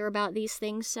get to hear about these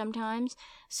things sometimes.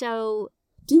 So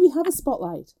Do we have a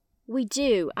spotlight? we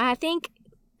do. I think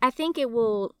it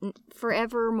will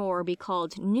forevermore be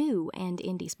called New and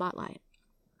Indie Spotlight.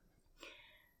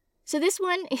 So this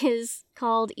one is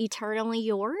called Eternally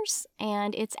Yours,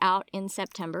 and it's out in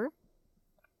September.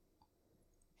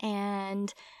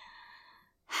 And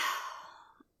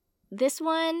this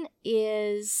one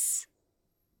is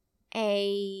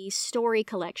a story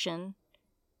collection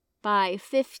by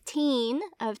 15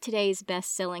 of today's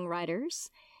best-selling writers,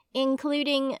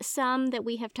 including some that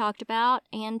we have talked about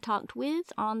and talked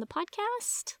with on the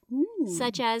podcast,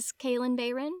 such as Kaylin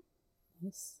Bayron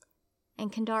Yes.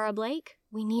 and Kendara Blake.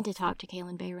 We need to talk to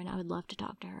Kaylin Bayron. I would love to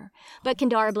talk to her. But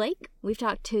Kendara Blake, we've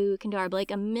talked to Kendara Blake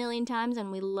a million times,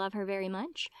 and we love her very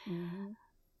much. Mm-hmm.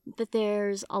 But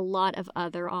there's a lot of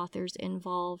other authors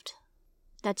involved.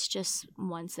 That's just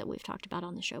ones that we've talked about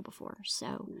on the show before.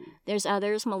 So there's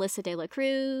others: Melissa De La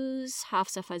Cruz,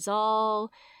 Hafsa Fazal,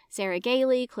 Sarah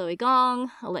Gailey, Chloe Gong,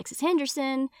 Alexis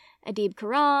Henderson, Adib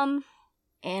Karam,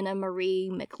 Anna Marie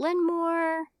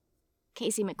McLenmore,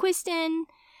 Casey McQuiston,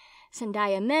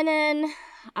 Sandhya Menon,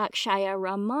 Akshaya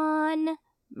Rahman,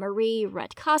 Marie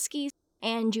Rutkowski,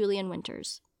 and Julian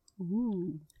Winters.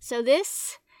 Ooh. So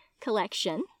this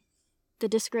collection The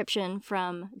description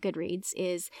from Goodreads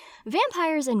is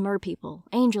vampires and merpeople,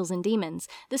 angels and demons.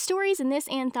 The stories in this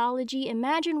anthology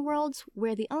imagine worlds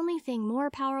where the only thing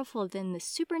more powerful than the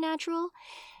supernatural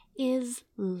is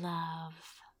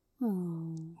love.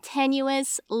 Oh.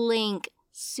 Tenuous link,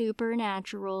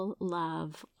 supernatural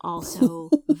love,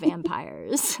 also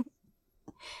vampires.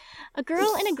 A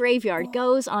girl in a graveyard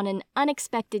goes on an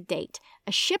unexpected date.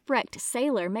 A shipwrecked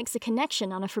sailor makes a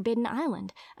connection on a forbidden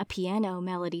island. A piano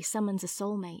melody summons a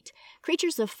soulmate.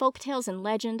 Creatures of folktales and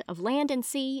legend, of land and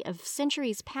sea, of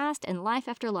centuries past and life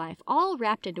after life, all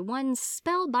wrapped into one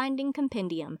spellbinding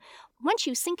compendium. Once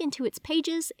you sink into its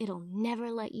pages, it'll never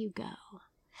let you go.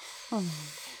 Oh.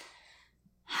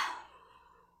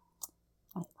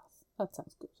 That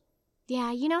sounds good.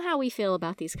 Yeah, you know how we feel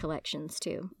about these collections,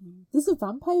 too. There's a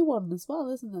vampire one as well,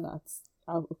 isn't there? That's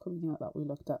coming out that we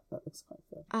looked at. That looks quite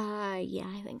good. Yeah,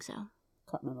 I think so.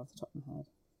 Can't remember off the top of my head.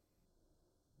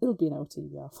 It'll be in our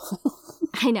TBR file.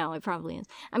 I know, it probably is.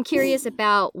 I'm curious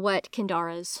about what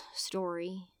Kendara's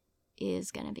story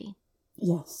is going to be.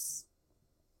 Yes.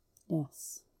 Oh,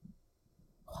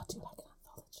 I do like an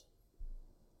anthology.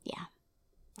 Yeah.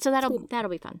 So that'll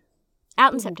be fun.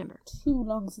 Out in September. Too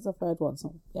long since I've read one,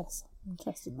 so yes, I'm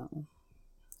interested in that one.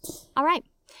 All right.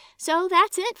 So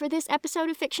that's it for this episode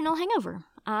of Fictional Hangover.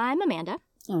 I'm Amanda.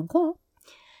 I'm Claire.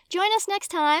 Join us next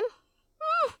time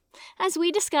as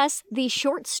we discuss the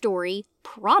short story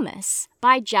Promise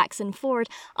by Jackson Ford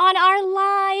on our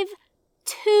live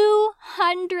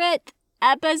 200th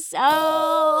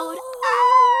episode.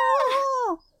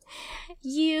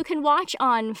 You can watch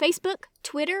on Facebook,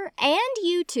 Twitter, and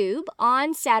YouTube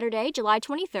on Saturday, July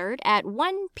 23rd at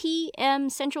 1 p.m.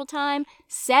 Central Time,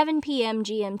 7 p.m.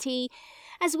 GMT,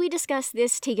 as we discuss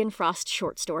this Tegan Frost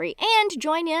short story. And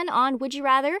join in on Would You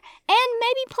Rather, and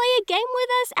maybe play a game with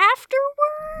us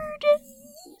afterward.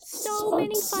 So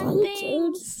many fun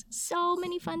things. So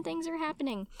many fun things are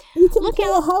happening. You can look at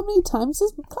how many times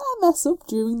does Claire mess up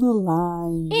during the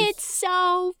live. It's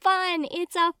so fun.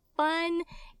 It's a fun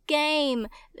game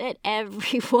that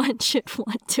everyone should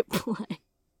want to play.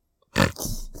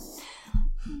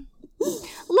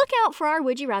 Look out for our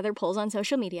Would You Rather polls on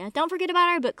social media. Don't forget about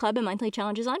our book club and monthly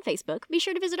challenges on Facebook. Be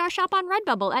sure to visit our shop on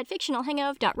Redbubble at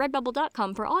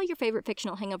fictionalhangover.redbubble.com for all your favorite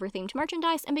Fictional Hangover themed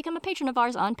merchandise, and become a patron of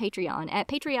ours on Patreon at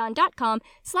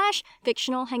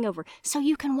patreon.com/fictionalhangover so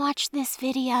you can watch this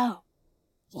video.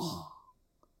 Yeah.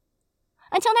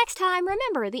 Until next time,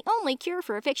 remember, the only cure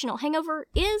for a fictional hangover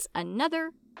is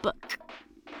another book.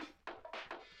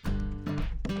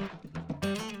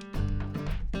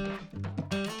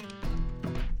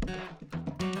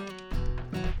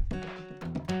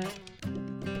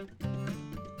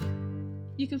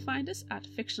 You can find us at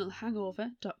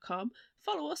fictionalhangover.com,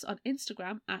 follow us on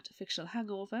Instagram at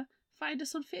fictionalhangover, find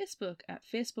us on Facebook at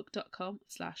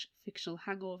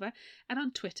facebook.com/fictionalhangover, and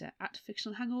on Twitter at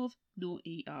fictionalhangover, no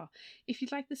ER. If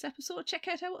you'd like this episode, check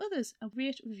out our others and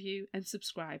rate, review and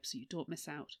subscribe so you don't miss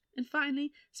out. And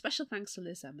finally, special thanks to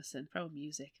Liz Emerson for our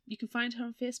music. You can find her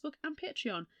on Facebook and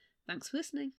Patreon. Thanks for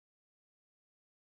listening.